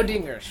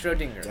 Schrodinger.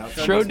 Schrodinger.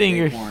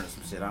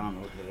 I don't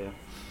know what the hell.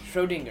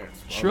 Schrodinger.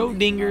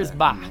 Schrodinger's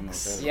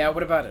box. Yeah,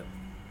 what about it?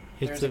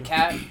 There's a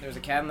cat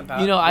in the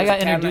box. I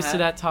got introduced to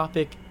that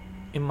topic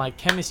in my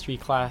chemistry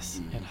class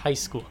in high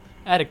school.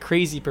 I had a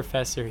crazy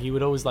professor. He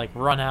would always like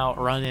run out,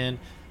 run in.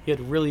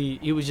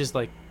 He was just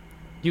like,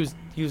 he was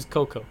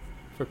Coco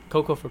for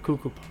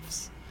Cuckoo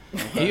Puffs.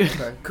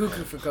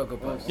 Cuckoo for Cocoa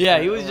Puffs. Yeah,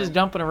 he was just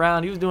jumping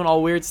around. He was doing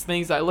all weird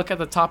things. I look at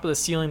the top of the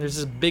ceiling. There's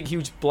this big,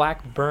 huge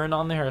black burn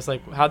on there. It's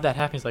like, how'd that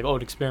happen? He's like, oh,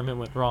 the experiment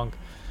went wrong.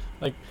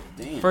 Like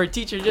Damn. for a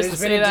teacher just There's to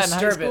been say a that in high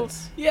school.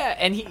 disturbance. Yeah,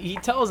 and he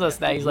tells us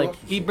that. He's Blew like, up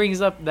he shit. brings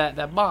up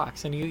that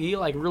box, and he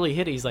like really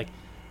hit it. He's like,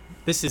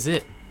 this is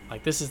it.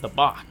 Like, this is the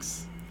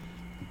box.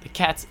 The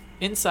cat's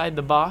inside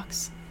the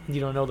box, and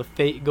you don't know the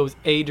fate goes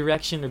A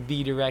direction or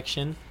B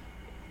direction,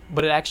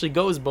 but it actually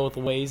goes both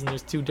ways, and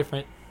there's two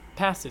different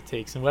paths it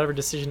takes, and whatever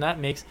decision that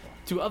makes,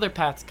 two other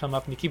paths come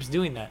up, and he keeps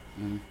doing that.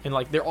 And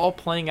like they're all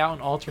playing out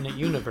in alternate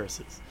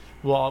universes.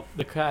 Well,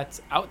 the cat's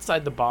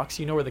outside the box.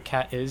 You know where the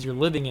cat is. You're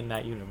living in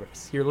that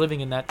universe. You're living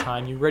in that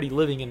time. You're already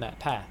living in that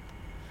path.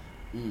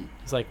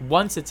 It's like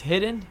once it's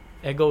hidden,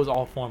 it goes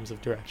all forms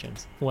of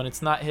directions. When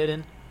it's not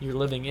hidden, you're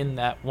living in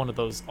that one of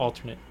those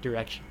alternate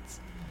directions.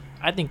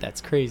 I think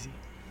that's crazy,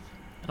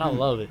 and I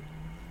love it.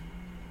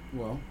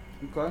 Well,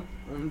 okay.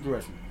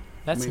 Interesting.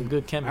 That's I mean, some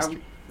good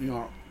chemistry. You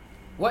know,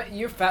 What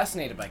you're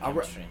fascinated by I re-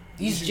 chemistry?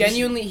 you He's should-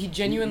 genuinely he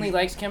genuinely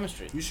likes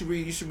chemistry. you should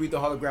read the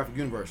Holographic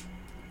Universe.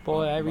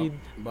 Boy, I by- read.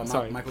 by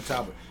Sorry. Michael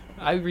Talbot.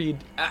 I read.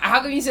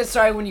 How come you said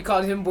sorry when you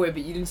called him boy,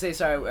 but you didn't say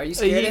sorry? Are you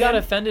scared He of got him?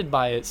 offended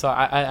by it, so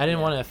I didn't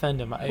Yeah. want to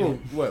offend him. Oh,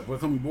 what? What?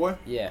 Come boy?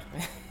 Yeah.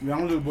 Yeah, I'm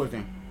gonna do the boy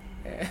thing.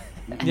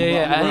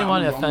 Yeah, I didn't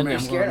want to offend Are you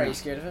him. scared? Are you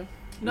scared of him?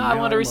 No, I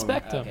want to Yeah,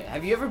 respect him. Okay.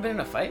 Have you ever been in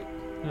a fight?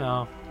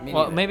 No. Me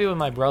Well, neither. maybe with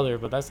my brother,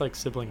 but that's like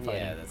sibling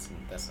fighting. Yeah,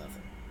 that's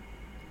nothing.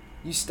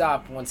 You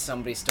stop once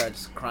somebody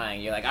starts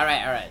crying. You're like, all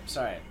right,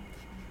 sorry.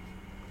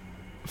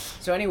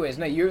 So, anyways,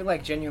 no, you're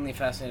like genuinely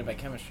fascinated by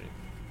chemistry.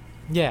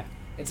 Yeah.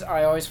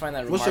 I always find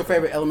that. What's your remarkable.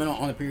 favorite element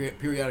on the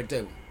periodic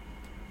table?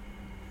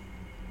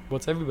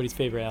 What's everybody's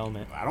favorite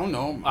element? I don't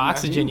know.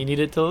 Oxygen. You need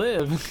it to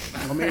live.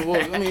 I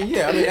mean,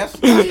 yeah. I mean, that's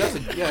Yes.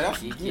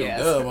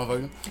 duh,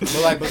 motherfucker.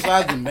 But like,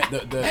 besides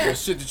the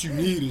shit that you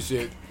need and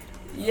shit,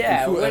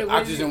 Yeah, food, like, what-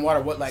 oxygen, water,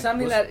 what like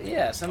something what's-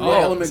 that something What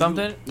Oh, element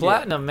something? yeah.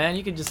 Platinum, man.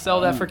 You could just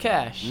sell that for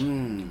cash.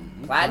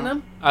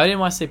 platinum. I didn't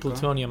want to say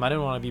plutonium. I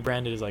didn't want to be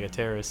branded as like a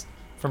terrorist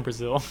from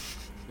Brazil.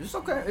 It's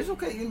okay. It's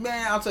okay,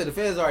 man. I'll tell you, the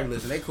feds already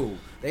listen. They cool.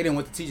 They didn't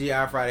went to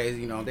TGI Fridays.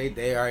 You know,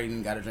 they already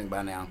done got a drink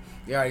by now.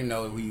 They already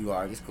know who you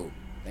are. It's cool.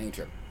 They ain't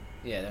tripping.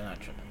 Yeah, they're not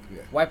tripping.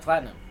 Yeah. Why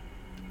platinum?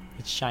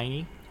 It's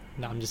shiny.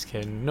 No, I'm just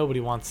kidding. Nobody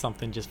wants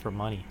something just for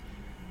money.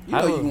 You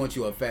I know, will- you want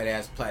you a fat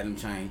ass platinum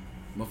chain,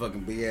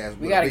 motherfucking big ass.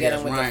 We gotta big get ass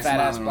him with the Ryan fat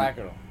ass smiling black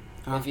on girl.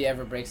 Huh? If he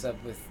ever breaks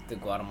up with the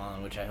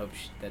Guatemalan, which I hope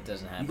that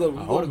doesn't You happen. go, I go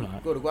hope to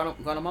not. go to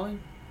Guatemala.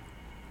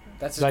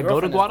 That's his Did I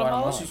go to girlfriend is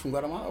Guatemala? Oh, she's from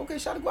Guatemala. Okay,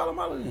 shout out to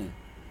Guatemala then.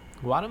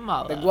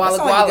 Guatemala. The That Guala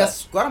sound like it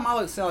Guala.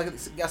 Guatemala sound like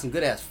it's got some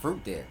good ass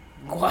fruit there.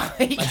 Guava.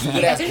 Like some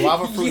good ass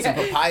guava fruits and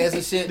papayas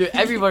and shit. Dude,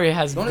 everybody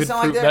has Don't it good sound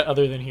like fruit that?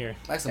 other than here.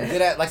 Like some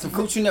good ass, like some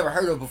fruit you never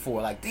heard of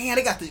before. Like, damn,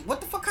 they got the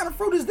what the fuck kind of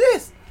fruit is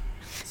this?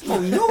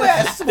 Some new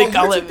ass, some They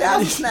call it-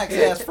 2000 snacks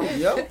ass fruit,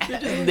 yo. They're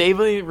just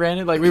namely ran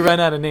it like we ran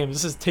out of names.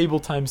 This is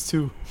table times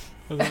 2.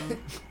 I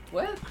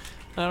What?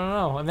 don't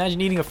know.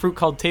 Imagine eating a fruit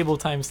called table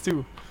times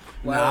 2.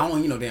 Nah, I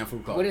don't eat no damn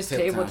fruit called. What is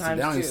table times That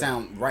don't even two?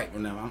 sound right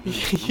right now. I'm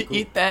You cool.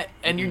 eat that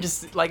and you're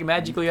just like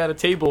magically at a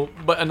table,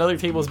 but another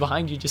table is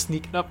behind you, just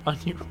sneaking up on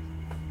you.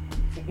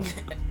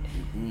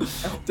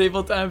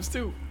 Table times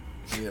 2.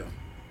 Yeah.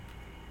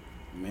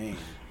 Man,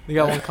 They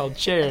got one called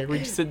chair, where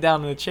you sit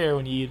down in the chair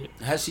when you eat it.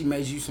 has she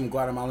made you some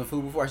Guatemalan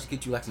food before? She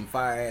get you like some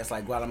fire ass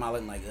like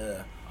Guatemalan like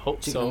Hope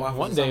Chicken so. and waffles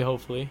One or day, something?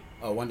 hopefully.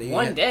 oh one day. you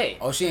One ain't- day.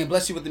 Oh, she ain't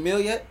blessed you with the meal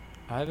yet.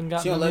 I haven't She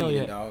gotten don't the love meal you,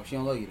 yet. dog. She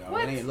don't love you, dog.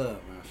 What? It ain't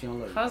love, bro. She don't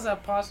love you. How's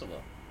that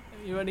possible?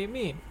 What do you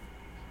mean?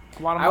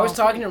 I was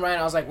talking to Ryan.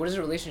 I was like, "What is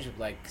a relationship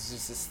like?" Because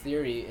there's this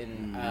theory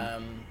in,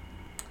 Mhm.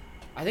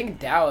 I think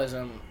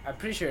Taoism. I'm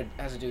pretty sure it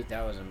has to do with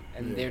Taoism,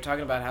 and Yeah. they were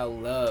talking about how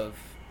love,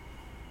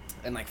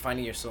 and like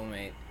finding your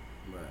soulmate,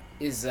 Right.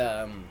 is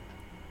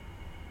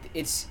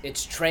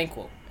it's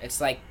tranquil. It's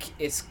like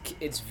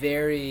it's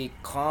very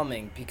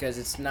calming because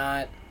it's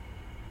not.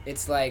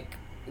 It's like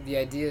the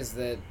idea is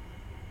that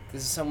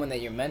this is someone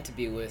that you're meant to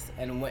be with,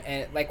 and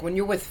like when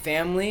you're with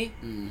family,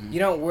 Mm-hmm. you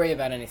don't worry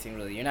about anything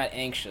really. You're not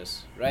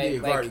anxious, right? Yeah,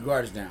 your Like,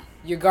 guard is down.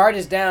 your guard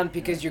is down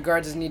because your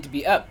guard doesn't need to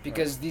be up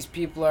because these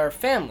people are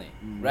family,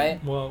 Mhm.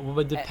 right? Well,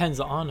 it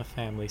depends on a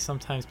family.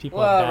 Sometimes people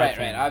Well, have bad right.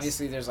 families.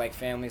 Obviously, there's like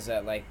families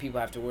that like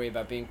people have to worry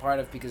about being part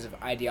of because of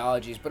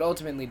ideologies, but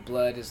ultimately,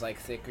 blood is like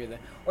thicker than,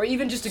 or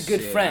even just a good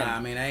Shit, friend. I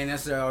mean, that ain't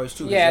necessarily always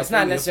true. Yeah, Your it's not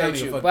family- your necessarily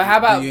family true. will But fuck how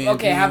about you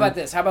okay? How in about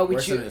this? How about we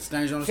worse than choose a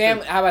stranger on the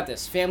family? street. How about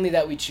this? Family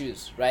that we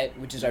choose, right?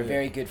 Which is our Yeah.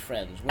 very good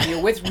friends. When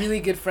you're with really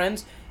good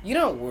friends, you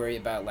don't worry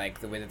about like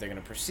the way that they're gonna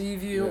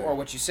perceive you Yeah. or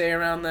what you say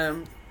around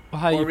them. Well,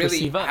 how or you really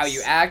perceive us. how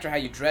you act or how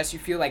you dress, you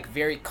feel like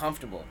very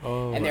comfortable.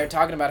 Oh, And they're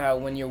talking about how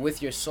when you're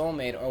with your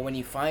soulmate or when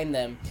you find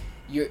them,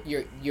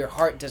 your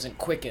heart doesn't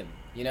quicken.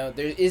 You know,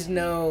 there is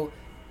no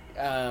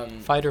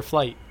fight or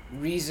flight.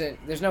 reason.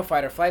 There's no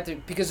fight or flight there,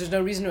 because there's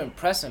no reason to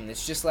impress them.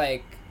 It's just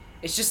like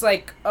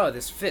oh,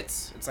 this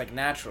fits. It's like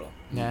natural.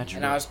 Natural.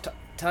 And I was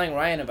telling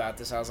Ryan about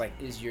this. I was like,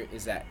 is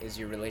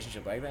your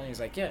relationship like that? And he's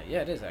like, yeah,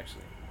 it is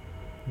actually.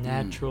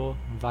 Natural,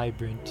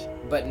 vibrant.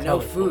 But no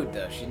Colorful. food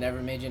though. She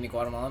never made you any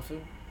Guatemalan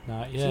food.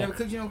 Not She yet. never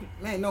cooked you no,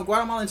 man, no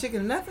Guatemalan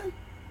chicken or nothing.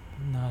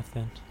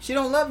 Nothing. She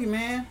don't love you,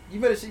 man. You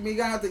better, you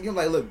gotta have to, you're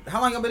like, look,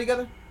 how long y'all been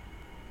together?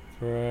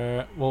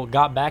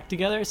 got back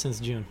together since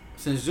June.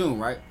 Since June,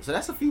 right? So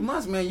that's a few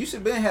months, man. You should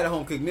have been had a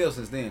home cooked meal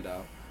since then,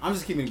 dog. I'm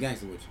just keeping it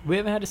gangster with you. We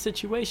haven't had a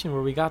situation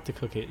where we got to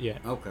cook it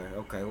yet. Okay.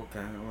 All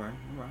right.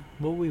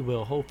 But we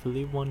will,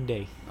 hopefully, one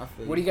day. I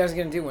feel What are you guys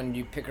gonna do when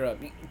you pick her up?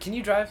 Can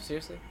you drive?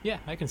 Seriously? Yeah,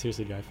 I can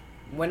seriously drive.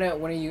 What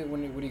are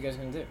you guys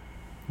gonna do?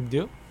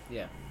 Do?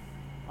 Yeah.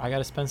 I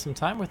gotta spend some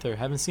time with her.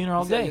 Haven't seen her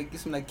all You said day. Get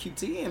some like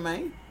QT in,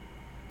 man.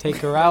 Take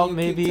her out, You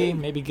maybe. keep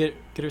Maybe get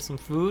her some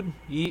food,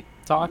 eat,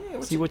 talk, Yeah,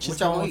 see what she's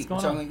y'all doing, gonna what's eat? going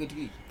What y'all on. gonna get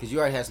to eat? Because you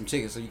already had some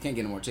chicken, so you can't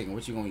get no more chicken.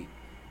 What you gonna eat?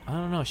 I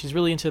don't know. She's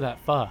really into that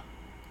pho,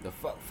 The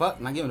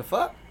fuck? Not giving a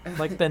fuck?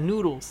 like the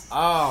noodles.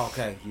 Oh,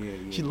 okay.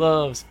 Yeah. She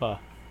loves pho.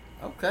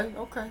 Okay.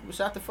 Well,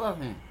 shout to fuck,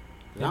 man.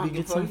 Maybe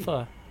get some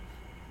pho.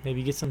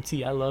 Maybe get some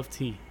tea. I love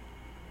tea.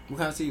 What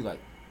kind of tea you like?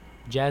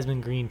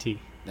 Jasmine green tea.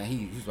 Now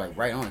he's like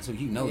right on it, so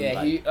you know.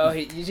 Yeah.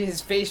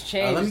 His face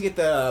changed. Let me get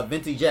the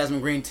venti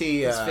jasmine green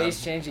tea. His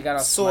face changed. He got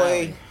all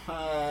soy.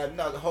 smiley.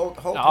 No, the whole.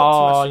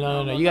 Oh,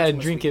 no. You gotta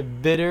drink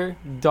it bitter,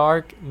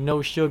 dark,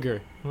 no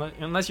sugar.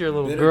 Unless you're a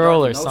little Bitter,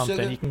 girl dark, or no something,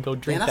 sugar? you can go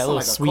drink Man, that little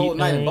like a cold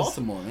night in sweeteners.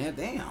 Baltimore, man.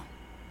 Damn.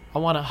 I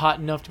want it hot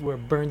enough to where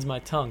it burns my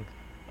tongue.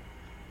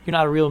 You're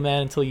not a real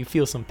man until you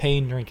feel some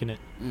pain drinking it.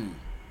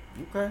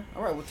 Okay.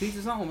 All right. Well, teach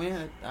his own,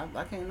 man.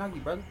 I can't knock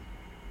you, brother.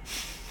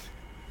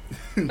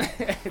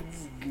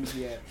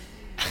 Yeah.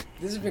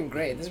 This has been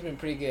great. This has been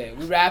pretty good.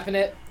 We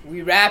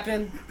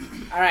rapping.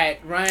 All right,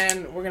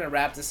 Ryan, we're gonna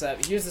wrap this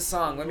up. Here's the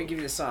song. Let me give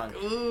you the song.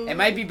 It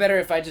might be better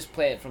if I just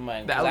play it from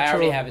mine, because I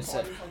already have it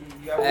set.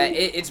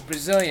 It's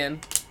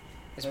Brazilian.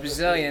 It's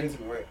Brazilian.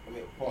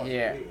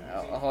 Yeah.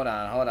 Hold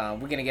on.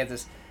 We're gonna get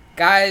this,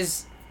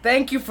 guys.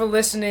 Thank you for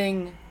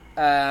listening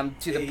to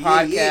the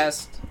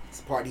podcast. It's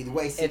a party either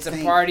way. It's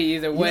a party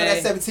either way. You know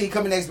that 17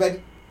 coming next,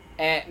 baby.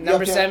 And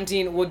number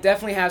 17, we'll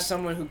definitely have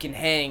someone who can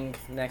hang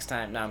next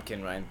time. No, I'm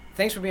kidding, Ryan.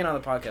 Thanks for being on the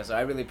podcast, though.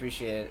 I really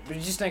appreciate it. But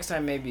just next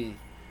time, maybe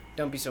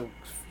don't be so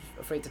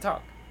afraid to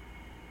talk.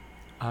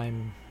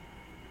 I'm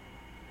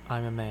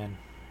a man.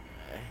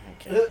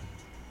 Okay.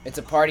 It's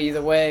a party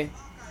either way.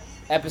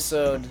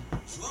 Episode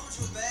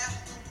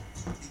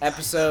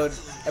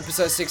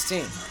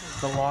 16.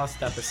 The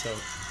lost episode.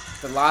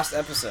 The lost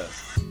episode.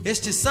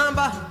 Este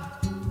samba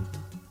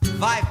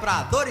vai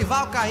pra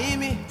Dorival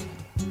Caymmi,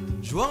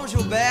 João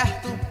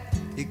Gilberto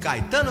e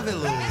Caetano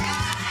Veloso.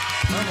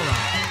 Vamos lá.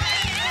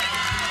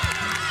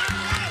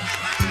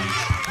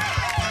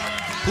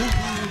 O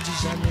Rio de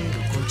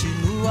Janeiro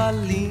continua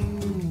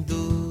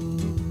lindo.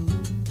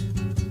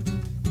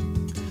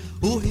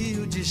 O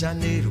Rio de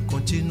Janeiro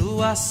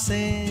continua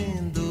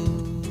sendo.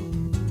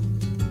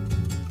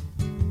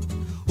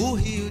 O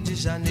Rio de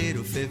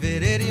Janeiro,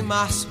 fevereiro e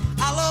março.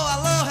 Alô,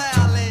 alô,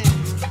 Realengo.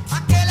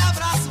 Aquele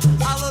abraço,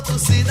 alô,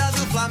 torcida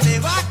do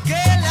Flamengo.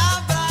 Aquele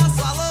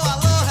abraço, alô,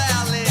 alô,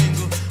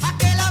 Realengo.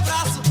 Aquele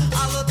abraço,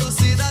 alô,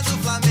 torcida do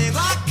Flamengo.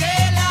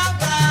 Aquele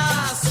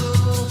abraço.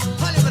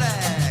 Olha o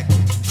breque.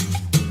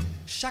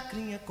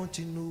 Chacrinha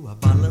continua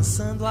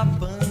balançando a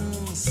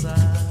pança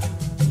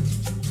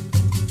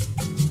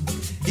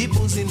e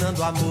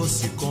buzinando a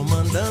moça e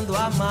comandando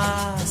a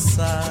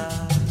massa.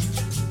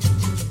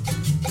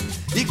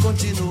 E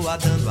continua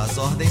dando as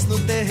ordens no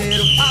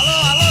terreiro. Alô,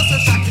 alô, seu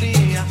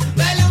Chacrinha,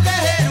 velho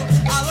guerreiro.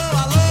 Alô,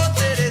 alô,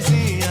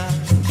 Terezinha,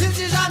 Rio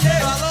de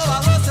Janeiro. Alô,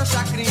 alô, seu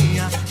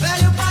Chacrinha,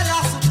 velho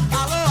palhaço.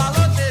 Alô,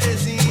 alô,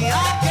 Terezinha.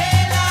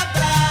 Aquele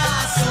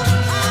abraço.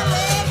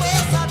 Alô,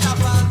 moça da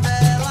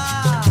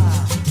favela.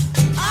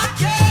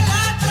 Aquele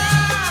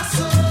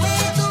abraço.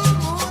 Todo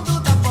mundo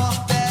da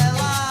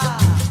Portela.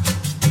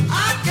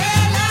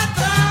 Aquele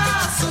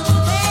abraço.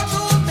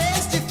 Todo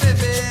mês de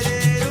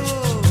fevereiro.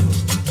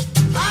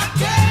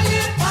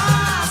 Aquele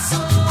passo,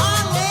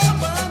 alô,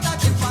 banda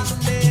de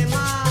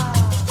Ipanema.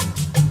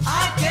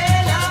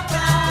 Aquele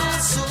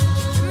abraço,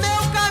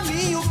 meu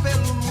caminho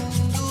pelo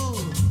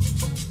mundo,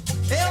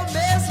 eu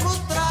mesmo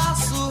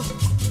traço,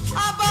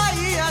 a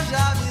Bahia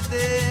já me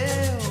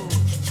deu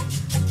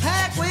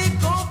régua e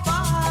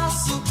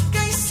compasso,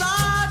 quem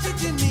sabe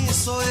de mim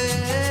sou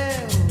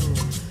eu.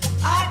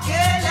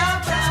 Aquele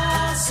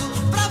abraço,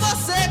 pra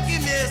você que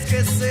me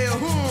esqueceu.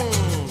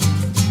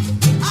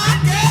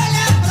 Aquele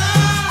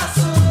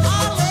abraço,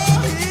 alô,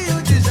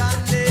 Rio de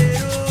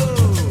Janeiro.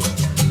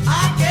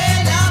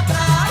 Aquele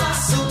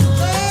abraço,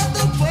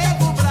 todo o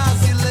povo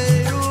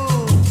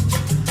brasileiro.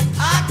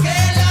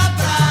 Aquele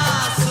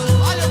abraço,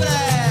 olha o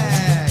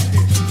breque.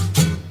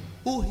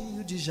 O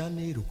Rio de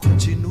Janeiro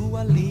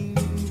continua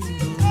lindo.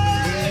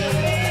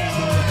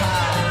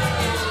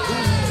 O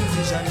Rio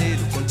de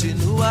Janeiro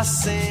continua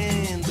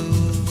sendo.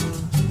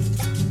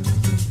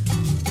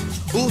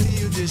 O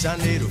Rio de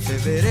Janeiro,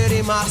 fevereiro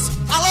e março.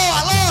 Alô,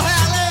 alô,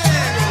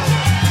 Realengo!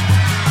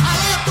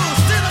 Alô,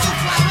 torcida do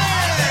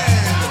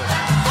Flamengo!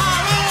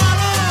 Alô,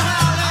 alô,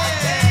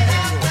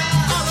 Realengo!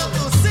 Alô,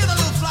 torcida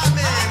do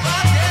Flamengo!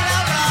 Aquele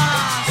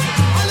abraço!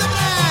 Olha o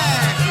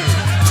breque!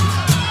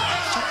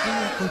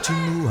 Chacrinha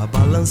continua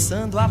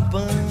balançando a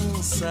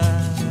pança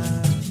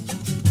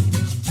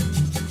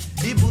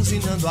e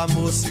buzinando a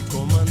moça e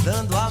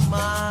comandando a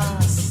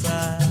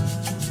massa.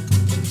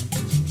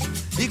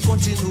 e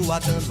continua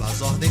dando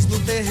as ordens no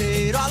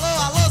terreiro. Alô,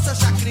 alô, seu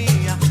chacrinha.